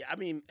 Yeah, I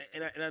mean,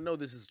 and I know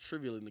this is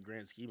trivial in the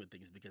grand scheme of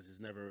things, because it's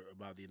never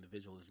about the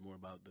individual. It's more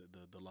about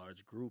the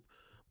large group.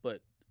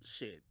 But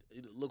shit,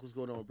 look what's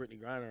going on with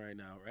Brittany Griner right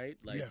now, right?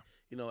 Like,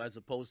 as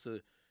opposed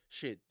to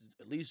shit,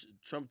 at least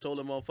Trump told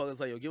them motherfuckers,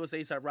 like, yo, give us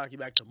A$AP Rocky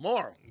back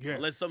tomorrow. Yeah.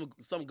 Unless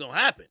something gonna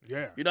happen.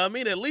 Yeah. You know what I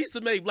mean? At least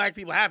to make black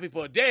people happy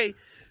for a day.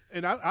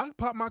 And I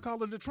popped my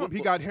collar to Trump. He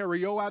got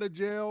Harry O out of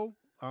jail.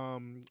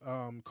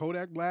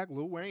 Kodak Black,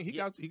 Lil Wayne, he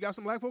got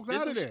some black folks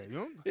out of there.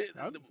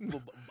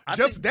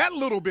 That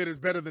little bit is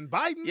better than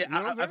Biden. Yeah,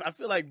 I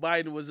feel like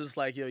Biden was just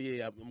like, yo,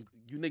 you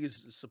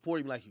niggas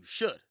supporting me like you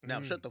should.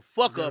 Now shut the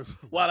fuck up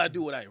while I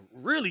do what I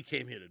really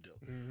came here to do.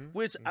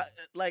 Which,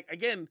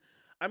 again,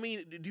 I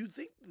mean, do you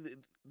think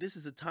this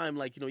is a time,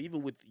 like,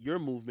 even with your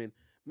movement,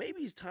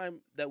 maybe it's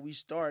time that we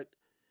start,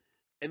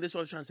 and this is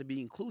what I was trying to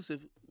be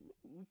inclusive,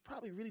 we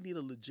probably really need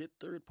a legit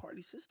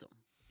third-party system.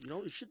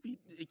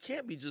 It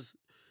can't be just,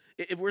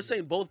 if we're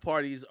saying both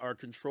parties are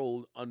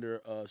controlled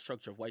under a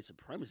structure of white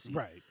supremacy,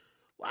 right?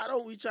 Why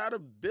don't we try to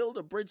build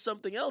or bridge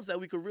something else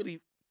that we could really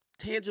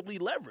tangibly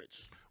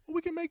leverage? Well,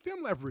 we can make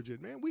them leverage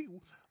it, man.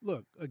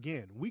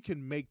 We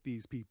can make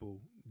these people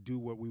do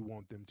what we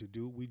want them to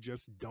do. We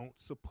just don't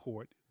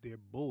support their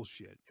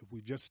bullshit. If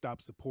we just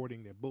stop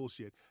supporting their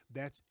bullshit,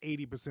 that's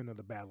 80% of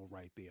the battle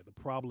right there. The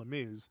problem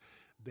is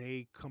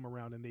they come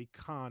around and they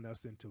con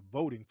us into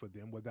voting for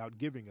them without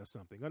giving us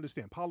something.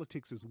 Understand,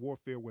 politics is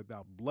warfare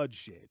without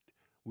bloodshed.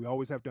 We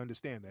always have to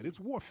understand that. It's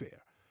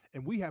warfare.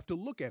 And we have to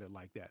look at it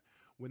like that.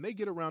 When they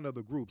get around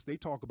other groups, they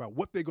talk about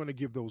what they're going to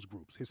give those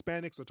groups.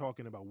 Hispanics are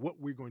talking about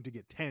what we're going to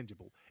get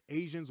tangible.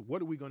 Asians,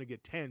 what are we going to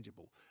get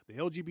tangible? The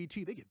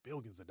LGBT, they get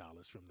billions of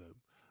dollars from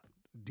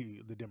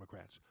the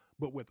Democrats.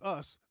 But with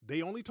us,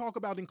 they only talk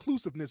about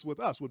inclusiveness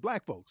with us, with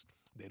black folks.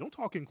 They don't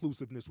talk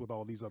inclusiveness with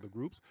all these other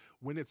groups.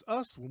 When it's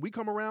us, when we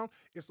come around,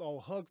 it's all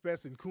hug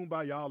fest and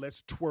kumbaya,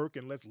 let's twerk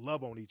and let's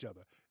love on each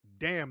other.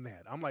 Damn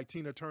that. I'm like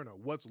Tina Turner.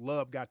 What's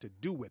love got to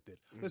do with it?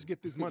 Let's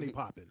get this money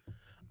popping.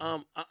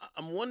 I'm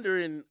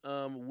wondering,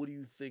 what do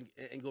you think,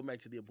 and go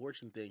back to the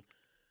abortion thing,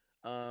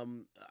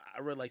 I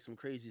read like some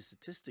crazy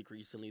statistic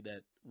recently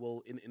that,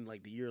 well, in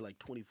like the year like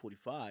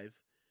 2045,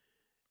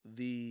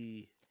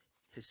 the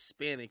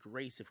Hispanic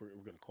race, if we're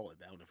going to call it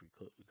that, I don't know if we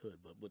could,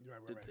 but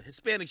right. The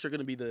Hispanics are going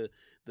to be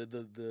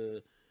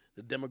the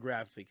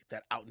demographic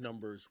that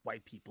outnumbers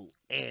white people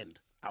and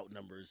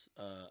outnumbers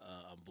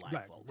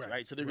black folks,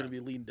 right? So they're going to be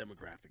a leading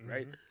demographic,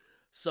 right?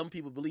 some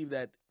people believe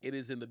that it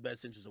is in the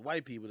best interest of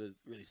white people to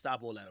really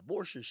stop all that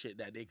abortion shit,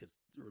 that they could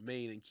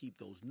remain and keep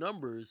those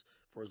numbers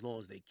for as long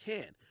as they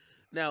can.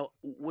 Now,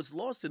 what's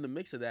lost in the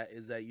mix of that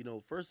is that,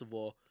 first of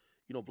all,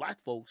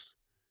 black folks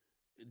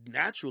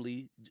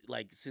naturally,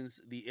 like since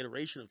the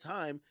iteration of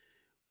time,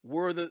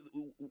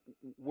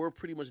 we're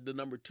pretty much the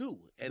number two,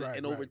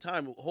 and over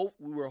time,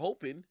 we were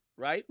hoping,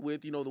 right,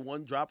 with the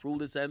one drop rule,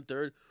 this and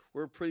third,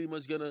 we're pretty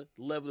much gonna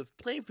level the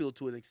playing field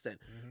to an extent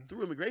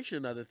through immigration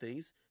and other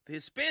things. The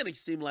Hispanics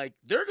seem like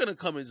they're gonna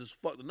come and just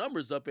fuck the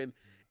numbers up, and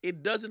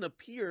it doesn't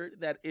appear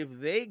that if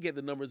they get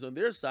the numbers on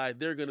their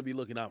side, they're gonna be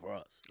looking out for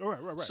us.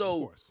 Right. So,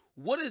 of course.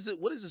 what is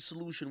the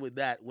solution with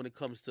that when it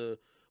comes to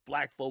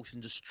black folks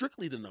and just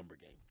strictly the number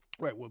game?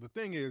 Right. Well, the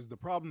thing is, the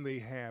problem they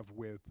have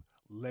with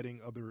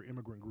letting other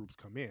immigrant groups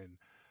come in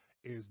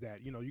is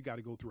that, you got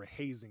to go through a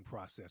hazing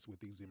process with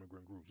these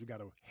immigrant groups. You got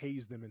to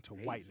haze them into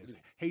whiteness.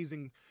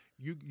 Hazing,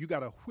 you got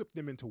to whip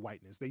them into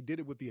whiteness. They did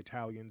it with the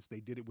Italians. They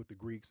did it with the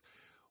Greeks.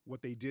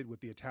 What they did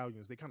with the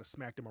Italians, they kind of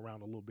smacked them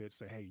around a little bit,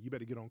 say, hey, you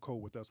better get on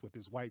code with us with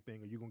this white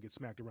thing or you're going to get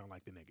smacked around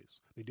like the niggas.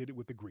 They did it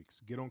with the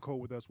Greeks. Get on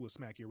code with us, we'll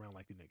smack you around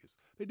like the niggas.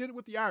 They did it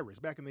with the Irish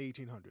back in the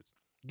 1800s.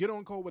 Get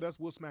on code with us,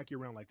 we'll smack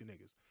you around like the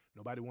niggas.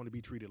 Nobody want to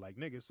be treated like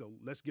niggas, so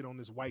let's get on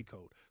this white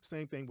code.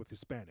 Same thing with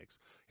Hispanics.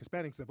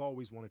 Hispanics have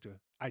always wanted to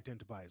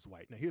identify as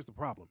white. Now, here's the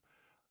problem.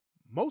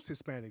 Most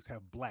Hispanics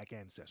have black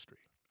ancestry.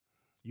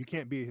 You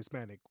can't be a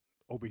Hispanic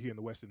over here in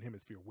the Western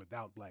Hemisphere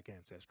without black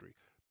ancestry.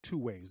 Two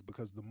ways,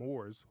 because the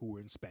Moors who were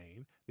in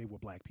Spain, they were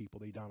black people.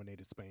 They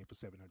dominated Spain for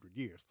 700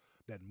 years.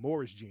 That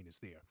Moorish gene is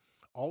there.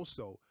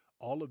 Also,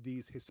 all of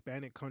these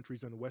Hispanic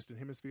countries in the Western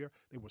Hemisphere,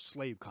 they were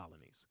slave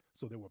colonies.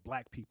 So there were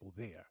black people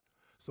there.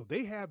 So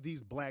they have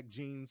these black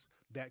genes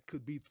that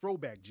could be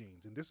throwback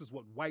genes. And this is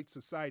what white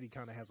society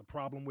kind of has a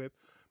problem with,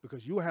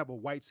 because you'll have a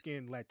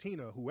white-skinned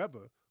Latina,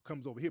 whoever,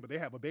 comes over here, but they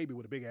have a baby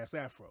with a big-ass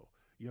afro.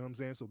 You know what I'm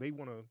saying? So they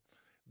want to...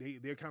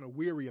 They're kind of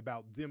weary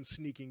about them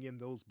sneaking in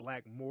those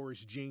black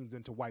Moorish genes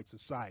into white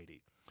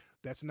society.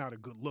 That's not a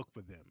good look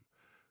for them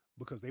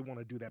because they want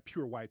to do that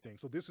pure white thing.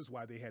 So this is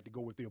why they had to go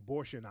with the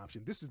abortion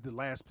option. This is the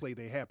last play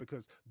they have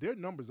because their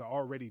numbers are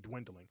already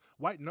dwindling.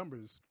 White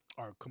numbers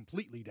are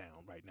completely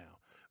down right now.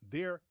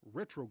 They're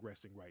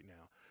retrogressing right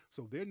now.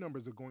 So their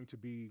numbers are going to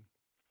be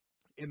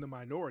in the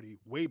minority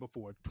way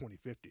before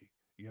 2050.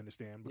 You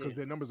understand? Because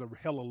their numbers are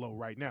hella low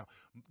right now.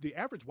 The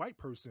average white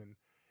person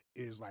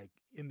is like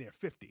in their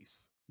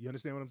 50s. You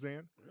understand what I'm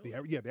saying?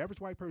 Really? The average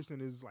white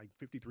person is like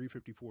 53,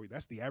 54.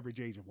 That's the average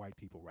age of white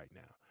people right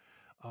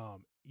now.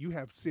 You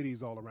have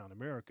cities all around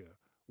America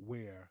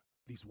where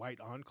these white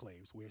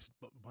enclaves, where it's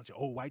a bunch of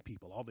old white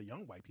people, all the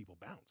young white people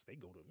bounce. They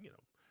go to,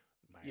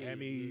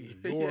 Miami,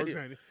 New York,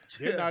 and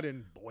they're not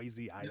in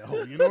Boise,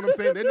 Idaho. You know what I'm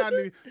saying? They're not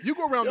in, you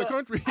go around the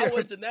country. I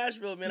went to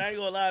Nashville, man. I ain't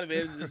gonna lie to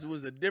man. This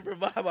was a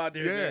different vibe out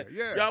there, man.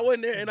 Yeah. Y'all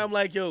went there, and I'm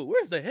like, yo,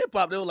 where's the hip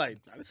hop? They were like,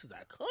 nah, this is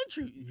that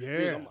country.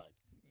 Yeah. I'm like,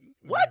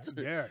 what?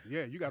 Yeah.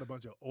 You got a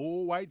bunch of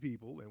old white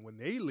people, and when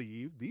they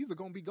leave, these are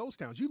going to be ghost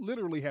towns. You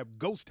literally have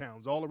ghost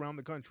towns all around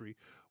the country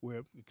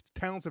where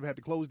towns have had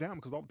to close down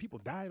because all the people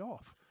died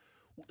off.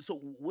 So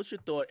what's your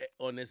thought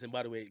on this? And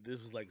by the way,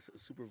 this was like a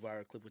super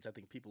viral clip, which I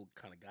think people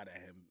kind of got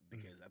at him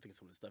because I think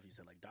some of the stuff he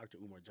said, like Dr.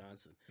 Umar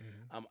Johnson,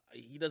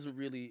 he doesn't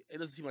really. It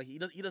doesn't seem like he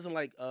doesn't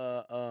like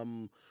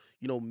the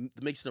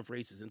mixing of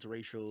races,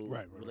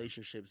 interracial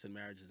relationships and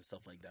marriages and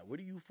stuff like that. Where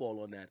do you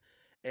fall on that?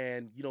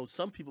 And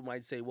some people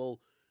might say, well,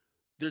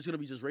 there's going to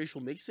be just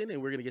racial mixing,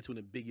 and we're going to get to an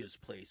ambiguous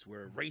place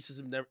where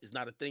racism is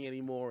not a thing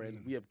anymore,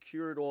 and we have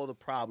cured all the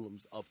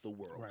problems of the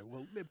world. Right.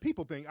 Well,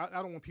 people think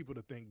I don't want people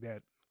to think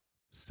that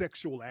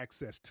sexual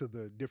access to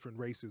the different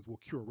races will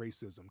cure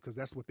racism, because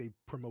that's what they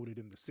promoted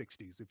in the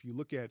 60s. If you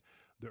look at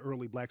the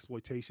early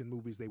blaxploitation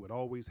movies, they would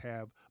always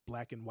have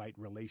black and white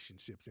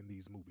relationships in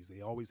these movies. They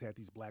always had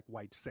these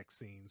black-white sex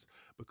scenes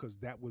because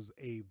that was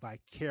a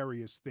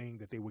vicarious thing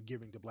that they were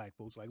giving to black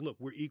folks. Like, look,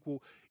 we're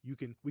equal.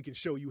 We can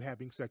show you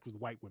having sex with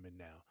white women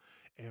now.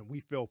 And we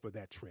fell for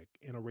that trick.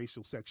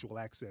 Interracial sexual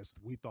access,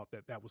 we thought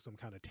that was some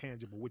kind of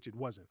tangible, which it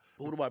wasn't.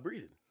 But what about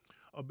breeding?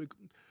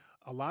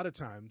 A lot of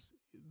times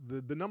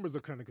the numbers are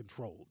kind of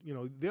controlled.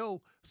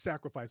 They'll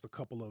sacrifice a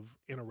couple of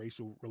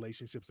interracial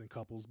relationships in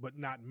couples, but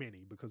not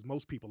many, because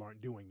most people aren't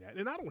doing that.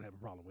 And I don't have a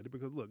problem with it,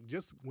 because look,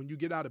 just when you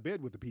get out of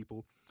bed with the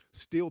people,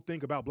 still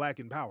think about black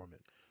empowerment.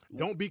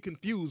 Don't be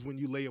confused when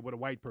you lay it with a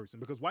white person,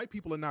 because white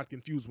people are not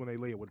confused when they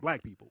lay it with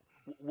black people.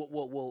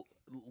 Well,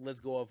 let's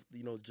go off,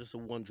 just a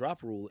one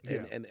drop rule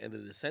and the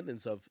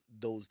descendants of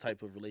those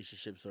type of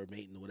relationships or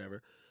mating or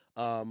whatever.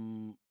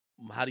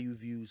 How do you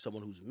view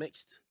someone who's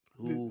mixed?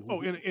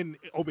 In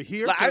over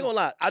here, like, I ain't gonna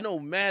lie, I know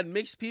mad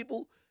mixed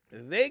people.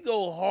 They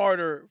go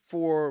harder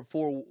for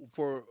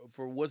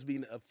what's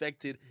being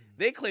affected.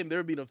 They claim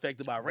they're being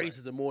affected by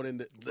racism more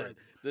than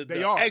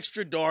the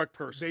extra dark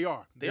person. They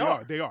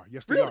are.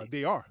 Yes, really?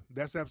 They are.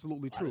 That's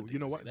absolutely true. You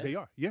know what? That. They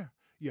are. Yeah.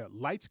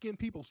 Light-skinned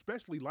people,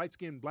 especially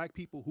light-skinned black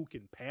people who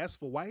can pass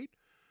for white.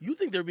 You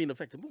think they're being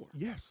affected more?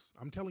 Yes,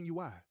 I'm telling you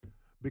why.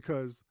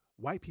 Because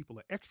white people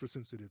are extra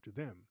sensitive to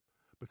them,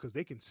 because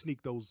they can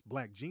sneak those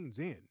black genes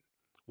in.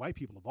 white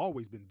people have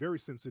always been very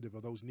sensitive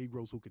of those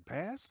Negroes who could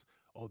pass.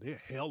 Oh,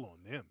 they're hell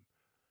on them.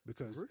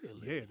 Because,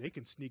 yeah, they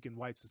can sneak in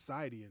white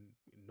society and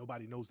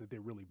nobody knows that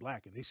they're really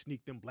black. And they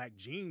sneak them black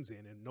jeans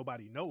in and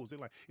nobody knows. They're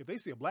like, if they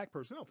see a black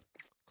person, oh,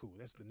 cool,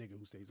 that's the nigga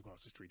who stays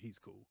across the street. He's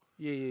cool.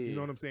 Yeah. You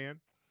know what I'm saying?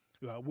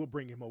 We'll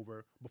bring him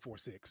over before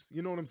 6.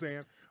 You know what I'm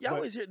saying? Yeah, I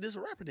always hear there's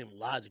a rapper named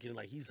Logic, and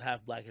like he's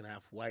half black and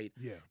half white.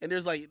 Yeah. And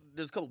there's a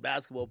couple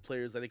basketball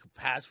players that they could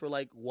pass for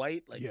like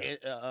white, like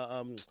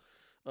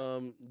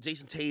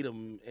Jason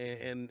Tatum,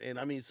 and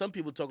I mean some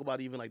people talk about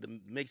even like the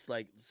mix,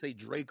 like say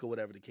Drake or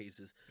whatever the case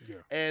is. Yeah.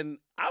 And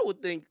I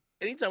would think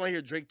anytime I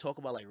hear Drake talk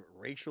about like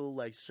racial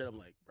like shit, I'm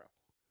like, bro,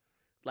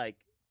 like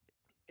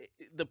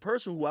the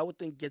person who I would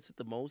think gets it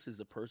the most is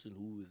the person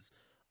who is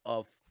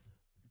of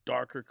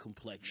darker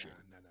complexion.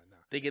 Nah.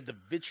 They get the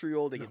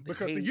vitriol. They get the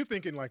because hate. See, you're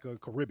thinking like a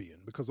Caribbean.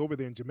 Because over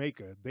there in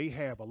Jamaica, they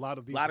have a lot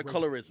of these. A lot of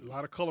colorism. A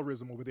lot of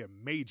colorism over there,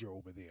 major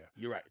over there.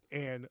 You're right.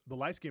 And the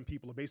light skinned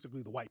people are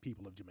basically the white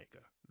people of Jamaica.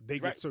 They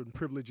get certain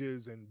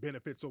privileges and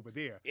benefits over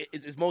there.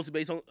 It's mostly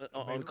based on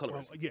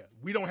colorism. Yeah,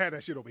 we don't have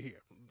that shit over here.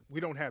 We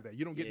don't have that.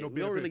 You don't get no benefit.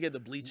 We don't really get the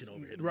bleaching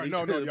over here. Right?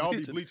 No, y'all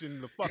be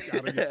bleaching the fuck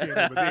out of your skin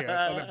over there.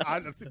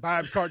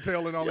 Vibes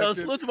Cartel and all that shit.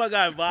 Salute to my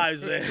guy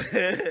Vibes,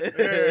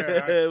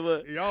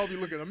 man. Y'all be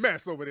looking a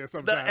mess over there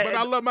sometimes. But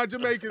I love my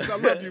Jamaicans. I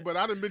love you. But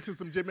I done been to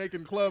some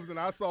Jamaican clubs and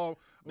I saw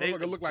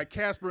look like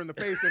Casper in the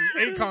face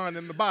and Akon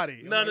in the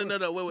body.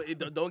 No. Wait.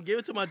 Don't give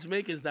it to my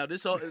Jamaicans now.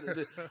 This all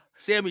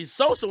Sammy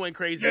Sosa went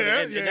crazy.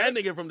 And that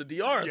nigga from the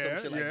DR or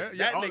some shit like that.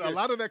 That nigga, a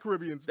lot of that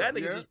Caribbean stuff.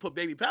 That nigga just put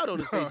baby powder on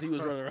his face. He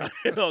was running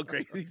around all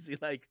crazy.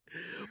 Like,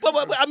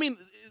 but I mean,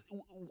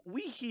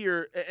 we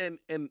hear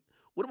and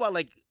what about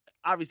like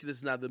obviously this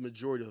is not the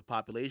majority of the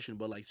population,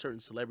 but like certain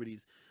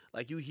celebrities,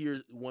 like you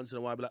hear once in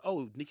a while be like,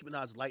 oh, Nicki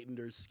Minaj lightened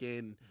her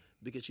skin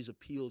because she's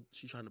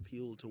trying to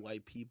appeal to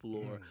white people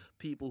or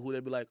people who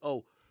they'd be like,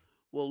 oh,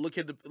 well look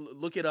at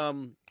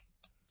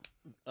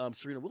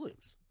Serena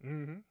Williams.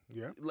 Mm-hmm.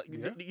 Yeah.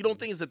 You don't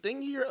think it's a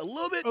thing here a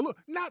little bit?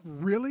 Not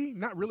really.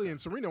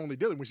 And Serena only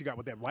did it when she got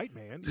with that white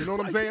man. You know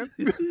what I'm saying?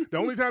 The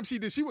only time she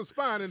did, she was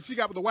fine, and she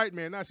got with the white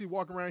man. Now she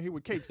walking around here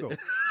with cake soap.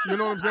 You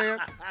know what I'm saying?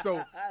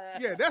 So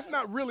yeah, that's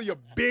not really a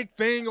big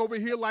thing over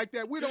here like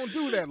that. We don't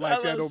do that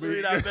like that over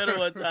here. I met her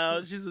one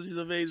time. She's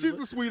amazing. She's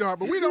a sweetheart,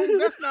 but we don't.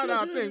 That's not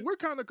our thing. We're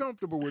kind of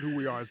comfortable with who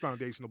we are as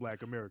foundational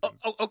Black Americans.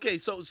 Okay,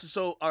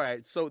 so all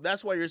right. So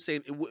that's why you're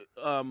saying it.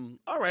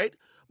 All right,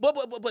 but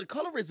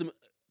colorism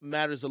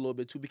matters a little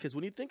bit too, because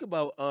when you think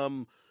about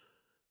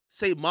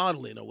say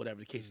modeling or whatever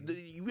the case,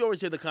 we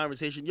always hear the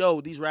conversation,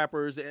 yo, these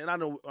rappers, and I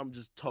know I'm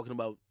just talking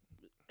about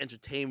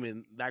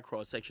entertainment, that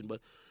cross section,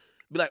 but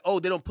be like, oh,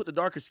 they don't put the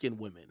darker skinned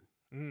women,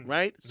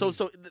 right? So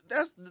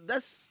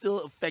that's still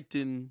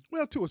affecting.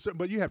 Well, to a certain,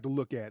 but you have to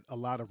look at a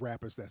lot of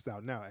rappers that's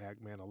out now,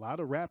 man. A lot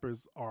of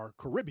rappers are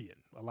Caribbean.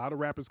 A lot of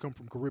rappers come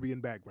from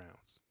Caribbean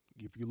backgrounds.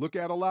 If you look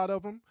at a lot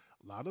of them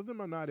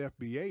are not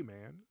FBA,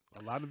 man.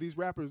 A lot of these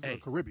rappers are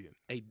Caribbean.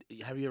 Hey,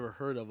 have you ever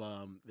heard of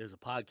there's a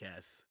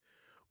podcast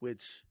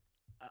which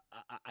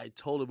I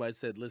told him, I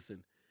said,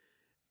 listen,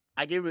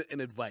 I gave him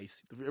an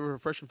advice. Have you ever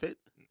heard Fresh and Fit?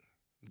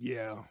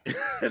 Yeah.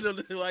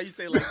 Why you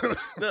say like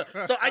no.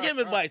 So I gave him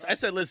advice. I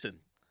said, listen,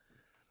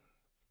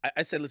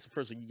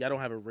 first of all, y'all don't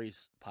have a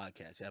race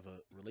podcast. You have a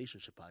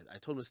relationship podcast. I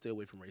told him to stay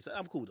away from race.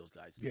 I'm cool with those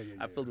guys.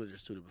 I filmed with their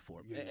studio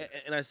before.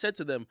 And I said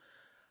to them,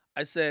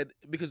 I said,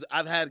 because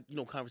I've had,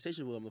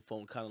 conversations with them on the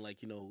phone, kind of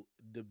like,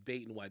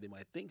 debating why they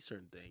might think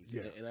certain things.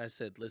 Yeah. And I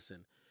said,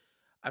 listen,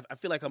 I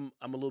feel like I'm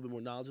a little bit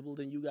more knowledgeable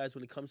than you guys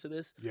when it comes to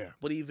this. Yeah.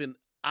 But even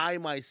I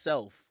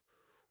myself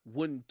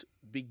wouldn't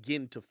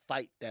begin to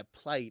fight that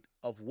plight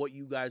of what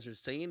you guys are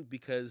saying,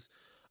 because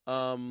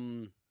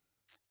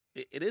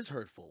it is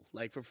hurtful.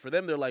 Like for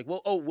them, they're like,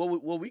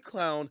 well, we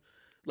clown.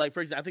 Like,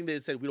 for example, I think they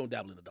said we don't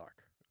dabble in the dark.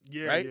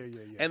 Yeah, right?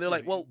 Yeah. And they're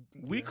like, well,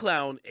 we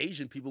clown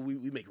Asian people.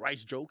 We make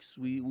rice jokes.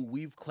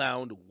 We've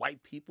clowned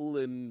white people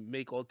and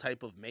make all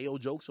type of mayo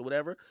jokes or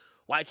whatever.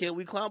 Why can't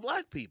we clown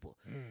black people?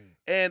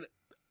 And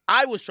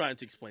I was trying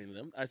to explain to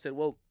them. I said,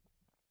 well,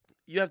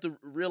 you have to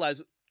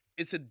realize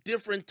it's a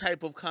different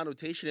type of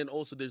connotation, and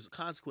also there's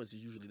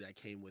consequences usually that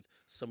came with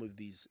some of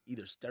these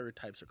either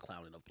stereotypes or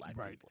clowning of black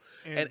people.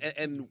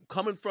 And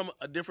coming from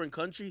a different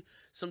country,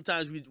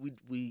 sometimes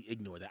we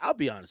ignore that. I'll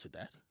be honest with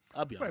that.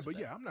 Right, but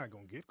yeah, I'm not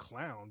gonna get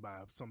clowned by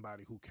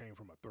somebody who came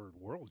from a third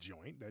world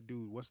joint. That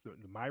dude, what's the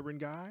Myron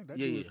guy? That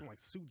dude is from like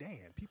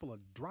Sudan. People are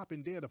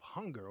dropping dead of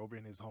hunger over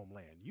in his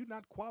homeland. You're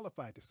not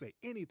qualified to say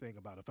anything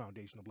about a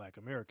foundational Black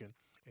American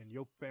and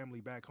your family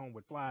back home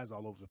with flies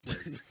all over the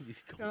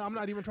place. I'm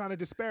not even trying to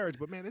disparage,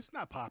 but man, it's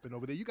not popping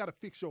over there. You got to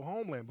fix your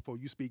homeland before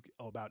you speak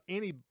about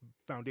any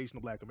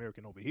foundational Black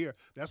American over here.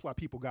 That's why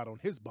people got on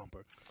his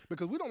bumper,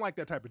 because we don't like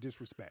that type of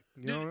disrespect.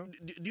 Do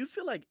you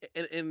feel like,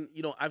 and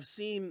I've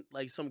seen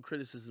like some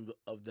criticism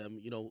of them,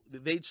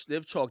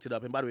 they've chalked it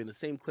up, and by the way, in the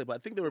same clip, I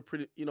think they were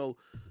pretty,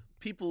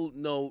 people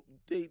know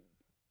they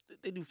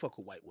do fuck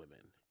with white women,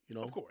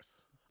 Of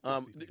course.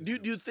 Do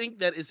you think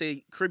that it's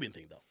a Caribbean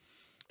thing though?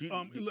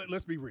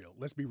 Let's be real.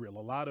 A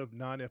lot of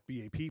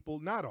non-FBA people,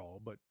 not all,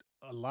 but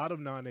a lot of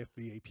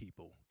non-FBA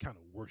people kind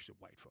of worship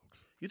white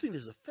folks You think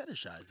there's a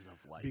fetishizing of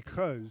white people?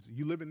 because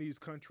you live in these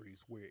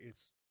countries where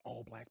it's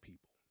all black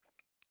people.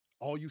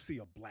 All you see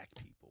are black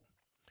people.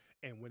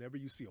 And whenever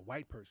you see a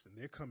white person,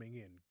 they're coming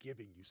in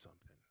giving you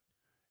something.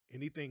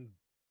 Anything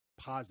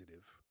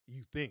positive,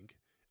 you think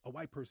a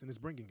white person is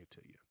bringing it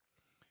to you.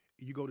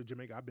 You go to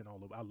Jamaica, I've been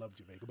all over. I love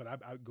Jamaica, but I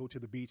go to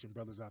the beach and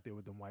brothers out there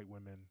with them white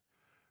women,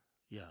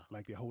 Yeah.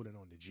 like they're holding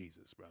on to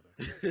Jesus, brother.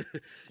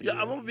 Yeah,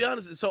 I'm gonna be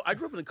honest. So I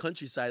grew up in the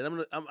countryside,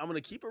 and I'm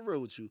gonna keep it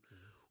real with you.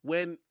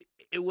 When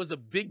it was a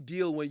big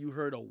deal when you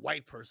heard a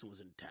white person was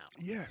in town.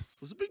 Yes.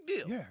 It was a big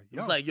deal. Yeah, It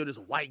was like, yo, this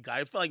white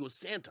guy. It felt like it was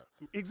Santa.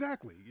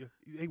 Exactly.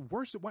 They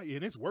worship white,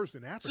 and it's worse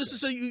in Africa.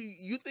 So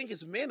you think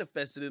it's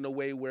manifested in a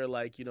way where,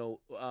 like, you know,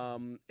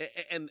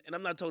 and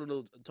I'm not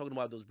talking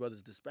about those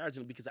brothers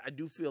disparagingly, because I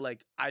do feel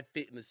like I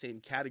fit in the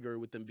same category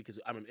with them because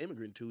I'm an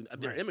immigrant too.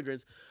 They're Right.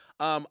 immigrants.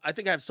 I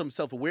think I have some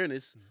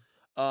self-awareness,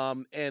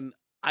 and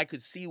I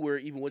could see where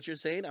even what you're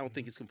saying, I don't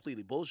think it's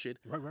completely bullshit.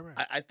 Right.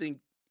 I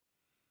think,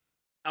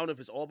 I don't know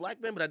if it's all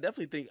black men, but I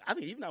think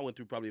even I went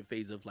through probably a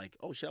phase of like,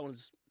 oh shit, I want to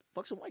just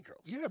fuck some white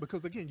girls. Yeah,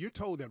 because again, you're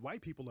told that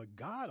white people are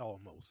God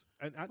almost.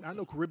 And I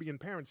know Caribbean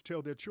parents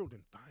tell their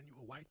children, find you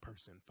a white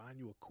person, find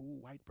you a cool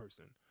white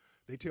person.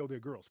 They tell their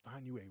girls,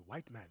 find you a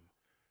white man.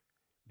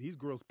 These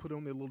girls put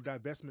on their little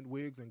divestment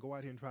wigs and go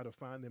out here and try to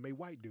find them a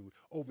white dude.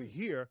 Over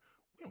here,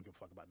 we don't give a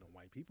fuck about no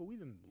white people. We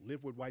didn't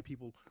live with white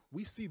people.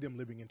 We see them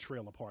living in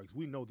trailer parks.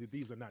 We know that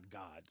these are not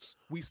gods.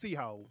 We see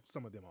how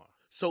some of them are.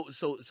 So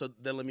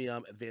then let me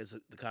advance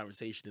the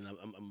conversation, and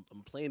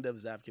I'm playing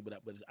devil's advocate, but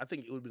I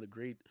think it would have been a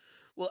great.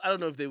 Well, I don't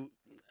know if they're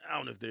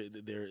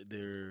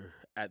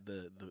at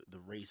the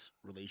race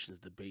relations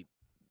debate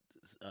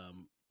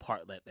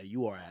part that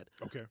you are at.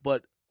 Okay.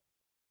 But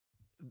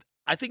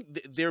I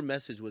think their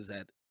message was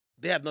that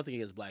they have nothing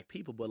against black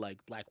people, but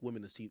like black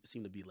women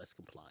seem to be less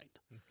compliant,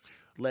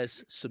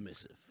 less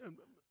submissive.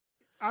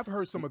 I've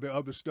heard some of the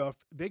other stuff.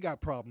 They got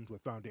problems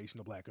with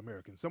foundational black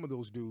Americans. Some of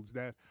those dudes,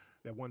 that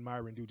one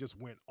Myron dude just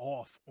went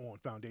off on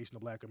foundational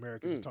black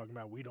Americans, talking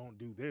about we don't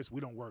do this, we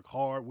don't work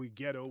hard, we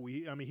ghetto.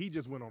 He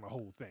just went on a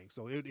whole thing.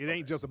 So it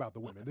ain't just about the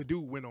women. The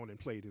dude went on and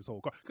played his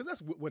whole card, because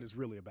that's what it's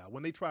really about.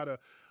 When they try to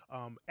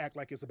act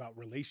like it's about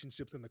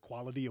relationships and the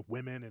quality of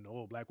women and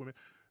all black women,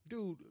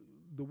 dude,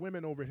 the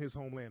women over in his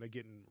homeland are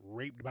getting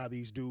raped by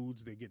these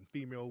dudes. They're getting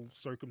female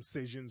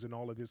circumcisions and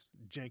all of this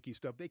janky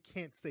stuff. They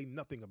can't say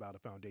nothing about a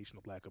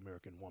foundational black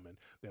American woman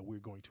that we're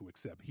going to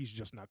accept. He's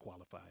just not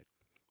qualified.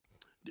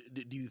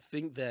 Do you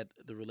think that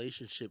the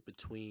relationship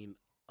between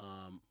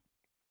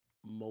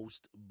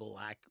most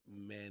black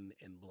men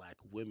and black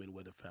women,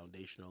 whether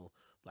foundational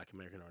black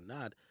American or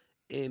not,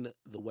 in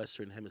the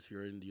Western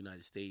Hemisphere, in the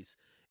United States,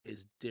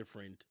 is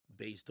different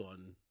based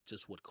on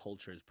just what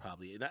culture is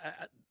probably? And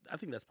I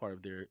think that's part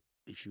of their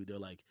issue. They're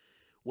like,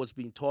 what's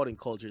being taught in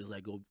culture is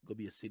like, go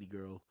be a city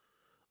girl,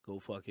 go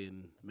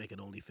fucking make an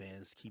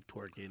OnlyFans, keep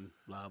twerking,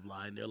 blah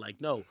blah. And they're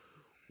like, no,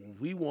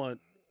 we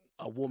want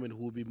a woman who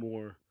will be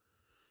more,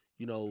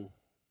 you know,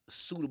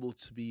 suitable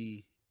to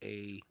be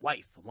a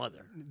wife, a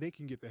mother. They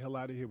can get the hell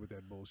out of here with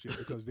that bullshit,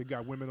 because they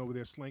got women over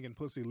there slinging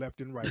pussy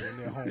left and right in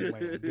their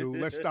homeland,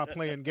 dude. Let's stop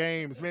playing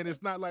games, man.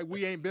 It's not like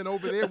we ain't been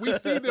over there. We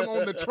see them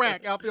on the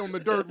track out there on the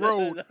dirt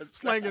road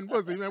slinging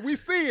pussy, man. We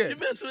see it. You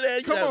mess with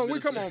that?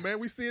 Come on, man.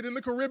 We see it in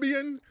the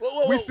Caribbean.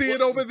 Whoa, we see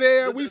it over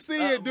there. But We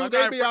see it, dude. my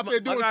They be out there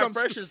doing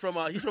something. Fresh is from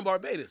he's from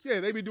Barbados. Yeah,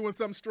 they be doing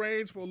something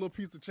strange for a little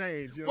piece of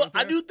change. You know Well, what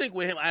I'm I saying? do think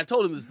with him, I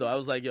told him this though. I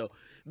was like, yo,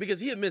 because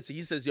he admits it.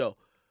 He says, yo,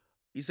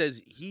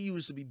 he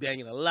used to be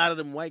banging a lot of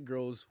them white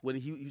girls when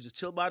he used to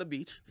chill by the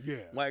beach. Yeah.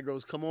 White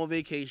girls come on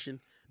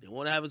vacation. They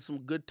want to have some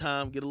good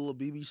time, get a little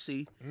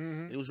BBC. Mm-hmm.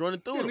 And it was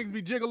running through Yeah, them. niggas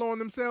be jiggling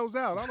themselves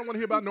out. I don't want to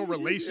hear about no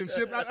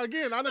relationships. I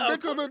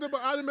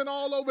done been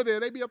all over there.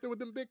 They be up there with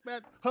them big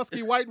fat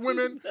husky white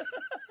women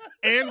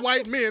and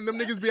white men. Them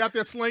niggas be out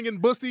there slinging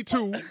bussy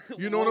too.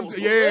 You know what I'm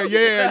saying?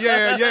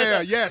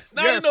 Yeah. Yes.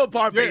 Not in no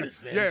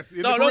Barbados, man. Yes.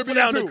 No, don't put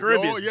down the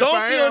Caribbean. Oh, yes, don't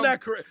I be am. on that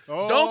Caribbean.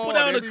 Don't put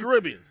down the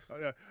Caribbean.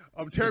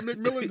 Terry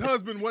McMillan's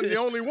husband wasn't the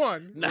only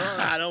one.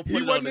 Nah, don't put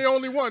he it wasn't on the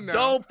only one now.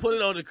 Don't put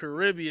it on the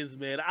Caribbeans,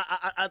 man.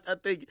 I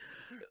think.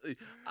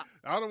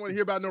 I don't want to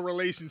hear about no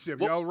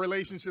relationship. Y'all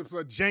relationships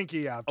are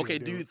janky out there. Okay,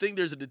 dude. do you think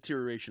there's a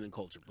deterioration in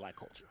culture, black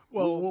culture?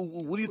 Well,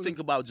 what do you think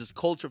about just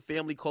culture,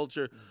 family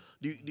culture?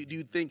 Do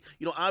you think,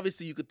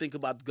 obviously you could think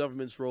about the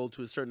government's role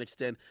to a certain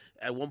extent.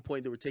 At one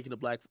point, they were taking the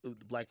black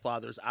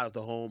fathers out of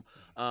the home.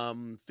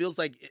 Feels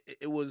like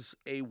it was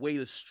a way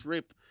to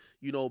strip,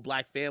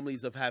 black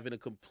families of having a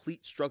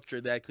complete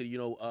structure that could,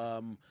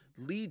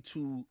 lead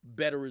to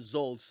better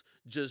results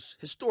just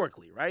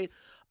historically, right?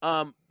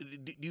 Do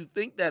you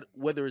think that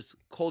whether it's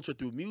culture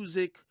through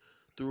music,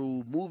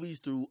 through movies,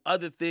 through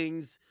other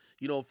things,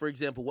 you know, for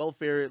example,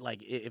 welfare,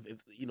 like if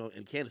you know,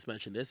 and Candace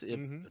mentioned this, if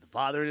Mhm. the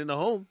father in the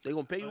home, they're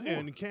gonna pay you more.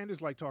 And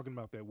Candace like talking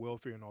about that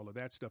welfare and all of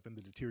that stuff and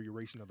the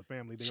deterioration of the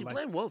family. They She like,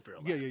 blamed welfare a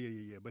lot.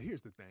 yeah. But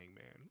here's the thing,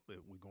 man.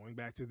 We're going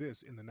back to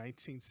this. In the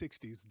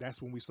 1960s,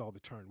 that's when we saw the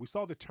turn. We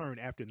saw the turn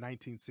after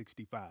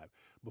 1965.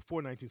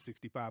 Before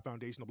 1965,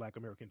 foundational Black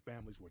American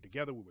families were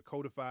together. We were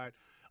codified.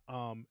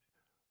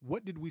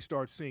 What did we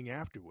start seeing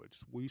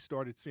afterwards? We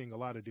started seeing a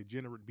lot of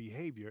degenerate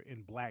behavior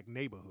in Black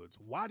neighborhoods.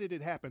 Why did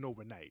it happen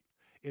overnight?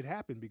 It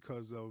happened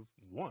because of,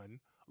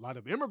 one, a lot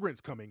of immigrants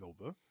coming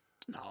over.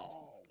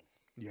 No.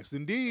 Yes,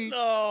 indeed.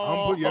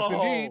 No. Yes,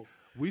 indeed.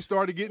 We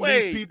started getting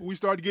these people. We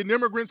started getting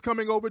immigrants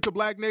coming over to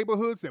Black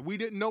neighborhoods that we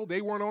didn't know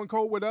they weren't on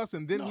code with us,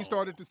 and then we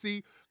started to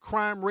see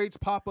crime rates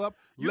pop up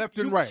left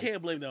and right. You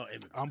can't blame that on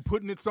immigrants. I'm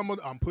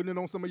putting it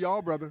on some of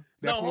y'all, brother.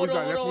 That's No, when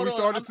we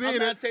started seeing I'm it.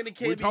 not saying it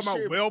can't We're be talking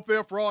shared. about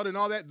welfare fraud and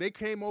all that. They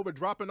came over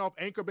dropping off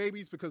anchor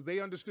babies because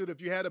they understood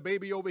if you had a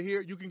baby over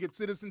here, you can get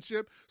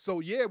citizenship. So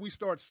yeah, we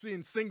start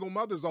seeing single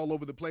mothers all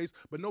over the place,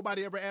 but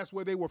nobody ever asked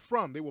where they were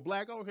from. They were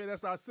Black. Oh, okay,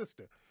 that's our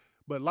sister.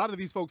 But a lot of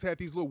these folks had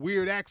these little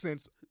weird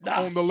accents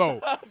on the low,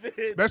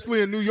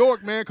 especially in New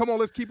York, man. Come on,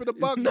 let's keep it a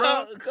buck,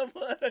 bro. Come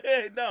on,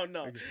 hey, no.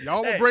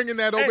 Y'all were bringing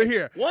that over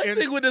here. One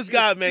thing with this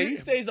guy, man, he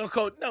stays on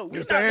code. No, we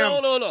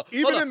not. Hold on.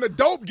 Even in the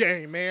dope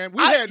game, man,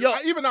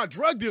 even our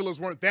drug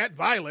dealers weren't that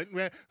violent,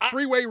 man.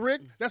 Freeway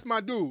Rick, that's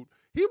my dude.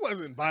 He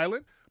wasn't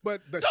violent.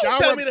 But the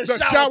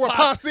shower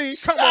posse,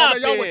 come on,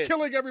 man, y'all were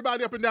killing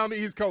everybody up and down the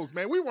East Coast,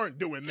 man. We weren't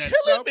doing that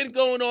stuff. Been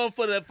going on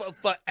for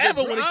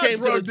forever when it came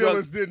to the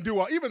dealers. Didn't do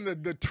all, even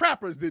the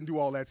trappers didn't do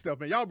all that stuff,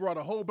 man. Y'all brought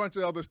a whole bunch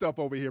of other stuff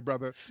over here,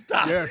 brother.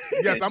 Stop.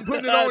 Yes, I'm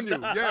putting it on you.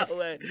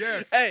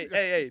 Yes.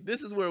 Hey,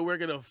 this is where we're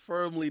gonna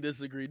firmly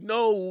disagree.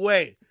 No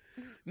way.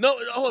 No,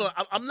 hold on.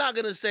 I'm not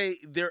gonna say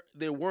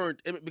there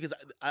weren't, because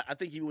I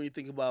think when you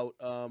think about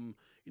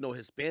you know,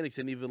 Hispanics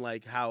and even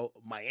like how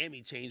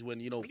Miami changed when,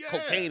 you know,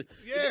 cocaine.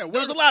 Yeah,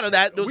 there was a lot of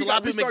that. There was a lot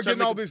of people started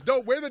getting all this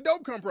dope. Where did the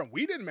dope come from?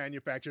 We didn't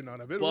manufacture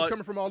none of it. It was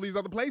coming from all these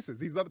other places.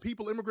 These other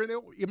people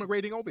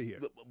immigrating over here.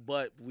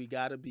 But we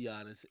gotta be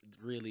honest.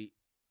 Really,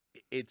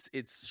 it's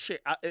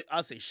shared.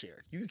 I'll say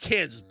shared. You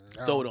can't just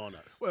throw it on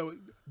us. Well,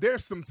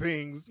 there's some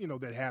things, you know,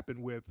 that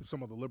happened with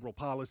some of the liberal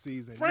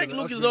policies. And Frank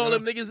Lucas, all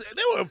them niggas,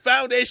 they were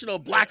foundational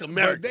Black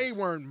Americans. But they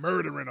weren't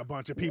murdering a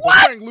bunch of people.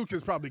 What? Frank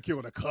Lucas probably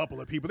killed a couple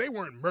of people. They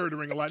weren't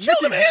murdering a lot.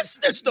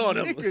 Snitched on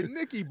him.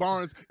 Nicky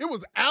Barnes. It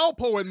was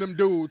Alpo and them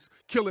dudes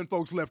killing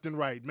folks left and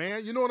right,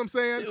 man. You know what I'm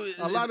saying?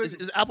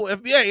 Is Alpo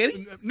FBI, ain't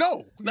he?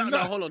 No,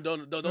 hold on.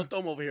 Don't throw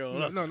him over here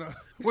on us. No.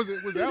 Was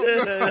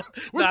Alpo?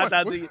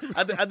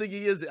 I think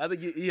he is. I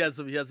think he has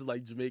some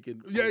like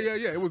Jamaican. Yeah.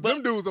 It was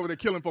them dudes over there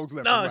killing folks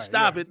left and right. No,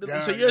 stop it.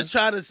 So you're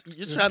trying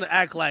to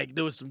act like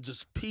there was some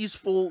just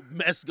peaceful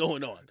mess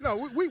going on.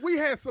 No, we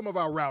had some of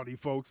our rowdy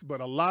folks,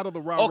 but a lot of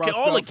the rowdy stuff. Okay,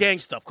 all the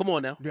gang stuff. Come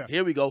on now. Yeah.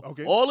 Here we go.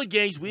 Okay. All the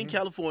gangs. We in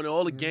California.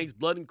 All the gangs,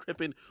 blood and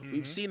crippin'.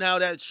 We've seen how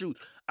that shoot.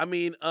 I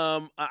mean,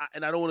 and I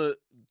don't want to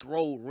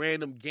throw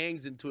random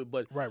gangs into it,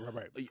 but right.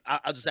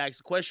 I'll just ask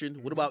the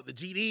question: what about the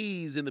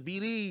GDs and the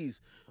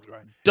BDs?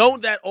 Right.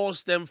 Don't that all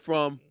stem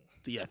from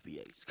the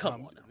FBAs?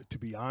 Come on now. To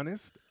be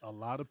honest, a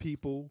lot of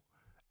people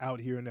out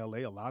here in LA,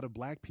 a lot of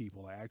Black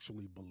people are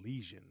actually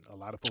Belizean. A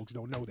lot of folks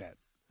don't know that.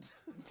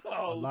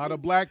 A lot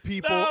of Black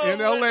people in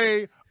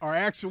LA are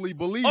actually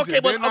Belizean. Okay,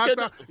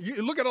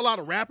 you look at a lot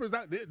of rappers,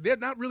 they're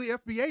not really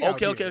FBA out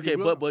here. Okay.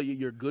 But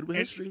you're good with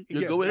history?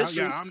 You're good with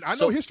history? Yeah, I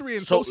know history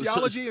and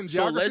sociology and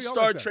geography. So let's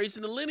start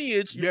tracing the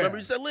lineage. You remember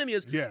you said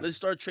lineage? Yeah. Let's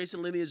start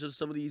tracing lineage of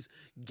some of these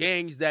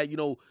gangs that, you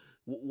know,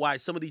 why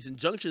some of these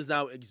injunctions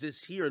now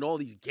exist here and all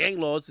these gang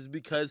laws is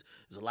because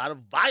there's a lot of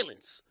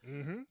violence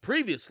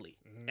previously.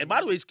 And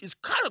by the way, it's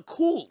kind of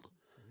cool,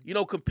 you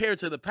know, compared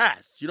to the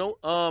past. You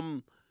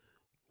know,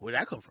 where'd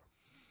that come from?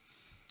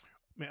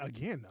 Man,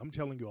 again, I'm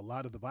telling you, a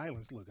lot of the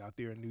violence, look, out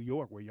there in New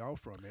York, where y'all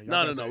from, man.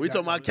 No. We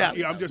talking about Cali.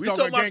 Yeah, I'm just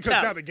talking about gangs,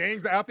 because now the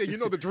gangs are out there. You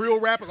know, the drill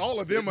rappers, all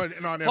of them are on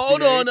FBA.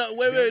 Hold on.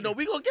 Wait. No,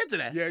 we going to get to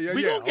that. Yeah.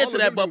 We going to get to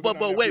that.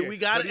 But wait, we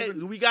got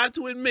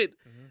to admit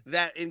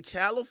that in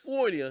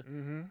California,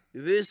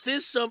 this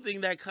is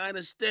something that kind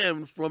of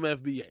stemmed from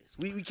FBAs.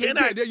 We can't.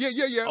 Yeah.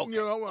 Okay.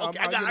 You know, okay.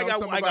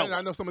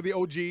 I know some of the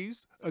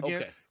OGs. Again,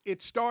 okay.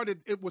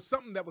 It was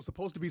something that was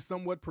supposed to be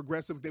somewhat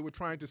progressive. They were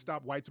trying to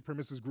stop white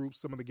supremacist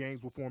groups. Some of the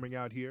gangs were forming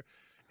out here.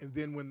 And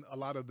then when a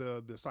lot of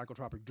the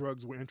psychotropic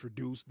drugs were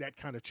introduced, that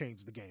kind of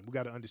changed the game. We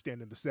got to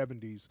understand in the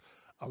 70s,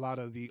 a lot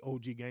of the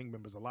OG gang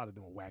members, a lot of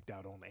them were whacked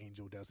out on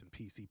angel dust and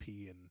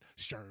PCP and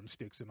Sherm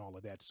sticks and all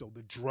of that. So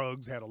the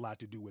drugs had a lot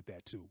to do with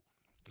that too.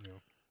 You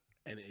know?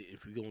 And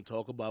if we're gonna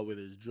talk about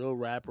whether it's drill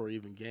rap or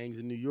even gangs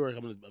in New York,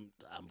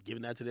 I'm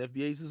giving that to the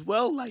FBAs as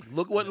well. Like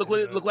look what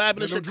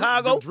happened in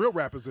Chicago. Drill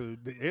rappers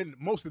and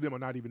most of them are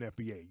not even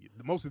FBA.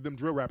 Most of them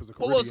drill rappers are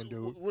Caribbean,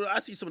 dude. Well, I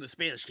see some of the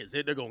Spanish kids;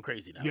 they're going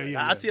crazy now.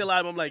 Yeah. I see a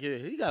lot of them. I'm like,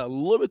 he got a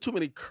little bit too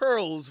many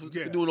curls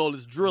doing all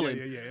this drilling.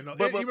 Yeah.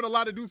 And even a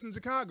lot of dudes in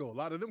Chicago, a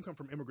lot of them come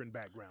from immigrant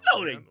backgrounds.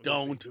 No, they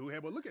don't.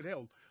 But look at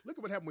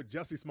what happened with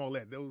Jussie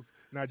Smollett. Those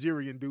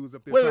Nigerian dudes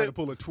up there trying to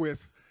pull a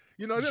twist.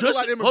 You know, there's a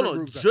lot of immigrant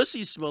groups.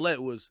 Jussie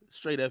Smollett was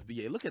straight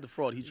FBA. Look at the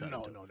fraud he tried to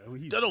do. No.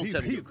 Don't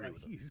tell me you agree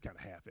with him. He's kind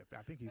of half FBA.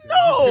 I think he's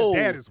no.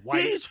 His dad is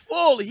white. He's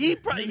full.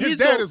 His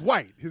dad is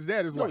white. His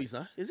dad is white. No, he's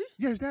not. Is he?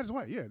 Yeah, his dad is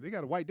white. Yeah, they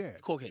got a white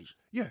dad. Caucasian.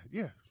 Yeah.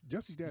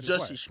 Jussie's dad is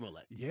Jussie white.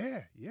 Smollett.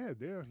 Yeah.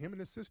 They're him and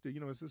his sister.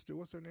 You know, his sister.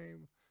 What's her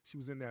name? She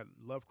was in that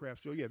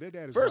Lovecraft show. Yeah, their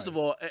dad is. First white. of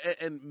all,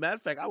 and matter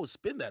of fact, I would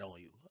spin that on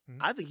you.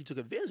 I think he took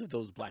advantage of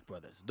those black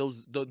brothers,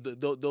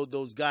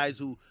 those guys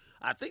who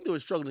I think they were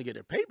struggling to get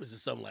their papers or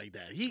something like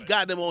that. He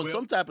got them on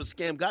some type of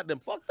scam, got them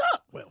fucked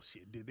up. Well,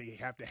 shit, did they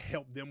have to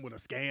help them with a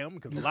scam?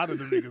 Because a lot of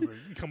them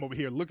niggas come over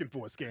here looking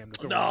for a scam.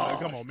 To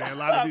come on, man. A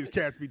lot of these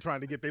cats be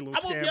trying to get their little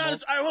scam. I'm gonna be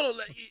honest. All right, hold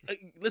on.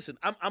 Listen,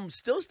 I'm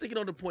still sticking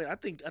on the point. I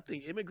think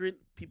immigrant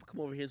people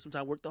come over here and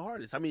sometimes work the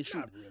hardest. I mean, shoot.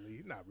 Not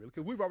really,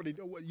 because we've already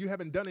you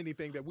haven't done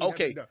anything that we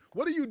haven't done.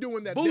 What are you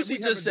doing that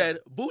Boosie just said?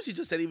 Boosie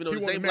just said, even though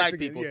the same black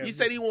people, he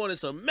said he wanted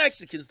some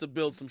Mexicans to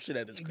build some shit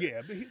at his crib.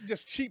 Yeah, but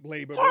just cheap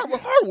labor. Hard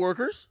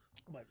workers.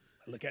 But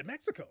look at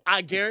Mexico.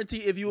 I guarantee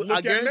if you're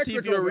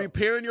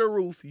repairing your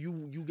roof,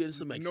 you getting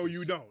some Mexicans. No,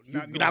 you don't.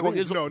 You're not gonna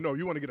get some. No.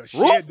 You want to get a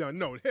shed done?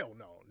 No, hell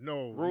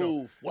no.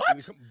 Roof.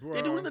 What?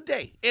 They're doing a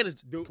day. And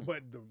it's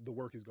but the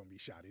work is gonna be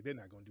shoddy. They're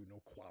not gonna do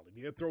no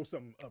quality. They'll throw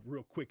something up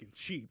real quick and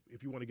cheap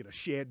if you want to get a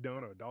shed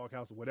done or a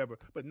doghouse or whatever.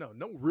 But no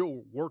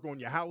real work on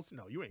your house.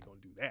 No, you ain't gonna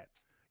do that.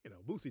 You know,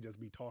 Boosie just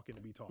be talking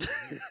to be talking.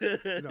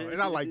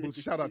 And I like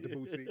Boosie. Shout out to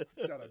Boosie.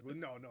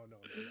 No.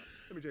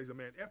 Let me tell you something,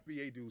 man.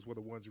 FBA dudes were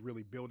the ones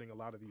really building a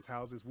lot of these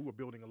houses. We were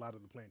building a lot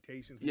of the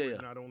plantations. We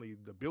were not only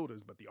the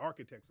builders, but the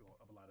architects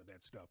of a lot of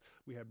that stuff.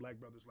 We had black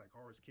brothers like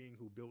Horace King,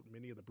 who built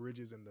many of the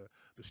bridges and the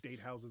state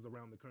houses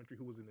around the country,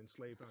 who was an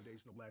enslaved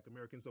foundation of black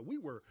Americans. So we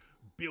were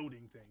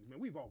building things, man.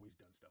 We've always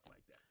done stuff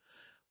like that.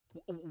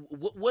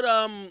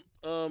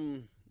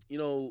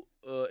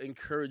 What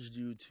encouraged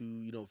you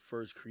to,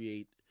 first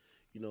create,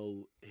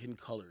 Hidden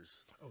Colors?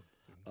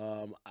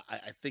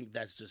 I think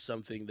that's just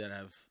something that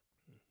have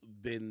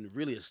been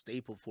really a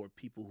staple for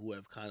people who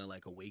have kind of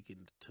like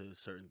awakened to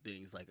certain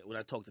things. Like when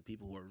I talk to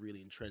people who are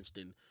really entrenched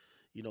in,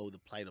 the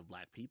plight of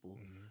black people,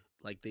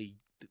 like they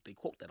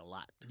quote that a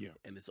lot. Yeah.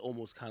 And it's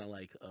almost kind of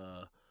like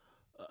a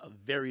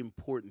very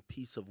important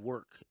piece of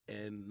work,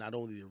 and not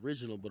only the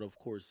original, but of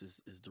course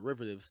is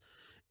derivatives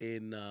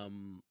in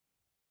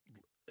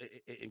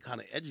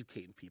kind of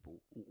educating people.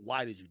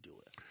 Why did you do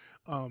it?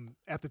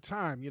 At the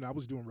time, I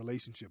was doing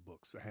relationship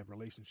books. I had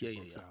relationship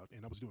books out,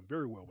 and I was doing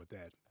very well with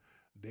that.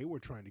 They were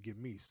trying to give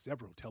me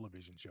several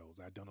television shows.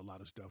 I'd done a lot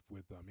of stuff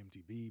with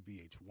MTV,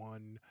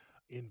 VH1,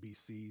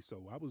 NBC,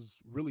 so I was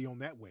really on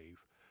that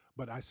wave.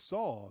 But I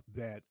saw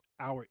that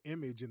our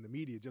image in the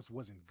media just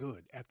wasn't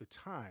good. At the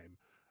time,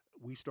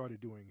 we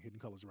started doing Hidden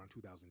Colors around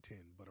 2010,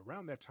 but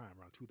around that time,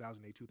 around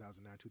 2008,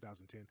 2009,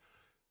 2010,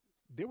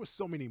 there were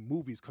so many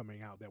movies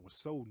coming out that were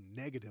so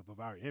negative of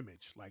our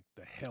image, like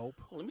The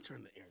Help. Oh, let me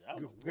turn the air. I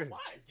don't know why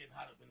it's getting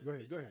hot up in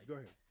this. Go ahead.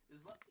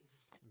 It's like,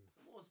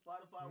 come on,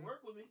 Spotify,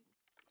 work with me.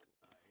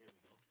 All right, here we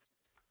go.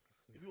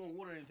 If you want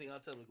water or anything, I'll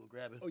tell them to go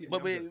grab it. Oh, yeah,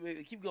 but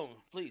wait, keep going,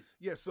 please.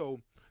 Yeah,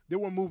 so there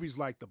were movies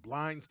like The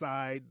Blind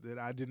Side that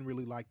I didn't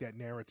really like that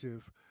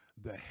narrative.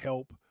 The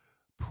Help,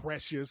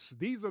 Precious.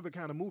 These are the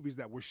kind of movies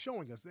that were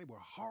showing us. They were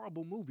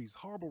horrible movies,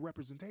 horrible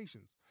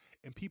representations.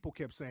 And people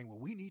kept saying, well,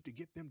 we need to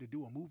get them to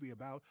do a movie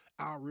about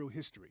our real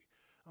history.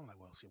 I'm like,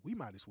 well, shit, we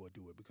might as well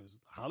do it because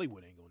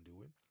Hollywood ain't going to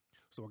do it.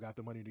 So I got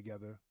the money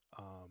together.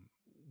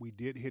 We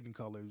did Hidden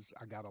Colors.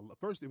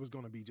 First it was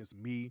going to be just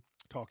me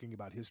talking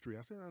about history.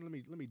 I said, let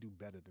me do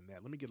better than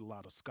that. Let me get a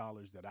lot of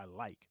scholars that I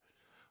like.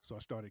 So I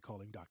started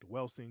calling Dr.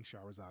 Welsing,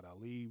 Shahrazad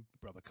Ali,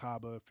 Brother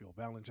Kaba, Phil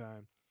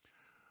Valentine.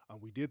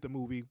 We did the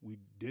movie. We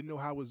didn't know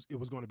how it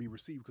was going to be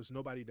received because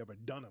nobody had ever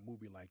done a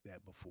movie like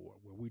that before,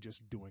 where we're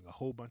just doing a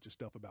whole bunch of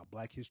stuff about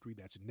black history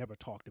that's never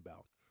talked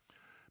about.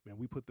 Man,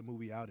 we put the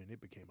movie out and it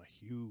became a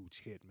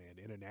huge hit,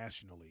 man,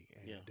 internationally,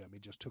 and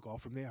it just took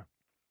off from there.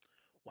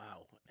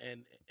 Wow,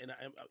 and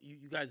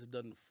you guys have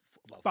done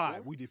about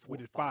five. We did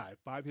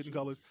five Hidden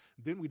Colors.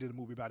 Then we did a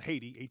movie about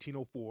Haiti,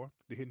 1804,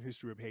 the hidden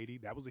history of Haiti.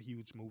 That was a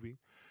huge movie.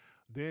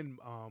 Then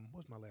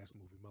what's my last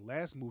movie? My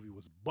last movie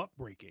was Buck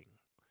Breaking.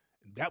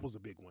 And that was a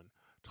big one,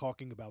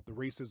 talking about the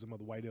racism of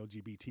the white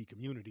LGBT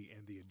community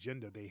and the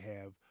agenda they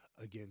have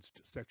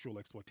against sexual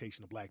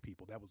exploitation of black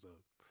people. That was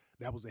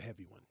a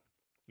heavy one.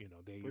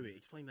 Wait,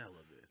 explain that a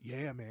little bit.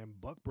 Yeah, man,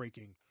 Buck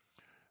Breaking.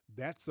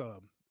 That's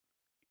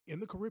in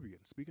the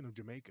Caribbean. Speaking of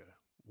Jamaica,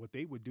 what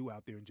they would do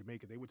out there in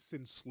Jamaica, they would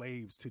send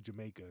slaves to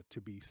Jamaica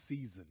to be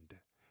seasoned,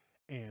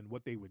 and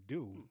what they would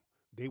do.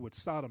 They would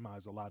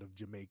sodomize a lot of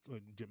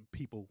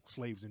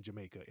slaves in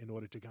Jamaica, in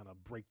order to kind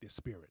of break their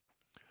spirit.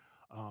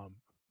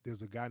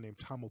 There's a guy named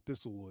Thomas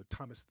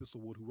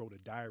Thistlewood, who wrote a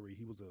diary.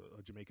 He was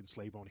a Jamaican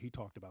slave owner. He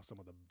talked about some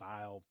of the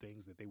vile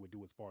things that they would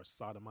do as far as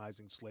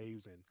sodomizing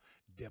slaves and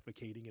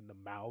defecating in the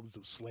mouths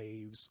of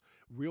slaves.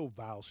 Real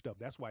vile stuff.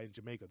 That's why in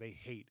Jamaica they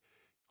hate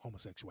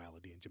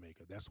homosexuality in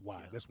Jamaica. That's why.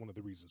 Yeah. That's one of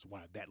the reasons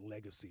why, that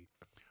legacy.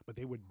 But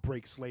they would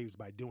break slaves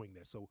by doing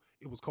this. So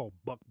it was called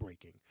buck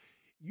breaking.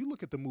 You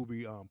look at the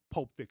movie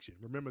Pulp Fiction.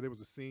 Remember there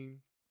was a scene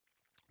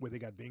where they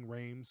got Bing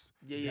Rames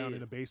Yeah. down in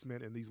the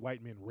basement, and these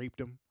white men raped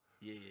them.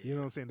 Yeah. You know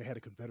what I'm saying? They had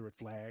a Confederate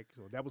flag,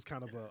 so that was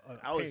kind of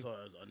I always thought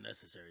it was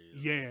unnecessary.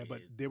 Yeah,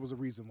 but there was a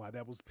reason why.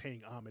 That was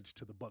paying homage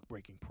to the buck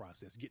breaking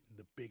process, getting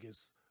the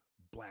biggest,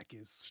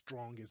 blackest,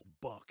 strongest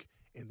buck,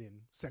 and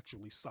then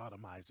sexually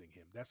sodomizing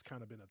him. That's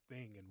kind of been a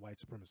thing in white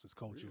supremacist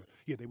culture. Really?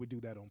 Yeah, they would do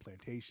that on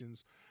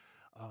plantations.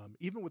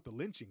 Even with the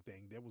lynching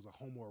thing, there was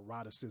a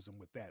homoeroticism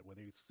with that, where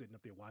they were sitting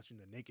up there watching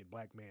the naked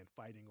black man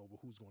fighting over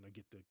who's going to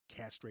get to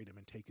castrate him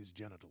and take his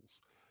genitals.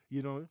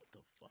 You know? What the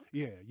fuck?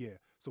 Yeah.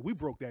 So we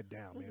broke that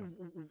down, man.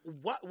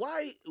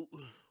 Why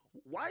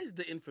is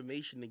the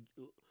information?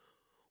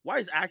 Why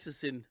is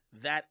accessing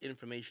that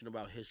information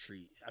about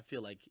history? I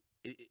feel like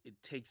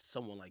it takes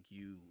someone like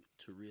you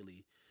to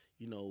really,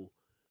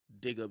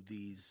 dig up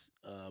these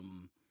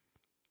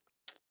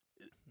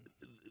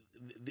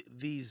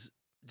these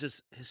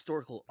just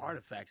historical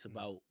artifacts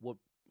about what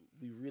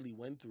we really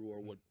went through, or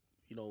what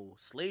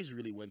slaves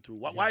really went through.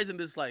 Why isn't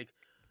this like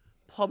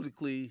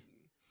publicly,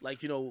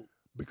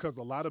 Because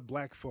a lot of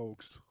black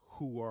folks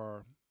who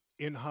are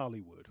in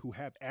Hollywood, who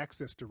have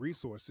access to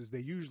resources, they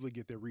usually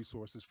get their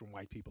resources from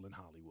white people in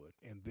Hollywood,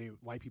 and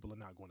white people are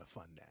not going to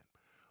fund that.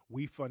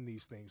 We fund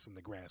these things from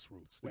the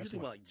grassroots. What do you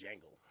think about like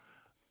Django?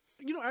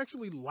 I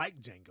actually like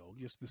Django,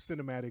 just the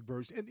cinematic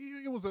version. And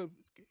it was a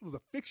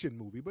fiction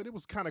movie, but it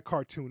was kind of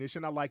cartoonish,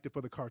 and I liked it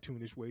for the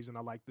cartoonish ways, and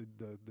I liked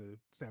the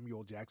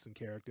Samuel Jackson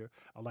character.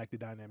 I liked the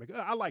dynamic.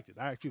 I liked it.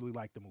 I actually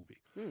liked the movie.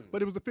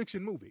 But it was a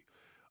fiction movie.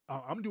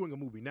 I'm doing a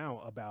movie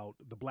now about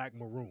the Black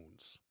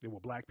Maroons. They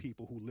were black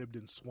people who lived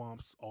in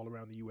swamps all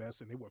around the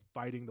U.S., and they were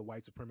fighting the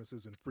white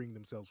supremacists and freeing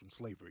themselves from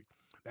slavery.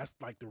 That's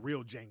like the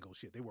real Django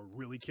shit. They were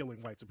really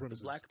killing white supremacists.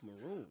 The Black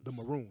Maroons. The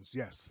Maroons,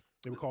 yes.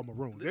 They were called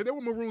Maroons. There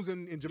were Maroons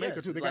in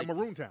Jamaica, too. They got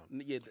Maroon Town.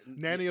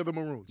 Nanny of the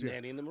Maroons. Yeah.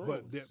 Nanny and the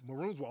Maroons. But the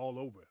Maroons were all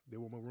over. There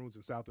were Maroons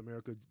in South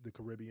America, the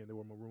Caribbean. There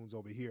were Maroons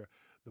over here.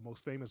 The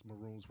most famous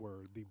Maroons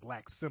were the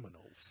Black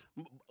Seminoles.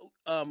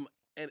 And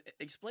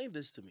explain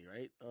this to me,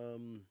 right?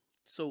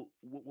 So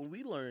when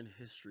we learn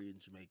history in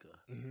Jamaica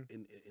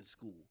in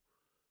school,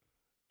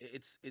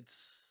 it's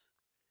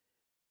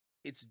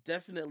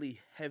definitely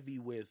heavy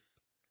with.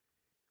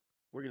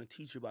 We're gonna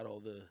teach you about all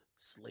the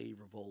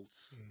slave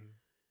revolts,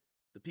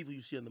 the people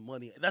you see on the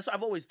money. That's what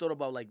I've always thought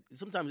about. Like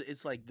sometimes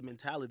it's like the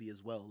mentality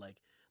as well. Like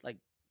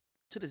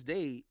to this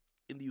day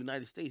in the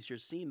United States, you're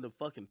seeing the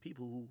fucking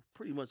people who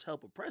pretty much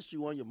help oppress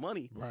you on your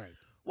money, right?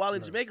 While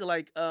in Jamaica,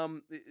 like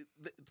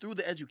through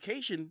the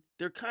education,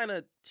 they're kind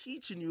of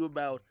teaching you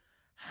about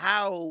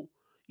how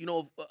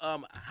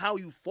how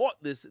you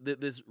fought this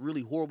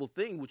really horrible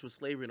thing, which was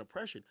slavery and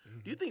oppression.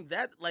 Do you think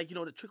that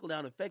the trickle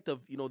down effect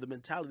of the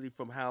mentality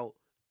from how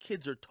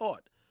kids are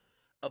taught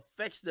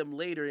affects them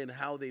later in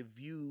how they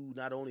view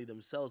not only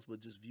themselves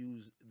but just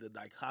views the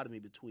dichotomy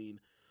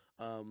between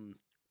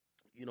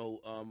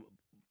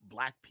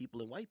black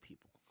people and white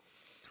people?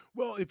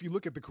 Well, if you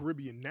look at the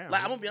Caribbean now,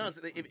 like I'm gonna be honest,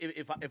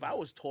 if I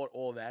was taught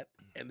all that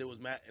and there was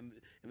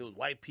there was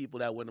white people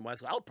that went to my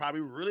school, I would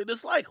probably really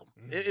dislike them.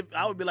 If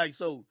I would be like,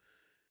 so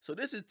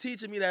this is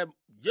teaching me that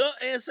your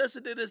ancestor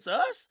did this to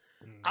us,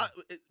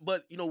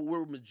 but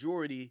we're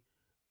majority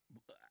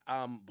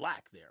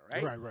black there,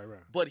 right? Right.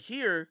 But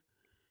here,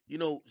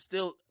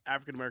 still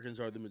African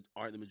Americans aren't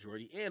the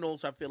majority, and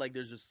also I feel like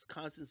there's just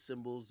constant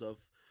symbols of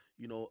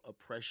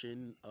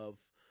oppression of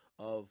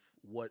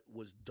what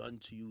was done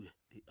to you,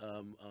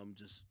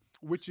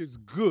 which is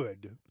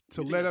good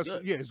to let us.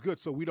 Good? Yeah, it's good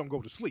so we don't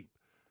go to sleep.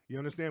 You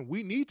understand?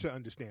 We need to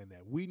understand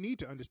that. We need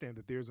to understand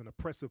that there's an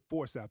oppressive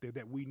force out there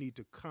that we need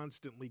to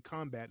constantly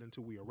combat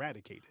until we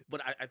eradicate it.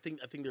 But I think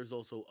there's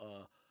also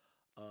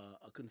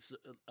a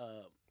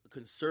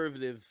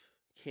conservative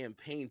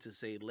campaign to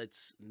say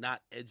let's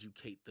not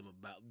educate them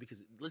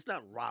because let's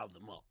not rile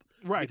them up.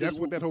 Right. Because that's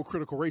what that whole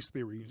critical race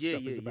theory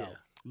stuff is about. Yeah.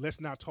 Let's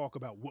not talk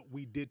about what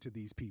we did to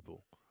these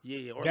people.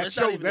 Yeah. Or let's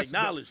not even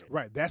acknowledge it.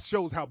 Right. That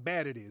shows how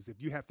bad it is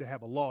if you have to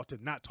have a law to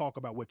not talk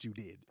about what you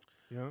did.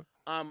 Yeah.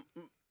 And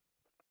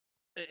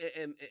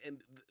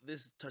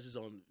this touches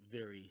on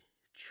very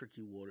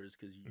tricky waters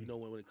because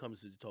when it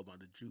comes to talk about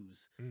the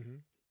Jews,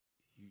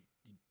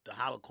 the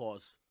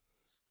Holocaust,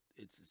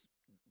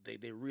 they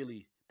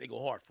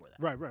go hard for that.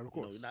 Right. Of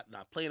course.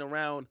 Not playing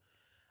around,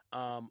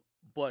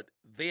 but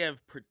they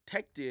have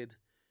protected.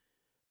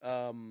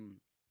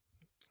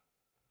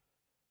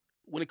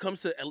 When it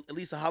comes to at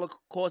least the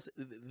Holocaust,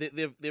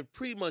 they've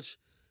pretty much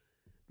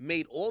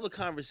made all the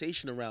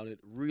conversation around it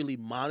really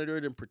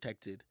monitored and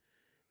protected.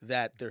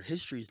 That their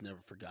history is never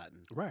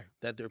forgotten, right?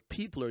 That their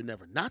people are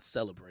never not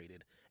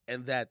celebrated,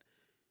 and that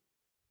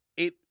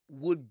it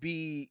would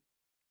be,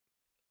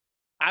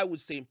 I would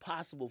say,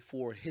 impossible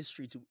for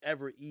history to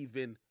ever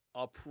even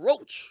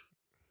approach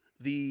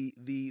the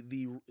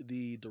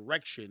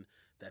direction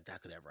that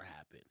could ever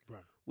happen.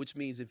 Right. Which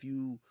means if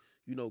you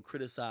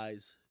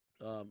criticize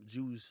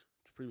Jews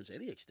to pretty much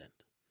any extent,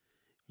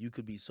 you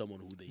could be someone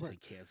who they say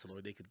Right. cancel,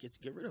 or they could get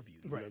rid of you.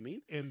 You know Right. what I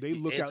mean? And they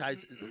look out,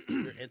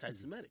 You're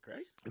anti-Semitic,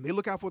 right? and they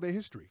look out for their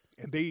history,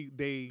 and they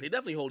They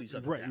definitely hold each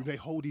other right, down. they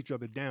hold each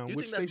other down. Do you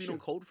which think that's they being on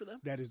should. code for them?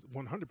 That is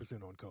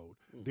 100% on code.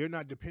 Mm. They're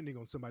not depending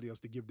on somebody else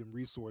to give them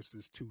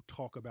resources to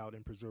talk about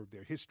and preserve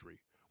their history,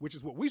 which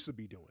is what we should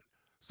be doing.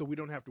 So we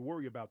don't have to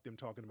worry about them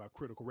talking about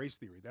critical race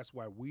theory. That's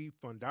why we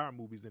fund our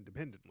movies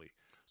independently.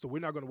 So we're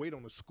not going to wait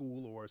on a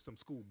school or some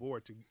school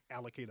board to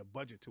allocate a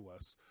budget to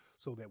us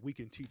so that we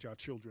can teach our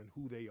children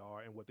who they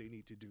are and what they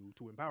need to do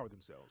to empower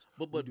themselves.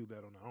 But we do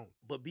that on our own.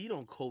 But being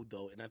on code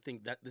though, and I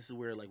think that this is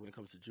where, like, when it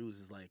comes to Jews,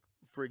 is like,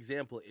 for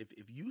example, if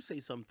you say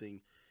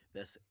something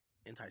that's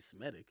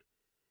anti-Semitic,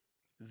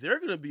 they're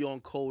gonna be on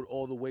code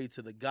all the way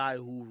to the guy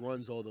who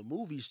runs all the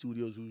movie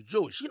studios who's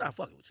Jewish. He's not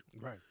fucking with you,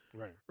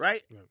 Right.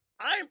 right? Yeah.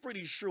 I'm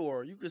pretty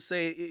sure you could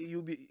say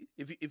you be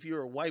if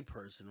you're a white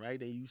person,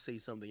 right, and you say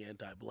something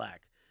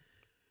anti-black,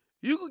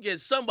 you could get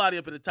somebody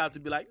up at the top to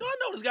be like, no, I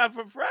know this guy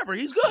for forever.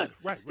 He's good.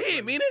 Right. He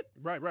ain't mean it.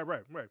 Right.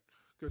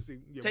 Because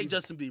Take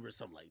Justin Bieber,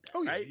 something like that,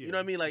 Oh, yeah, right? yeah, You know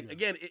what I mean? Like, yeah.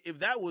 again, if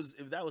that was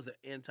an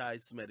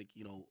anti-Semitic,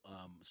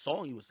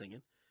 song he was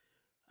singing,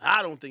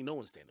 I don't think no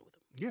one's standing with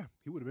him. Yeah,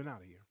 he would have been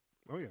out of here.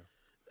 Oh yeah.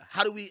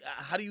 How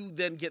do you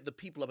then get the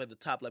people up at the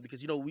top? Like,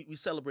 because we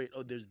celebrate.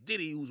 Oh, there's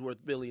Diddy who's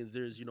worth billions.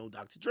 There's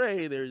Dr.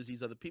 Dre. There's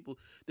these other people.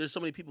 There's so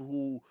many people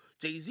who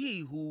Jay-Z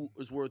who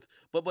is worth.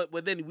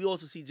 But then we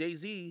also see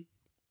Jay-Z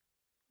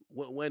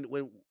when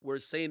we're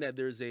saying that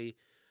there's a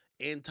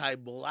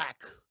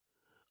anti-black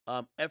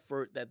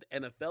effort that the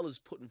NFL is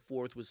putting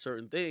forth with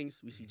certain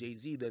things. We see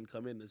Jay-Z then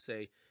come in and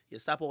say, "Yeah,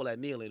 stop all that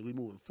kneeling. We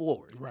moving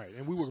forward." Right,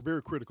 and we were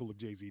very critical of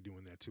Jay-Z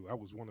doing that too. I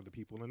was one of the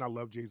people, and I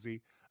love Jay-Z.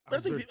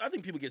 But I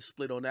think people get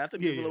split on that. I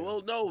think Yeah, people yeah.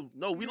 are, well,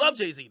 no, we love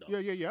Jay-Z though.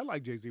 Yeah. I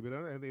like Jay-Z, but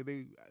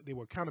they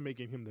were kind of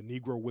making him the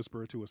Negro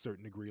whisperer to a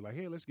certain degree. Like,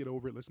 hey, let's get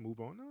over it. Let's move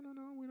on.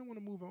 No, we don't want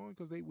to move on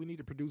because we need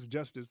to produce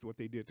justice. What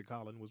they did to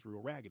Colin was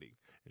real raggedy,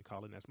 and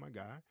Colin, that's my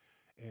guy.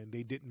 And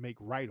they didn't make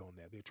right on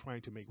that. They're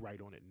trying to make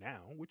right on it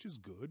now, which is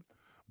good.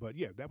 But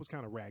yeah, that was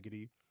kind of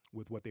raggedy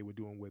with what they were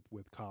doing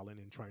with Colin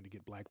and trying to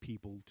get black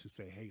people to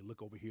say, hey,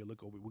 look over here,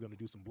 look over. We're going to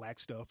do some black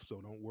stuff, so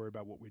don't worry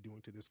about what we're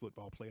doing to this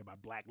football player by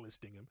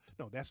blacklisting him.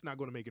 No, that's not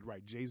going to make it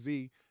right.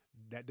 Jay-Z,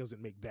 that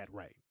doesn't make that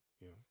right.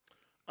 You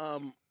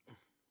know?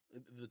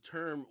 The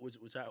term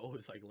which I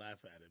always like laugh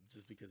at him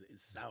just because it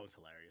sounds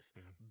hilarious.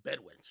 Mhm.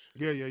 Bedwench.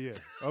 Yeah.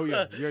 Oh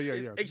yeah.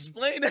 Yeah.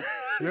 Explain that.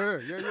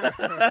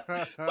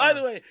 Yeah. By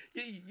the way,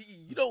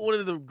 one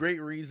of the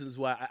great reasons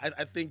why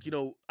I think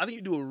you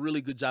do a really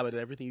good job at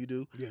everything you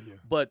do. Yeah.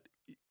 But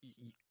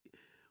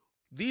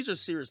these are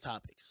serious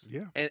topics.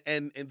 Yeah.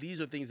 And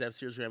these are things that have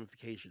serious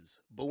ramifications.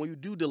 But when you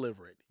do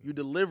deliver it, you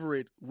deliver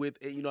it with,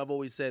 I've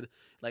always said,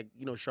 like,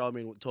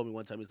 Charlamagne told me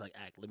one time, he's like,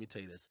 let me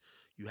tell you this.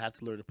 You have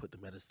to learn to put the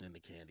medicine in the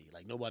candy.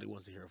 Like, nobody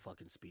wants to hear a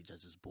fucking speech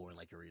that's just boring,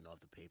 like you're reading off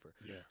the paper.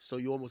 Yeah. So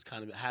you almost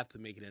kind of have to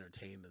make it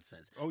entertaining in a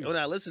sense. Oh, And yeah. when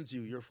I listen to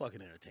you, you're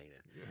fucking entertaining.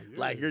 Yeah,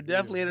 Like, you're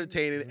definitely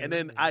entertaining. Yeah. And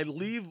then I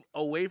leave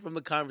away from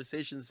the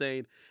conversation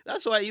saying,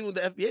 that's why even with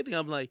the FBA thing,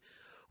 I'm like,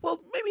 well,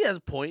 maybe he has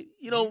a point,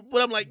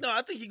 but I'm like, no,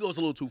 I think he goes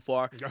a little too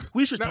far.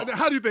 We should talk. Now,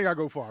 how do you think I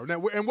go far?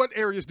 Now, in what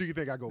areas do you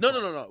think I go far?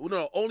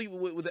 No. Only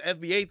with the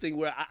FBA thing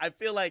where I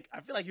feel like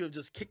you have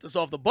just kicked us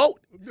off the boat.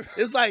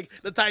 It's like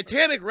the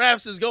Titanic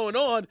rafts is going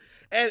on,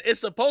 and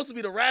it's supposed to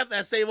be the raft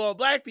that save all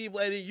black people,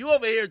 and then you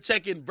over here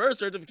checking birth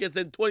certificates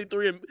and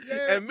 23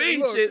 and me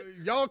look, shit.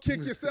 Y'all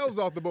kick yourselves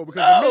off the boat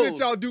because the minute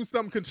y'all do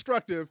something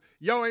constructive,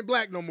 y'all ain't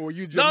black no more.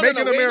 You Jamaican we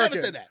ain't American.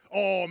 never said that.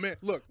 Oh man,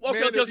 look, Okay,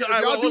 man, okay, if all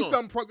right, y'all hold do on.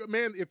 something,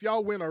 man, if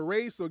y'all win a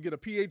race or get a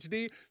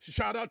PhD,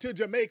 shout out to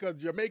Jamaica.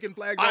 Jamaican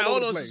flags All right, all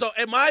over hold the on. place. So,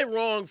 am I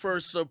wrong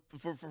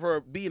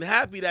for being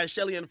happy that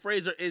Shelly and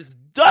Fraser is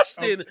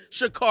dusting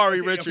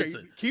Sha'Carri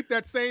Richardson? Okay. Keep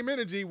that same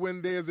energy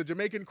when there's a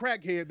Jamaican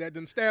crackhead that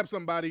done stabbed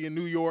somebody in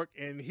New York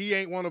and he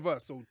ain't one of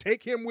us. So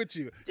take him with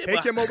you.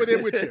 Take him over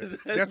there with you.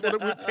 That's what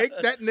it would take.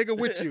 That nigga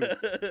with you.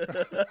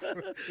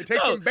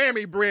 Take some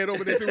Bammy bread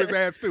over there to his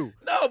ass too.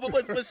 No,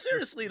 but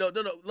seriously though,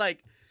 no.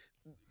 Like,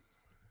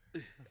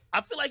 I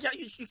feel like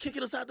you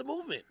kicking us out the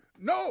movement.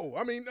 No,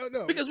 I mean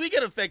no. Because we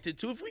get affected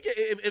too.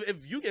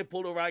 If you get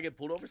pulled over, I get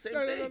pulled over. Same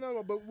thing.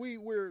 No. But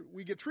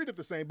we get treated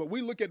the same. But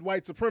we look at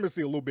white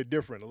supremacy a little bit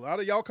different. A lot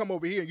of y'all come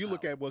over here and you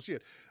look at a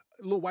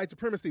little white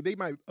supremacy. They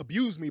might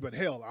abuse me, but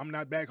hell, I'm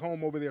not back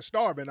home over there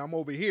starving. I'm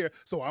over here,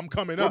 so I'm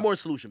coming We're up. more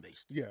solution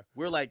based. Yeah,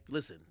 we're like,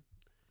 listen,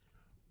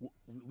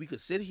 we could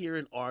sit here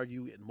and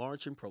argue and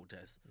march and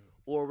protest,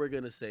 or we're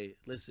gonna say,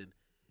 listen,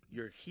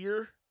 you're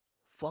here.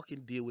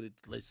 Fucking deal with it.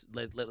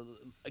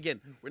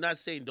 Again, we're not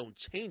saying don't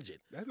change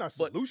it. That's not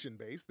solution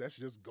based. That's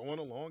just going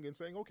along and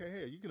saying, okay,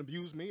 hey, you can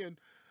abuse me, and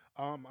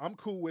I'm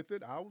cool with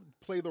it. I'll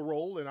play the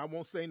role, and I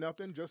won't say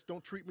nothing. Just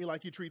don't treat me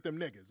like you treat them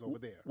niggas over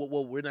there.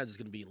 Well, we're not just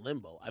gonna be in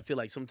limbo. I feel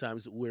like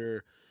sometimes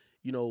we're,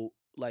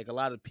 like a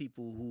lot of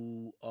people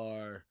who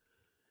are.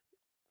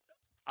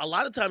 A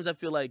lot of times, I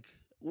feel like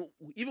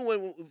even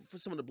when for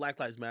some of the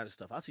Black Lives Matter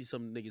stuff, I see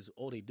some niggas.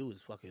 All they do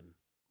is fucking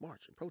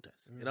march and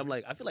protest. Mm-hmm. And I'm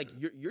like, I feel like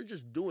you're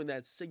just doing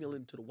that,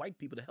 signaling to the white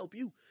people to help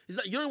you. It's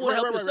not, you don't want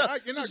to help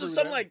yourself. So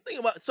something like, think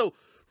about it. So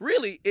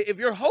really, if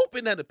you're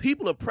hoping that the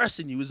people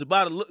oppressing you is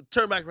about to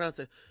turn back around and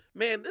say,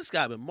 man, this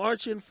guy been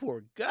marching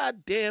for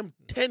goddamn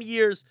 10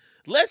 years.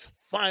 Let's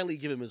finally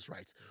give him his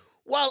rights.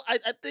 While I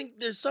think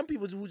there's some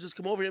people who just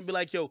come over here and be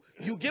like, yo,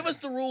 you give us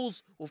the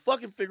rules, we'll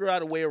fucking figure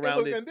out a way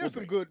around it. And there's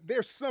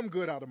some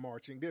good out of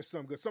marching. There's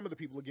some good. Some of the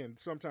people, again,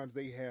 sometimes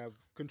they have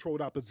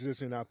controlled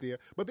opposition out there,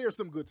 but there's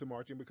some good to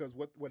marching, because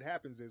what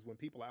happens is when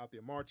people are out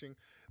there marching,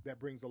 that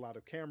brings a lot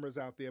of cameras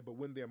out there. But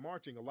when they're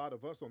marching, a lot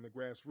of us on the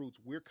grassroots,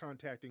 we're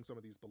contacting some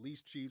of these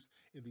police chiefs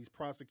and these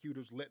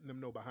prosecutors, letting them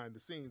know behind the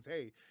scenes,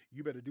 hey,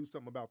 you better do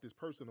something about this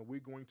person, or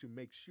we're going to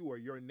make sure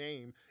your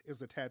name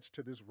is attached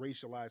to this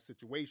racialized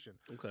situation.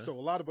 Okay. So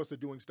a lot of us are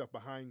doing stuff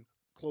behind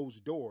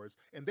closed doors,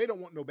 and they don't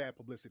want no bad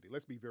publicity.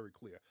 Let's be very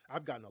clear.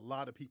 I've gotten a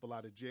lot of people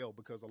out of jail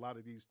because a lot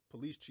of these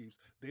police chiefs,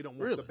 they don't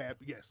want the bad.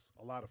 Yes,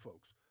 a lot of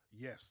folks.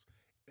 Yes.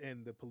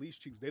 And the police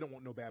chiefs, they don't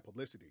want no bad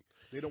publicity.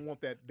 They don't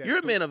want that. You're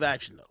a man of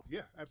action, though.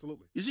 Yeah,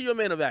 absolutely. You see, you're a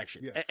man of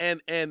action. Yes.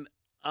 And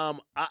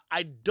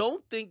I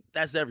don't think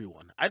that's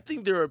everyone. I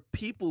think there are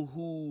people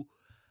who,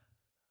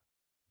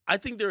 I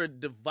think there are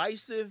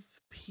divisive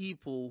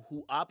people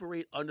who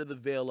operate under the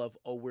veil of,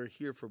 oh, we're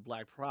here for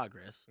Black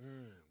progress,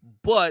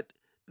 but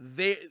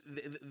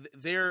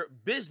their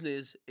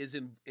business is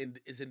in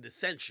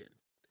dissension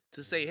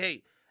to say,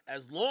 hey,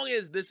 as long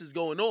as this is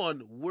going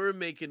on, we're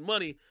making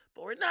money,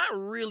 but we're not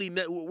really.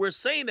 We're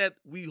saying that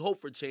we hope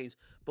for change,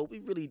 but we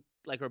really,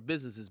 like, our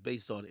business is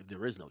based on if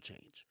there is no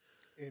change.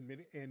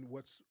 And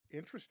what's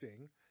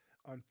interesting,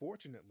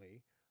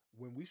 unfortunately,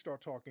 when we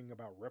start talking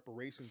about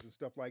reparations and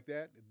stuff like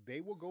that,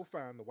 they will go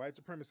find, the white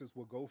supremacists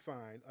will go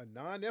find a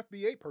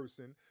non-FBA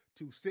person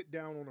to sit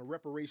down on a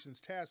reparations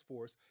task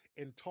force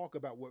and talk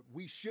about what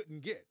we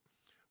shouldn't get.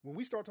 When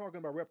we start talking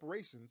about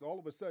reparations, all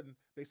of a sudden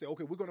they say,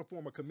 okay, we're going to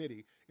form a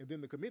committee. And then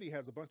the committee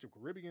has a bunch of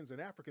Caribbeans and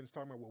Africans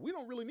talking about, well, we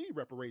don't really need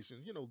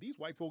reparations. You know, these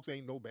white folks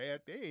ain't no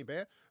bad. They ain't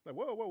bad. Like,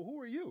 whoa,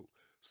 who are you?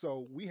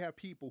 So we have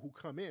people who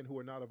come in who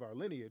are not of our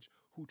lineage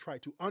who try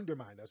to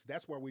undermine us.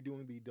 That's why we're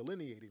doing the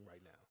delineating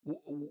right now.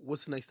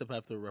 What's the next step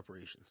after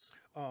reparations?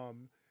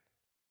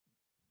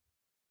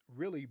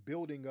 Really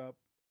building up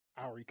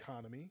our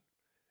economy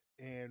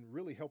and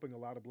really helping a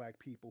lot of Black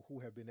people who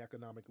have been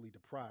economically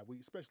deprived.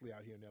 Especially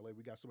out here in LA,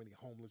 we got so many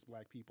homeless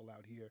Black people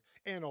out here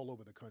and all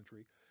over the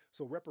country.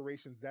 So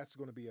reparations, that's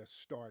going to be a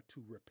start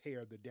to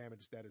repair the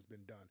damage that has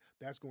been done.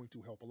 That's going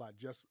to help a lot,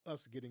 just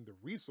us getting the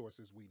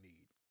resources we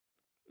need.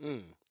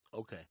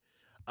 Okay.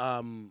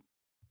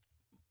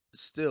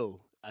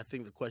 Still, I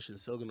think the question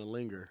is still going to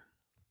linger.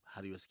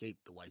 How do you escape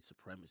the white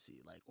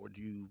supremacy? Like, or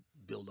do you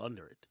build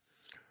under it?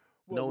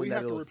 Well, we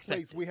have to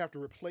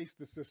replace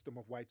the system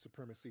of white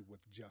supremacy with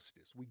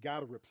justice. We got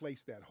to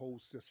replace that whole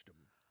system.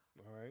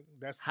 All right,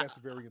 that's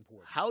very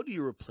important. How do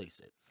you replace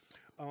it?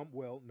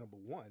 Well, number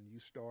one, you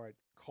start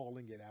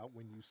calling it out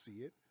when you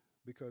see it,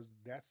 because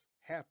that's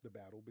half the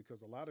battle.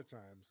 Because a lot of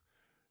times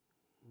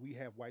we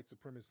have white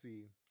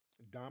supremacy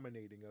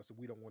dominating us and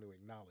we don't want to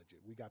acknowledge it.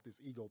 We got this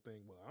ego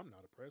thing. Well, I'm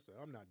not oppressed.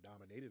 I'm not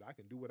dominated. I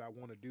can do what I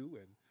want to do.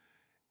 And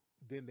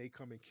then they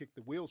come and kick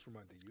the wheels from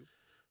under you.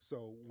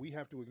 So we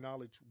have to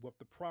acknowledge what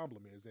the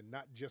problem is and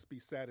not just be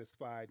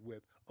satisfied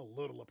with a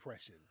little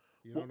oppression.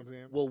 You know what I'm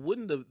saying? Well,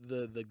 wouldn't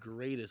the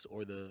greatest,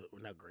 or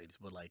not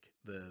greatest, but like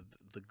the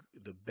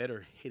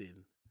better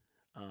hidden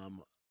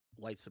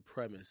white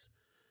supremacists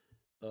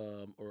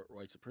or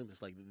white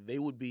supremacists, like, they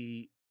would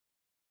be,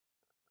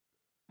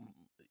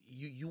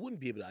 you wouldn't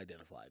be able to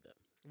identify them.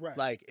 Right.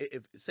 Like,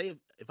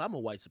 if I'm a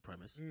white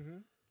supremacist,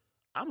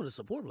 I'm going to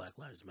support Black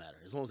Lives Matter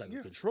as long as I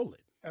can control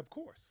it. Of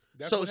course.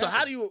 So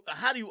how do you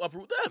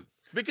uproot them?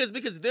 Because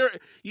they're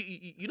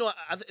you know,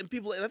 and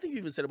people, and I think you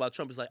even said about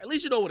Trump, is like, at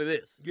least you know what it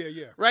is.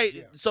 Yeah. Right.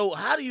 Yeah. So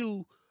how do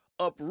you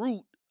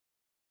uproot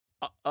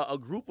a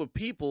group of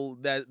people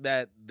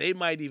that they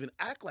might even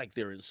act like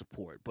they're in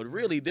support, but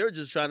really they're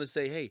just trying to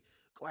say, hey,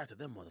 go after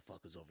them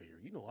motherfuckers over here.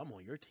 You know, I'm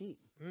on your team.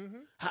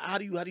 How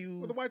do you?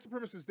 Well, the white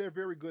supremacists, they're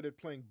very good at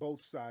playing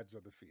both sides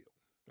of the field.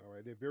 All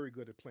right, they're very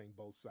good at playing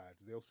both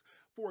sides.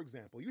 For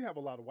example, you have a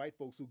lot of white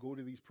folks who go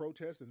to these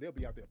protests and they'll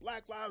be out there,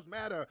 Black Lives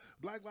Matter,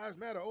 Black Lives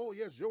Matter. Oh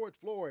yes, George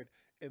Floyd,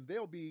 and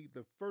they'll be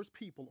the first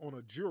people on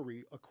a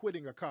jury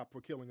acquitting a cop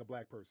for killing a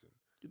Black person.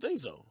 You think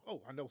so?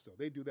 Oh, I know so.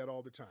 They do that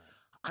all the time.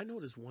 I know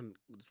this one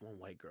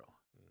white girl.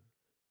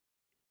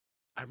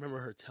 I remember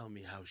her telling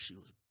me how she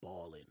was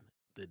bawling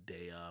the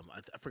day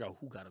I forgot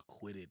who got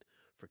acquitted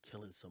for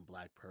killing some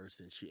Black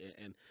person.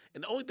 And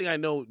the only thing I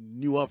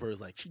knew of her is,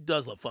 like, she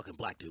does love fucking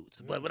Black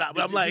dudes. But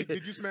I'm like,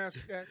 did you smash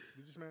that?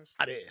 Did you smash?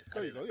 I did.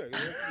 There you go. Yeah,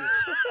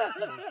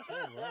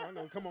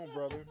 come on,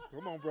 brother.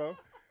 Come on, bro.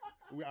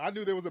 I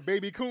knew there was a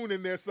baby coon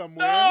in there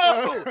somewhere.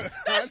 No,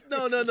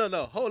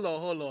 no. Hold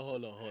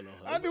on.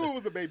 I knew it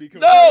was a baby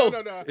coon. No.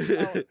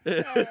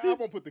 I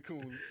won't put the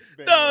coon.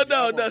 No.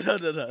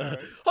 Right.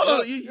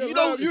 Hold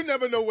on. You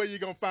never know where you're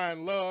gonna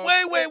find love.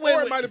 Wait.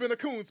 Or it might have been a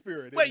coon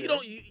spirit. Wait, you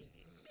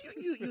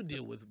you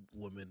deal with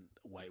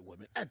white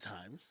women at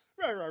times.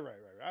 Right.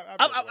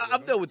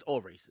 I've dealt with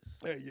all races.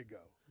 There you go.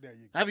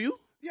 Have you?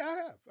 Yeah,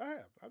 I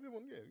have. I've been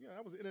one. Yeah,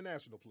 I was an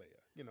international player.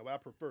 I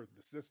prefer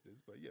the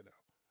sisters, but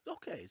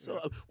Okay,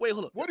 so wait,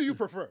 hold on. What do you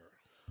prefer?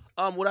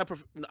 What I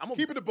prefer? I'm gonna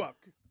Keep it a buck.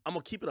 I'm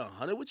gonna keep it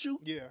 100 with you.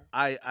 Yeah.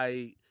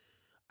 I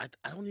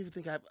don't even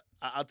think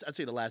I'd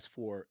say the last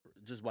 4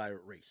 just by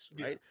race,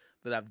 right?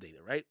 That I've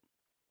dated, right?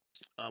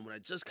 When I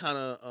just kind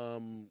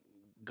of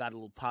got a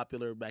little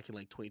popular back in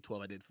like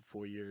 2012, I did for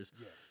 4 years.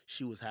 Yeah.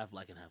 She was half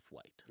black and half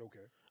white.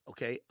 Okay.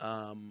 Okay.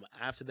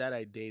 After that,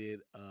 I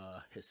dated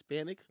a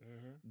Hispanic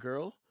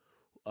girl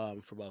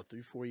for about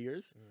 3-4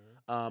 years.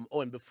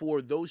 And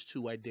before those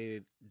 2, I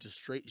dated just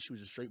straight. She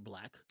was a straight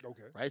black.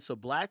 Okay. Right. So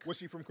black. Was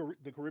she from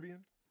the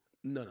Caribbean?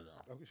 No.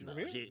 Okay, she's No,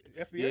 from here?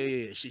 yeah.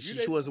 FBA?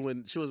 She wasn't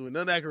with none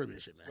of that Caribbean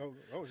shit,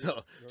 man.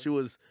 So she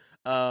was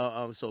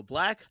so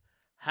black,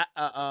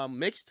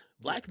 mixed,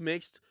 black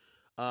mixed,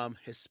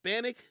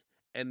 Hispanic,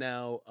 and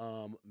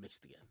now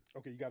mixed again.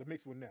 Okay, you got a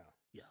mixed one now.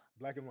 Yeah.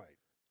 Black and white.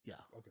 Yeah.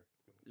 Okay.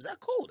 Is that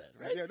cool then?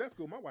 Right? Yeah, that's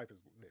cool. My wife is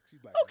mixed. She's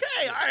black.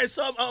 Okay. All right.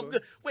 So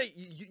good. Wait,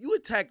 you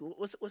attack.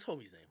 What's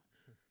homie's name?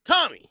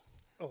 Tommy.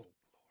 Oh.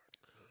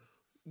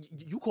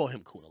 You call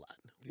him cool a lot.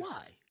 Yeah.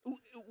 Why?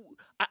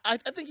 I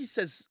think he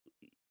says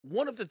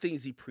one of the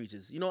things he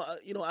preaches.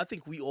 I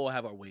think we all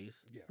have our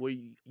ways. Yeah. Where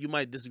you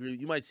might disagree.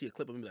 You might see a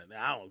clip of him like, nah,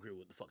 I don't agree with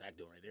what the fuck I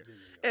doing right there.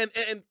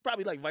 Yeah. And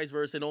probably like vice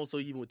versa, and also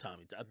even with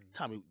Tommy.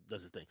 Tommy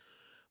does his thing.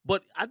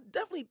 But I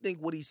definitely think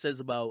what he says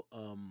about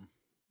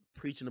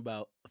preaching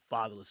about a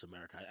fatherless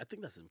America, I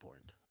think that's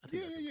important. I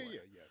think that's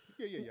important.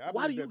 Yeah.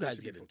 Why do you guys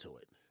get into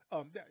it?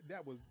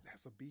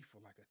 That's a beef for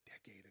like a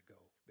decade ago.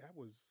 That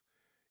was,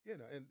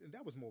 and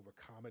that was more of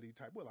a comedy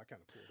type. Well, I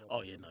kind of pulled up.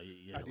 Oh yeah, no,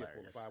 you're I did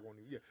hilarious. pull up. I won't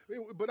even,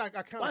 but I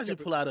kind of. Why did you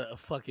pull out a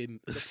fucking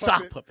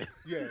sock puppet?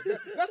 Yeah,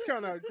 that's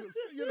kind of,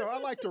 I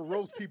like to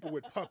roast people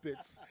with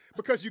puppets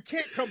because you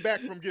can't come back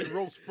from getting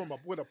roast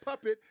with a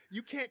puppet.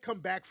 You can't come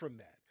back from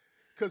that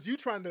because you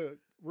trying to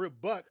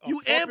rebut.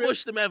 You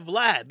ambushed him at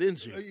Vlad,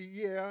 didn't you?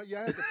 Yeah,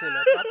 I had to pull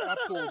up. I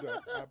pulled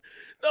up.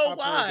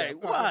 Why?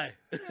 Why?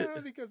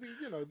 Because he,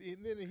 and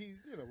then he,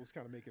 was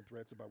kind of making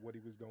threats about what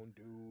he was going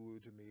to do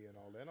to me and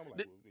all that. And I'm like,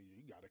 well,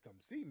 you got to come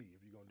see me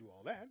if you're going to do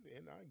all that.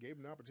 And I gave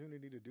him an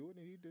opportunity to do it,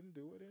 and he didn't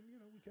do it. And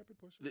we kept it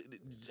pushing.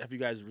 Have you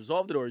guys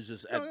resolved it, or is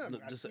just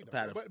just a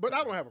pattern? But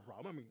I don't have a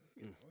problem. I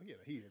mean,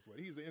 he is what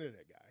he's an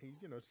internet guy. He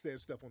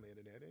says stuff on the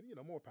internet,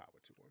 and more power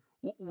to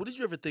him. What did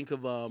you ever think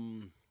of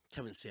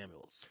Kevin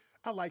Samuels?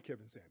 I like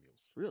Kevin Samuels.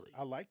 Really?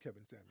 I like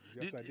Kevin Samuels.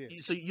 Yes, I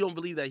did. So you don't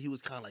believe that he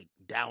was kind of like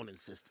down in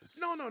sisters?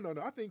 No.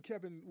 I think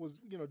Kevin was,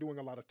 doing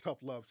a lot of tough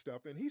love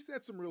stuff, and he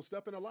said some real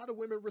stuff, and a lot of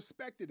women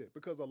respected it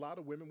because a lot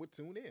of women would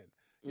tune in.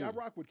 Yeah, I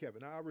rock with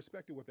Kevin. I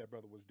respected what that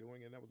brother was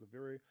doing, and that was a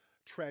very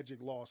tragic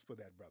loss for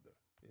that brother.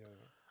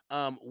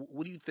 Yeah.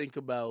 What do you think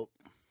about,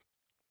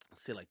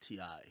 say, like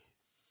T.I.?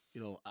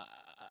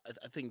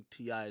 I think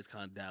T.I. is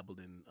kind of dabbled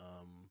in,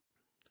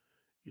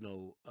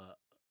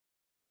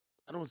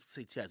 I don't want to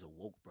say T.I. is a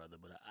woke brother,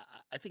 but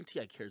I think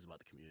T.I. cares about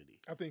the community.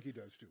 I think he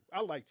does too.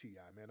 I like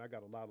T.I., man. I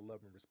got a lot of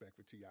love and respect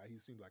for T.I. He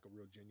seems like a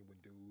real genuine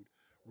dude,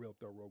 real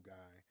thorough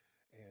guy.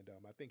 And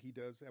I think he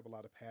does have a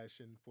lot of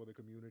passion for the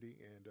community.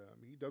 And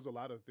he does a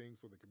lot of things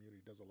for the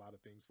community, does a lot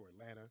of things for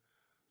Atlanta.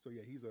 So,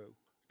 yeah, he's a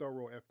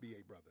thorough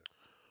FBA brother.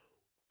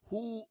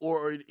 Who,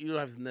 or you don't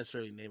have to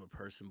necessarily name a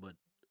person, but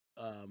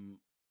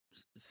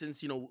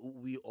since,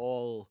 we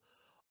all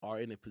are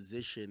in a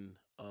position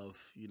of,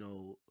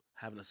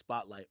 having a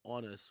spotlight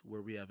on us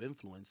where we have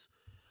influence,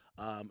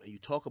 and you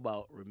talk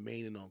about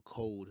remaining on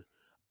code,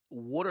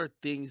 what are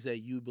things that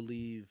you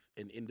believe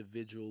an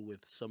individual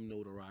with some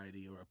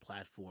notoriety or a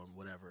platform,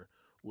 whatever,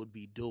 would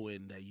be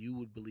doing that you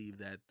would believe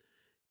that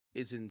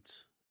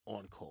isn't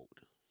on code?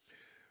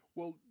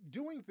 Well,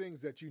 doing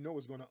things that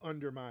is going to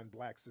undermine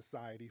black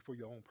society for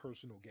your own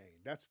personal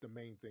gain. That's the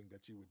main thing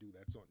that you would do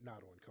that's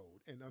not on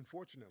code. And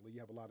unfortunately, you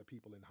have a lot of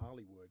people in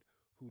Hollywood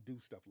who do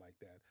stuff like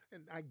that.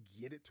 And I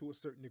get it to a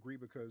certain degree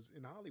because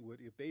in Hollywood,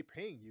 if they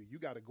paying you, you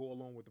got to go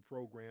along with the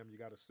program. You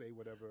got to say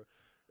whatever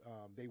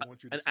they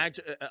want you to say.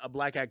 A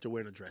black actor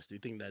wearing a dress, do you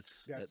think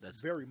that's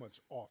very much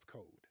off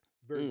code?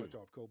 Very much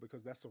off code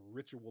because that's a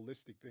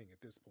ritualistic thing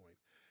at this point.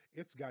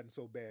 It's gotten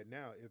so bad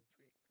now.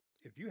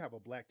 If you have a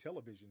black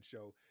television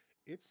show,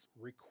 it's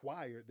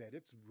required that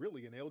it's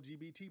really an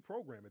LGBT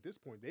program at this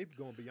point. They've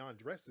gone beyond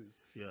dresses,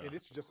 and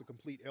it's just a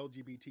complete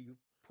LGBT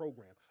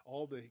program.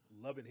 All the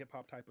love and hip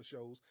hop type of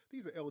shows,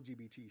 these are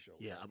LGBT shows.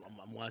 Yeah,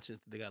 I'm watching.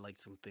 They got like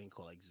something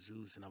called like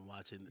Zeus, and I'm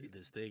watching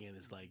this thing, and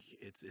it's like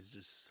it's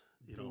just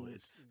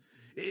dudes,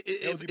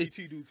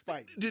 LGBT dudes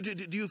fighting.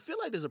 Do you feel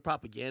like there's a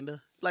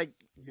propaganda? Like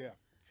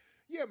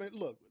yeah, man.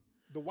 Look.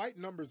 The white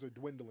numbers are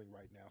dwindling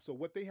right now. So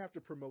what they have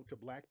to promote to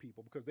black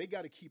people, because they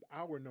got to keep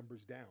our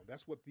numbers down.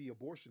 That's what the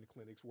abortion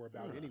clinics were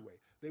about anyway.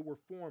 They were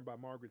formed by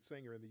Margaret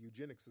Sanger and the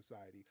Eugenics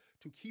Society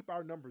to keep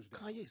our numbers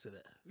down. Kanye said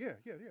that. Yeah.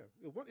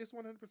 It's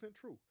 100%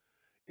 true.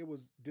 It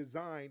was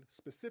designed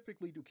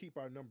specifically to keep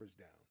our numbers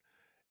down.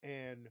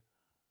 And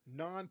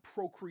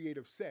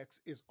non-procreative sex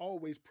is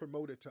always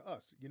promoted to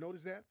us. You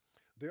notice that?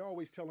 They're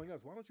always telling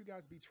us, why don't you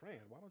guys be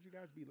trans? Why don't you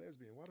guys be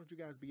lesbian? Why don't you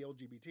guys be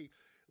LGBT?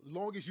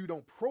 Long as you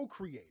don't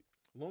procreate,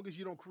 long as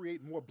you don't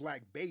create more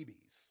black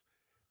babies.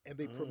 And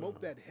they promote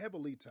Mm. that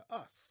heavily to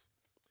us.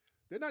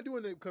 They're not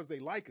doing it because they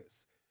like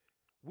us.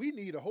 We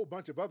need a whole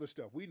bunch of other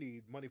stuff. We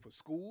need money for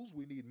schools.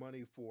 We need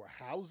money for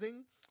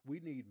housing. We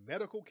need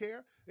medical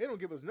care. They don't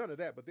give us none of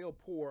that, but they'll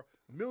pour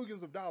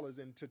millions of dollars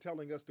into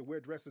telling us to wear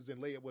dresses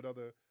and lay it with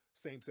other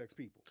same-sex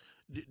people.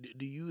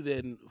 Do you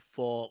then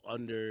fall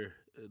under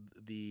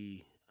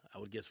the, I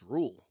would guess,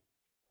 rule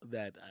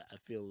that I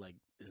feel like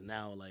is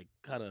now like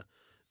kind of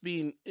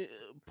being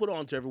put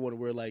on to everyone,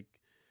 where like,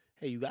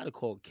 hey, you got to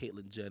call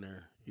Caitlyn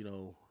Jenner,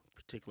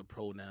 particular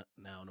pronoun,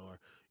 or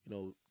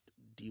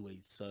D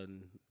Wade's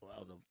son. I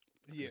don't know.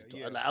 Yeah,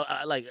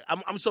 yeah.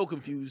 I'm so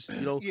confused.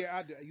 Yeah, look.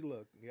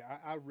 Yeah,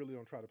 I really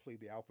don't try to play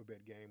the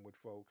alphabet game with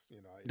folks.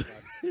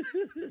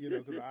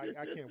 Because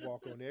I can't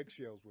walk on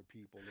eggshells with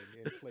people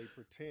and play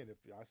pretend. If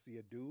I see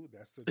a dude,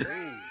 that's a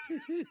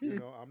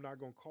dude. I'm not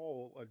gonna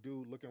call a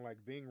dude looking like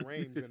Ving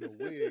Rhames in a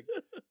wig,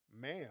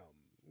 ma'am.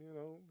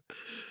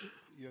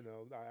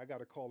 I got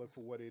to call it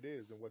for what it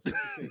is. And what's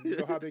interesting, you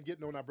know how they're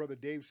getting on our brother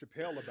Dave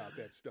Chappelle about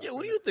that stuff. Yeah,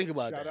 what do you think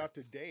about Shout that? out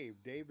to Dave.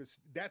 Dave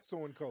that's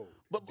on code.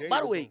 But Dave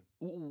by the is way,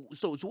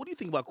 so what do you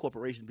think about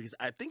corporations? Because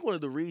I think one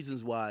of the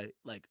reasons why,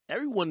 like,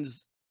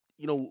 everyone's,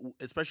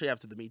 especially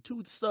after the Me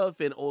Too stuff,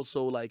 and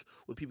also like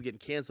with people getting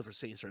canceled for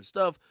saying certain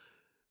stuff,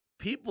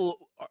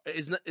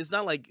 it's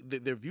not like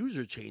their views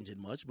are changing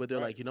much, but they're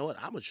Right. like, you know what,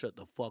 I'm gonna shut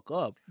the fuck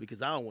up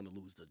because I don't want to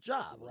lose the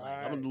job. Like,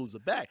 I'm Right. gonna lose the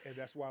back. And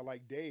that's why I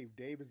like Dave.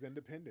 Dave is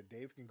independent.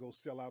 Dave can go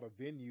sell out a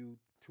venue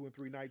 2 and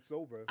 3 nights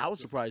over. I was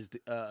surprised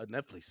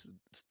Netflix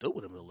stood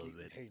with him a little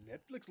bit. Hey,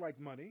 Netflix likes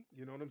money.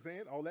 You know what I'm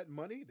saying? All that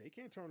money, they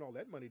can't turn all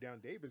that money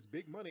down. Dave is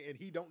big money, and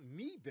he don't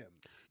need them.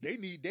 They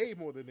need Dave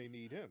more than they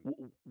need him.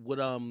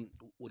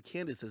 What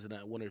Candace says, and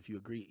I wonder if you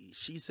agree.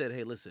 She said,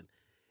 "Hey, listen,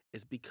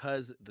 it's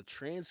because the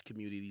trans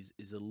communities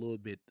is a little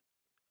bit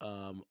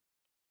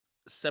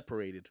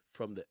separated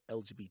from the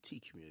LGBT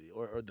community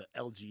or the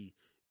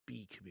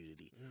LGB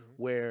community, Mhm.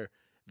 where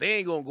they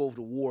ain't gonna go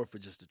to war for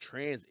just the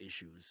trans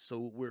issues. So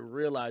we're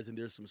realizing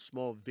there's some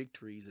small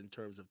victories in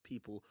terms of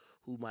people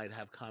who might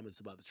have comments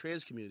about the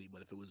trans community,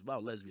 but if it was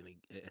about lesbian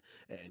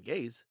and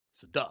gays,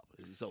 it's a dub.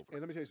 It's over."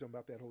 And let me tell you something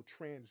about that whole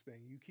trans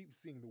thing. You keep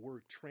seeing the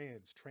word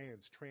trans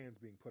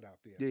being put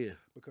out there. Yeah.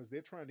 Because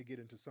they're trying to get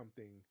into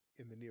something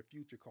in the near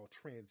future called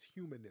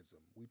transhumanism.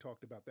 We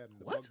talked about that in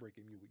the What? bug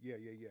breaking movie. Yeah.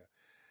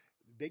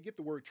 They get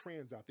the word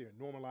trans out there and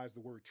normalize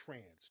the word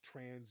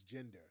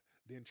transgender,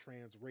 then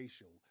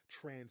transracial,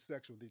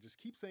 transsexual. They just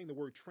keep saying the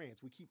word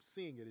trans. We keep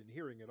seeing it and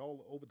hearing it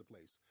all over the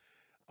place.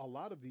 A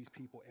lot of these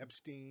people,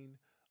 Epstein,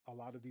 a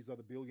lot of these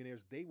other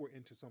billionaires, they were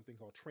into something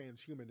called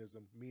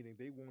transhumanism, meaning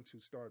they want to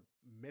start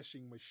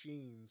meshing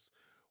machines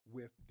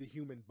with the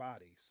human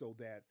body so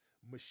that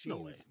machines.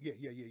 No way.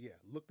 Yeah.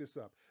 Look this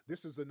up.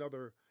 This is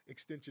another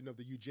extension of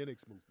the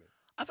eugenics movement.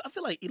 I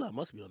feel like Elon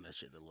must be on that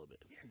shit a little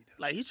bit. Yeah, he does.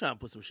 Like, he's trying to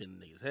put some shit in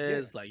niggas'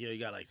 heads. Like, you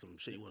got like some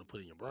shit you want to put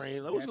in your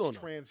brain. Like, what's going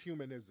on?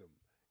 Transhumanism.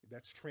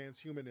 That's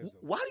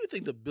transhumanism. Why do you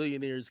think the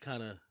billionaires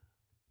kind of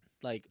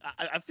like?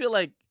 I feel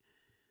like,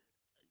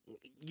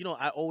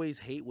 I always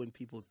hate when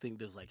people think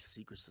there's like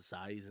secret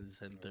societies in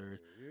this and third.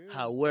 Yeah.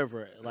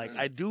 However, like,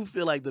 I do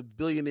feel like the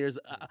billionaires.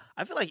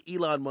 I feel like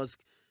Elon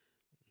Musk,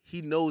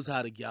 he knows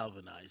how to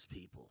galvanize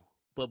people,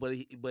 but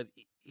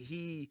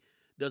he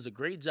does a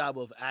great job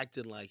of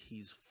acting like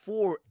he's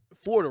for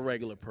the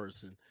regular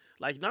person.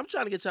 Like, I'm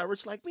trying to get y'all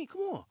rich like me.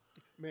 Come on.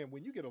 Man,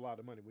 when you get a lot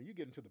of money, when you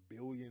get into the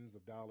billions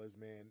of dollars,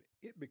 man,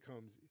 it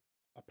becomes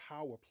a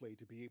power play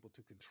to be able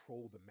to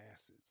control the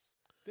masses.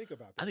 Think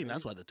about that. I think man.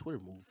 that's why the Twitter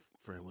move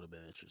for him would have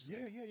been interesting.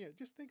 Yeah.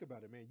 Just think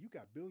about it, man. You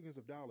got billions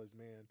of dollars,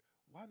 man.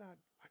 Why not?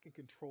 I can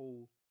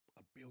control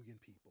a billion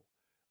people.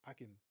 I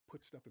can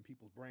put stuff in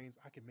people's brains.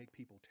 I can make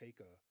people take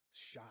a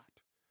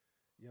shot.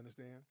 You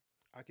understand?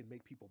 I can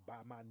make people buy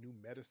my new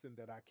medicine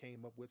that I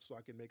came up with so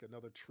I can make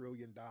another $1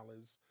 trillion.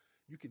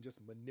 You can just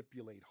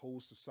manipulate whole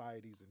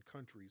societies and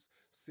countries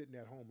sitting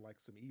at home like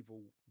some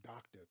evil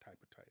doctor type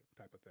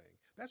of thing.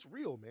 That's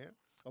real, man.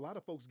 A lot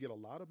of folks get a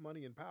lot of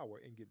money and power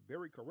and get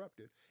very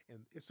corrupted, and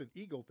it's an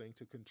ego thing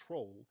to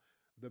control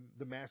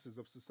the masses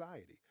of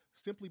society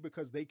simply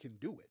because they can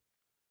do it.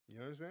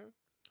 You understand?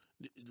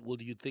 What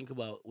do you think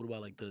about? What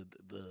about like the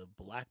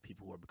black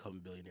people who are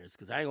becoming billionaires?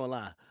 Because I ain't gonna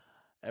lie,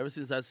 ever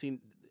since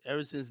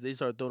they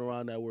started throwing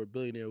around that word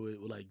billionaire with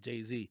like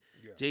Jay-Z,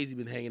 Yeah. Jay-Z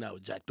been hanging out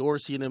with Jack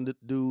Dorsey and them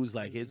dudes.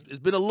 Like, it's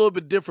been a little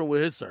bit different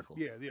with his circle.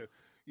 Yeah.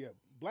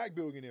 Black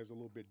billionaires are a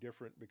little bit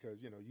different because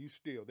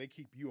they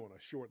keep you on a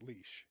short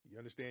leash. You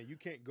understand? You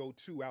can't go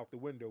too out the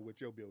window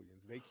with your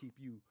billions. They keep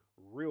you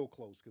real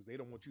close because they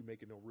don't want you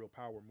making no real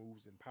power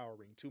moves,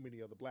 empowering too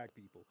many other black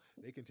people.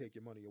 They can take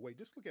your money away.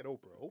 Just look at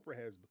Oprah. Oprah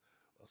has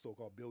a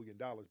so-called $1 billion,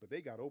 but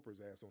they got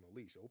Oprah's ass on a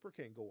leash. Oprah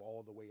can't go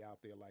all the way out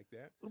there like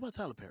that. What about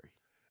Tyler Perry?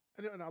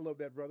 And I love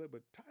that brother,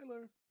 but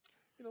Tyler,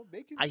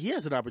 they can. He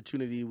has an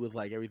opportunity with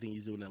like everything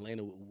he's doing in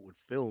Atlanta with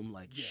film.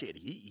 Like, Yeah. shit,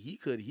 he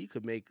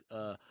could make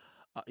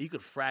you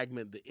could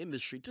fragment the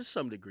industry to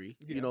some degree,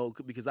 Yeah. you know,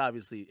 because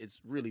obviously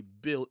it's really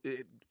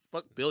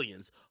fuck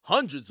billions,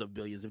 hundreds of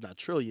billions, if not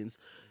trillions,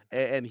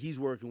 and he's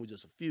working with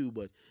just a few,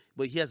 but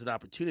he has an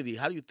opportunity.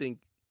 How do you think,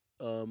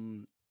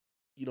 you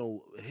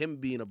know, him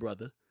being a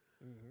brother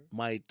Hmm.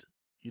 might,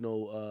 you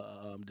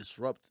know,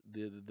 disrupt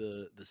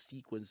the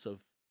sequence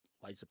of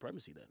white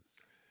supremacy? Then,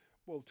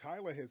 Well,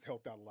 Tyler has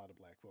helped out a lot of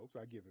black folks.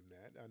 I give him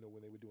that. I know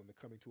when they were doing the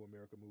Coming to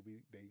America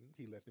movie,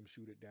 he let them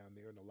shoot it down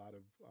there, and a lot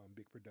of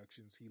big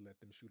productions. He let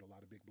them shoot a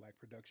lot of big black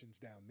productions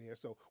down there.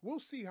 So we'll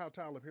see how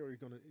Tyler Perry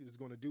is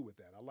gonna do with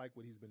that. I like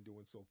what he's been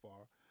doing so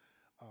far.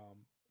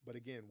 But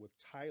again, with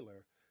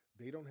Tyler,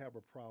 they don't have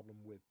a problem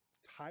with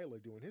Tyler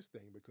doing his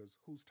thing because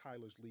who's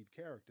Tyler's lead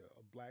character?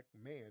 A black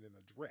man in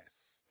a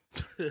dress.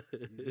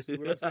 You see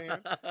what I'm saying?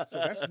 So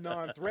that's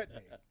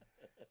non-threatening.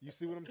 You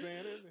see what I'm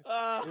saying?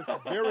 It's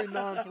very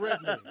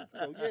non-threatening.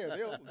 So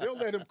yeah, they'll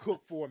let him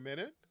cook for a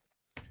minute.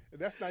 And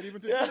that's not even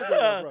to do with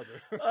my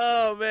brother.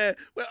 Oh man,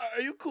 well,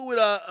 are you cool with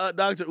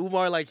Dr.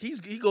 Umar? Like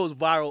he goes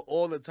viral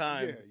all the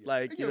time. Yeah.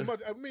 Like you know,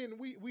 I mean,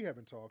 we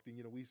haven't talked,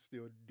 and we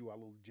still do our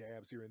little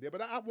jabs here and there.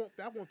 But I want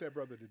that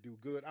brother to do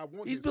good. I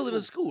want he's his building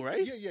a school,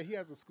 right? Yeah. He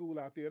has a school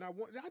out there, and I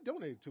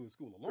donated to his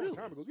school a long Really?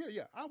 time ago.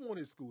 Yeah. I want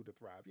his school to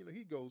thrive.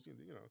 He goes,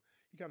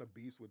 he kind of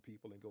beasts with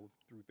people and goes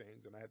through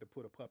things, and I had to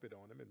put a puppet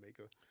on him and make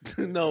a.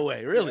 No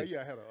way, really?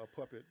 Yeah, I had a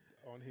puppet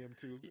on him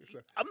too. So,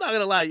 I'm not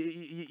gonna lie,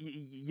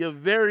 you're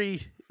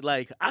very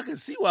like I can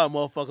see why a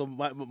motherfucker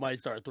might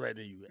start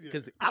threatening you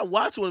because I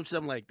watch one of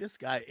them. I'm like, this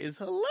guy is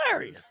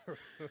hilarious.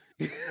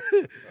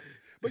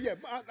 But yeah,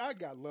 I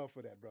got love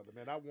for that brother,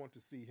 man. I want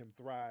to see him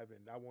thrive,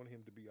 and I want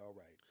him to be all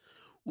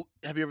right.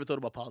 Have you ever thought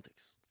about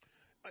politics?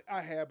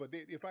 I have, but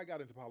if I got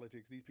into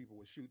politics, these people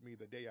would shoot me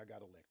the day I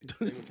got elected.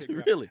 They would take me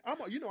out. Really?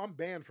 I'm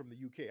banned from the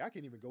UK. I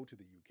can't even go to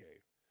the UK.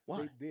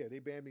 Why? They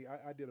banned me.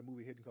 I did a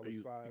movie, Hidden Colors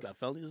 5. You got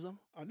felonies or something?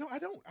 No, I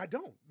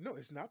don't. No,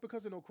 it's not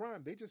because of no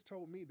crime. They just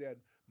told me that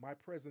my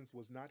presence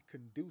was not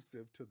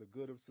conducive to the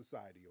good of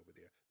society over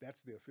there.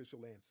 That's the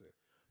official answer.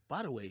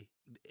 By the way,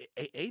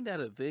 ain't that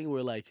a thing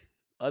where like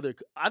I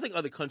think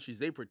other countries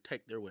they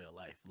protect their way of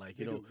life, like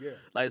They do, yeah.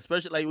 like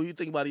especially like when you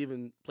think about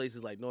even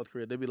places like North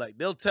Korea,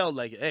 they'll tell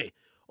like, hey,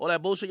 all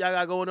that bullshit y'all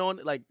got going on,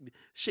 like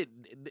shit.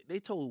 They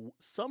told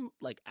some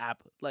like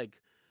app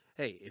like,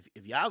 hey,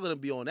 if y'all gonna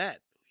be on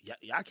that,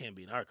 y'all can't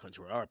be in our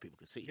country where our people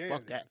can see. Yeah,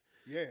 Fuck that.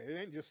 Yeah, it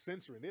ain't just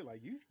censoring. They're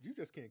like, you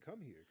just can't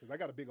come here because I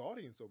got a big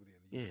audience over there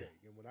in the UK,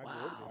 and when I go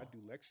over there, I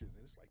do lectures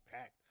and it's like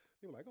packed.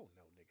 They were like, oh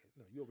no, nigga,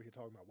 no, you over here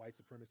talking about white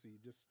supremacy?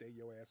 Just stay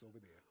your ass over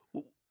there.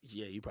 Well,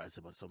 yeah, you probably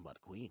said something about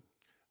the Queen.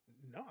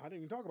 No, I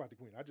didn't even talk about the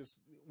Queen.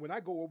 When I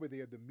go over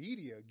there, the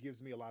media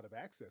gives me a lot of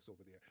access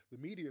over there. The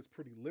media is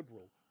pretty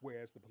liberal,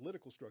 whereas the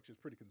political structure is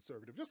pretty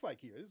conservative. Just like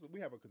here,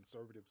 we have a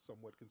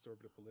somewhat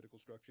conservative political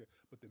structure,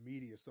 but the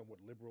media is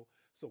somewhat liberal.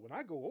 So when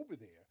I go over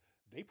there,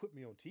 they put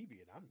me on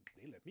TV and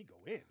they let me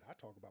go in. I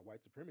talk about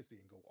white supremacy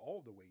and go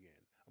all the way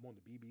in. I'm on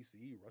the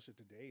BBC, Russia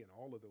Today, and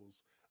all of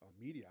those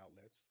media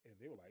outlets, and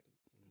they were like,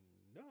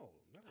 no,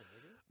 nigga.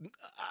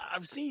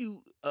 I've seen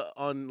you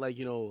on like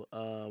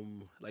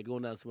like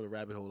going down some of the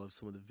rabbit hole of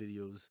some of the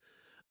videos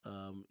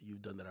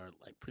you've done that are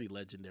like pretty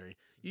legendary.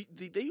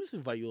 They used to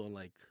invite you on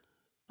like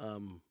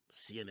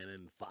CNN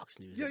and Fox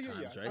News at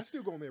times, right? I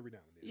still go on there every now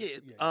and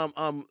then.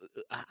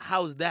 Yeah.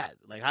 How's that?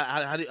 Like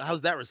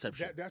how's that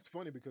reception? That's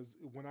funny because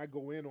when I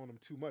go in on them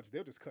too much,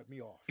 they'll just cut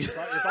me off.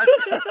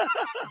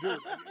 Dude,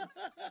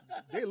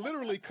 they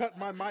literally cut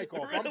my mic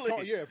off.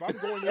 Really? If I'm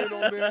going in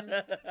on them,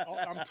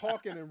 I'm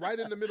talking, and right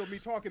in the middle of me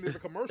talking, there's a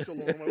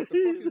commercial on. I'm like, what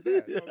the fuck is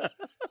that?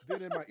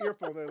 Then in my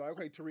earphone, they're like,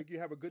 okay, Tariq, you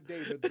have a good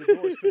day. The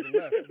door's to the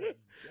left. I'm like,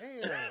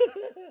 damn.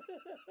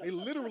 They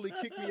literally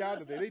kick me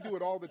out of there. They do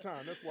it all the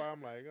time. That's why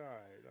I'm like, all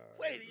right.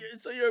 Wait,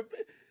 so you're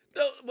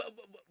no,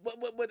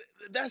 but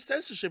that's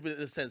censorship in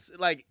a sense,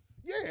 like.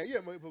 Yeah,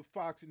 but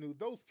Fox News,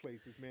 those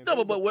places, man.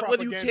 No, but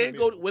whether you can't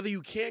go, mills. whether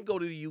you can't go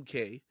to the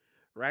UK,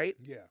 right?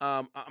 Yeah.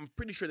 I'm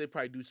pretty sure they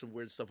probably do some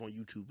weird stuff on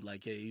YouTube,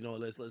 like, hey,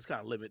 let's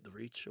kind of limit the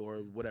reach or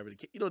whatever.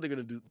 They're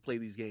gonna play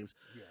these games.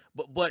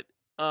 Yeah. But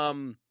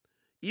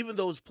even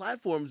those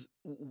platforms,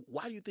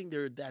 why do you think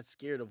they're that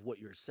scared of what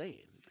you're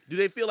saying? Do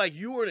they feel like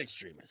you were an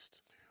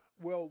extremist?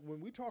 Well,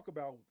 when we talk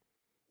about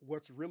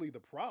what's really the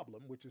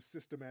problem, which is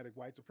systematic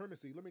white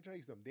supremacy, let me tell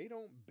you something. They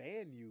don't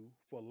ban you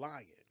for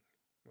lying,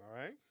 all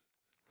right?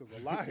 Because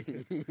a lie,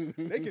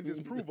 they can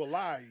disprove a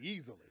lie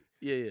easily.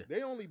 Yeah.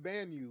 They only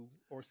ban you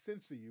or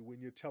censor you when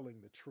you're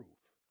telling the truth.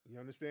 You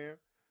understand?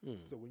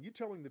 So when you're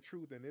telling the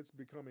truth and it's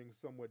becoming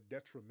somewhat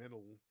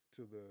detrimental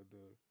to the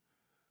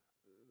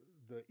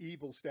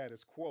evil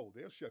status quo,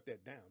 they'll shut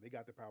that down. They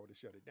got the power to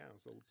shut it down.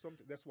 So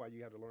that's why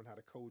you have to learn how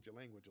to code your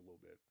language a little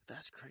bit.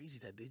 That's crazy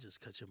that they just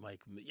cut your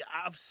mic. Yeah,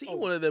 I've seen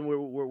one of them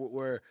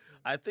where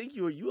I think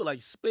you were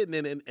like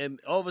spitting and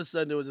all of a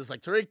sudden it was just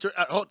like Tariq,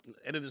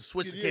 and then just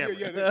switched the camera.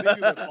 Yeah, they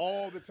do that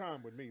all the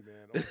time with me,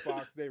 man. On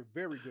Fox, they're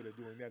very good at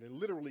doing that and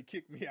literally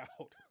kick me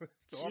out.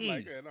 So I'm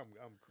like, man,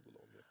 I'm cool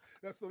on this.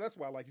 That's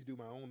why I like to do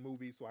my own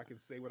movies so I can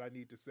say what I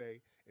need to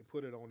say and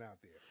put it on out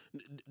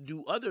there.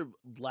 Do other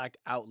black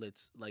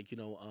outlets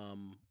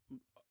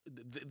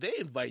they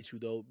invite you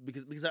though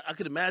because I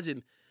could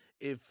imagine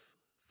if,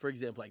 for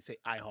example, like say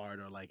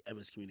iHeart or like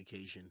MS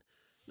Communication,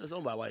 it's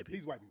owned by white people.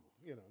 These white people,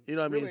 You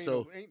know what I mean? really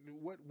So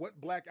what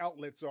black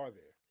outlets are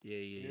there? yeah.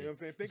 You know what I'm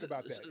saying? Think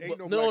about that. But, Ain't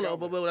no no, black no,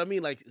 but outlets. what I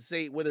mean, like,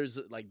 say whether it's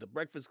like the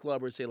Breakfast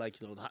Club or say like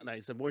the Hot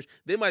 97 Orange,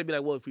 they might be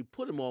like, well, if we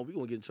put them on, we're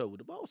gonna get in trouble with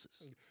the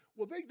bosses.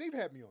 Well, they've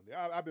had me on there.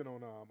 I've been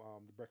on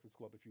the Breakfast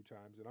Club a few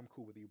times, and I'm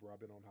cool with Ebro. I've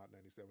been on Hot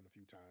 97 a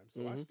few times,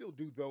 so I still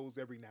do those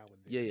every now and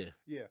then.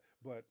 Yeah.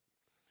 But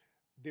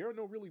there are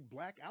no really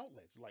black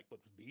outlets but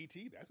BET.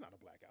 That's not a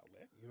black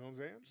outlet. You know what I'm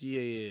saying?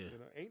 Yeah. You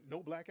know, ain't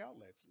no black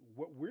outlets.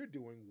 What we're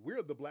doing,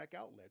 we're the black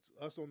outlets.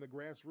 Us on the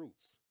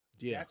grassroots.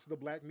 Yeah. That's the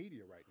black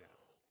media right now.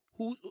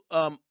 Who,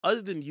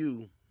 other than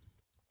you,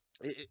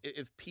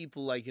 if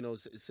people like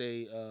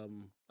say,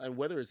 and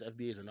whether it's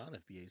FBAs or non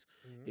FBAs,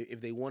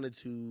 if they wanted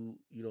to,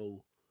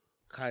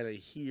 kind of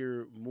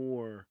hear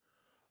more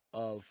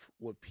of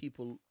what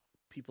people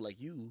like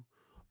you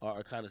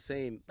are kind of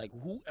saying, like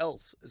who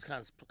else is kind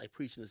of like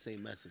preaching the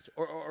same message,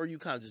 or are you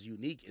kind of just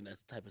unique in that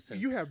type of sense?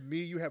 You have me.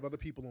 You have other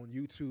people on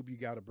YouTube. You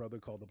got a brother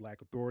called the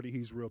Black Authority.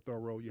 He's real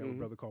thorough. You have a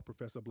brother called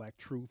Professor Black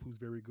Truth, who's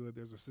very good.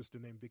 There's a sister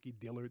named Vicky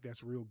Dillard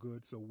that's real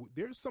good. So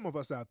there's some of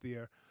us out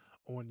there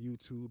on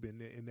YouTube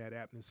and in that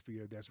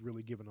atmosphere that's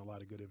really giving a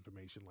lot of good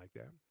information like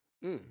that.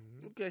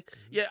 Okay,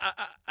 yeah,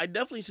 I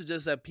definitely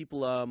suggest that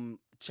people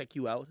check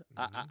you out.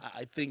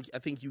 I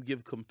think you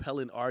give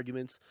compelling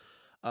arguments.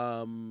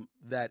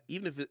 That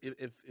even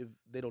if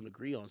they don't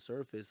agree on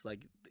surface,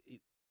 like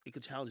it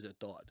could challenge their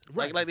thought.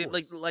 Right.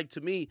 Like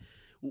to me,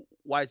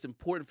 why it's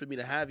important for me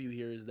to have you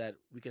here is that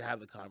we can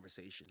have the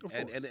conversation.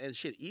 And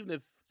shit, even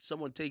if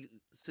someone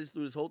sits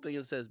through this whole thing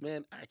and says,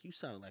 "Man, Ak, you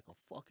sound like a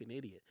fucking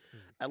idiot,"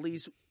 at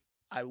least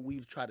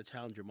we've tried to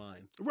challenge your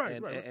mind,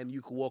 right. And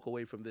you can walk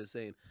away from this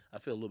saying, "I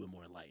feel a little bit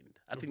more enlightened."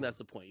 I think that's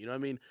the point. You know what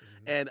I mean?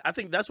 And I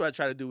think that's what I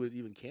try to do with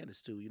even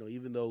Candace too.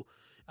 Even though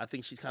I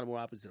think she's kind of more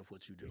opposite of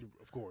what you do.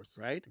 Of course.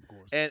 Right? Of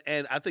course.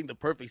 And I think the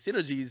perfect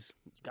synergies,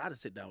 you got to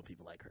sit down with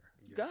people like her.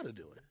 You got to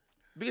do it.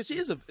 Because she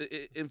is an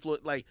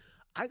influence. Like,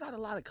 I got a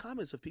lot of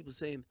comments of people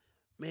saying,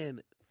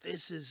 man,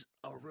 this is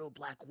a real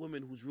black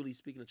woman who's really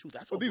speaking the truth.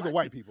 These are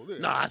white people.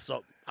 Nah,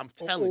 I'm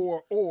telling you.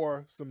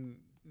 Or some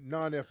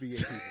non-FBA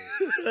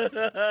people.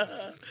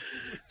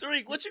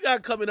 Tariq, what you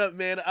got coming up,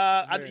 man?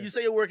 You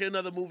say you're working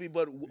another movie,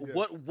 but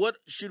what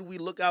should we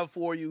look out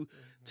for you?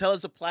 Tell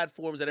us the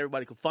platforms that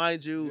everybody can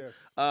find you.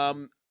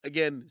 Yes.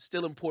 Again,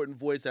 still important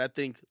voice that I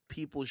think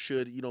people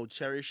should,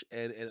 cherish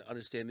and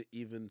understand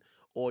even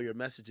all your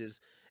messages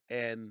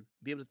and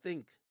be able to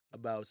think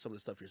about some of the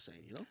stuff you're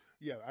saying,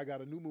 Yeah, I got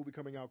a new movie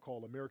coming out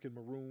called American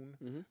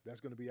Maroon.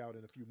 That's going to be out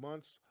in a few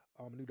months.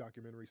 A new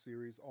documentary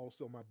series.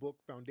 Also, my book,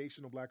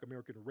 Foundational Black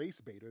American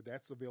Race Baiter.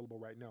 That's available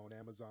right now on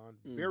Amazon.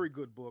 Very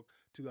good book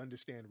to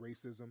understand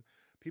racism.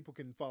 People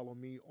can follow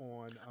me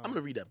on... I'm going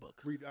to read that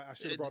book. I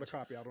should have brought a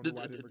copy. I don't know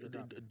why I didn't bring a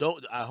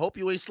copy. I hope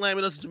you ain't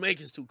slamming us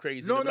Jamaicans too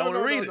crazy. No. I want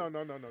to read it. No.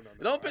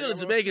 Don't pick on the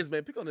Jamaicans,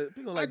 man. Pick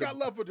on I got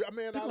love for...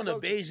 Man, pick on the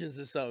Bajans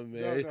or something,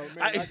 man. No,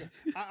 man.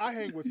 I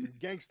hang with some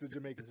gangster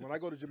Jamaicans. When I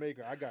go to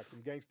Jamaica, I got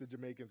some gangster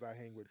Jamaicans I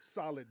hang with.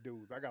 Solid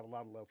dudes. I got a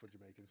lot of love for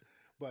Jamaicans.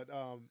 But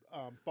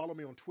follow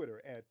me on Twitter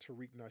at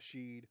Tariq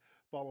Nasheed.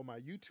 Follow my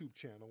YouTube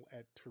channel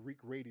at Tariq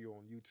Radio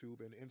on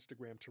YouTube and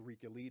Instagram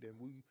Tariq Elite. And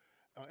we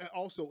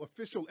also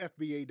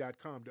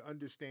officialfba.com to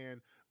understand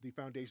the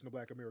Foundational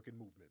Black American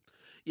Movement.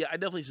 Yeah, I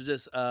definitely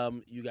suggest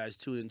you guys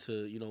tune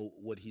into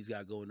what he's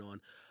got going on,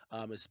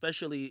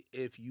 especially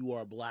if you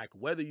are black,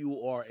 whether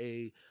you are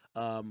a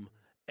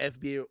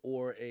FBA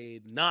or a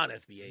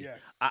non-FBA.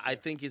 Yes, I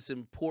think it's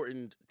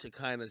important to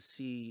kind of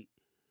see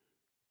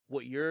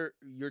what you're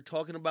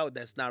talking about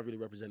that's not really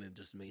represented in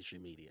just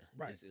mainstream media.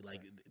 Right.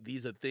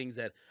 These are things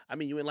that,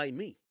 you enlightened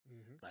me.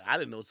 Like, I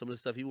didn't know some of the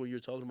stuff even when you were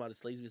talking about the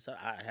slaves,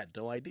 I had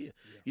no idea.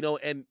 Yeah.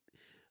 And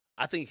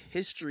I think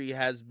history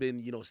has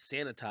been,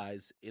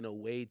 sanitized in a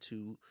way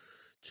to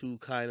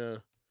kind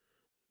of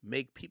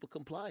make people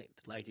compliant.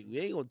 Like, we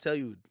ain't gonna tell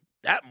you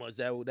that much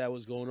that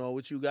was going on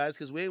with you guys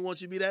because we ain't want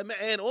you to be that mad.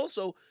 And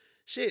also,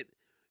 shit,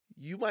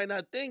 you might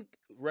not think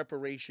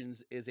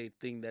reparations is a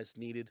thing that's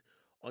needed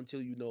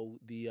until you know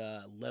the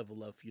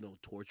level of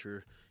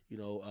torture,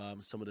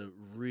 some of the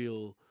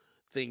real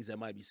things that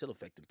might be still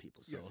affecting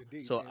people. So, yes,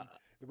 indeed. So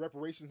the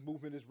reparations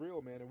movement is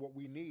real, man. And what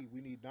we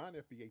need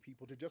non-FBA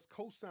people to just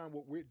co-sign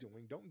what we're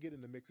doing. Don't get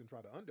in the mix and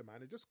try to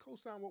undermine it. Just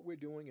co-sign what we're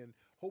doing, and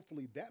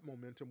hopefully that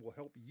momentum will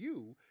help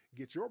you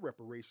get your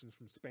reparations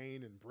from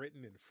Spain and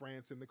Britain and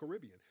France and the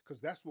Caribbean, because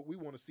that's what we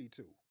want to see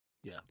too.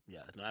 Yeah,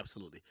 no,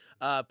 absolutely.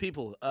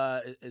 People,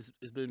 it's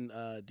been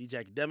DJ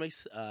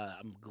Academics.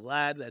 I'm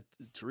glad that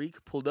Tariq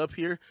pulled up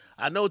here.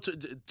 I know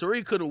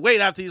Tariq couldn't wait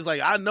after he's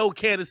like, I know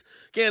Candace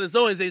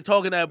Owens ain't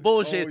talking that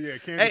bullshit. Oh, yeah,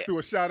 Candace threw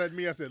a shot at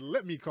me. I said,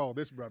 let me call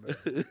this brother,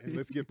 and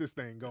let's get this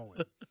thing going.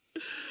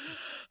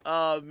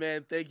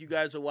 Man, thank you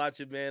guys for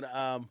watching, man.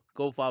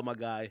 Go follow my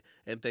guy,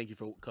 and thank you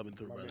for coming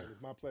through, brother. Man,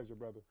 it's my pleasure,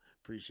 brother.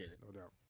 Appreciate it. No doubt.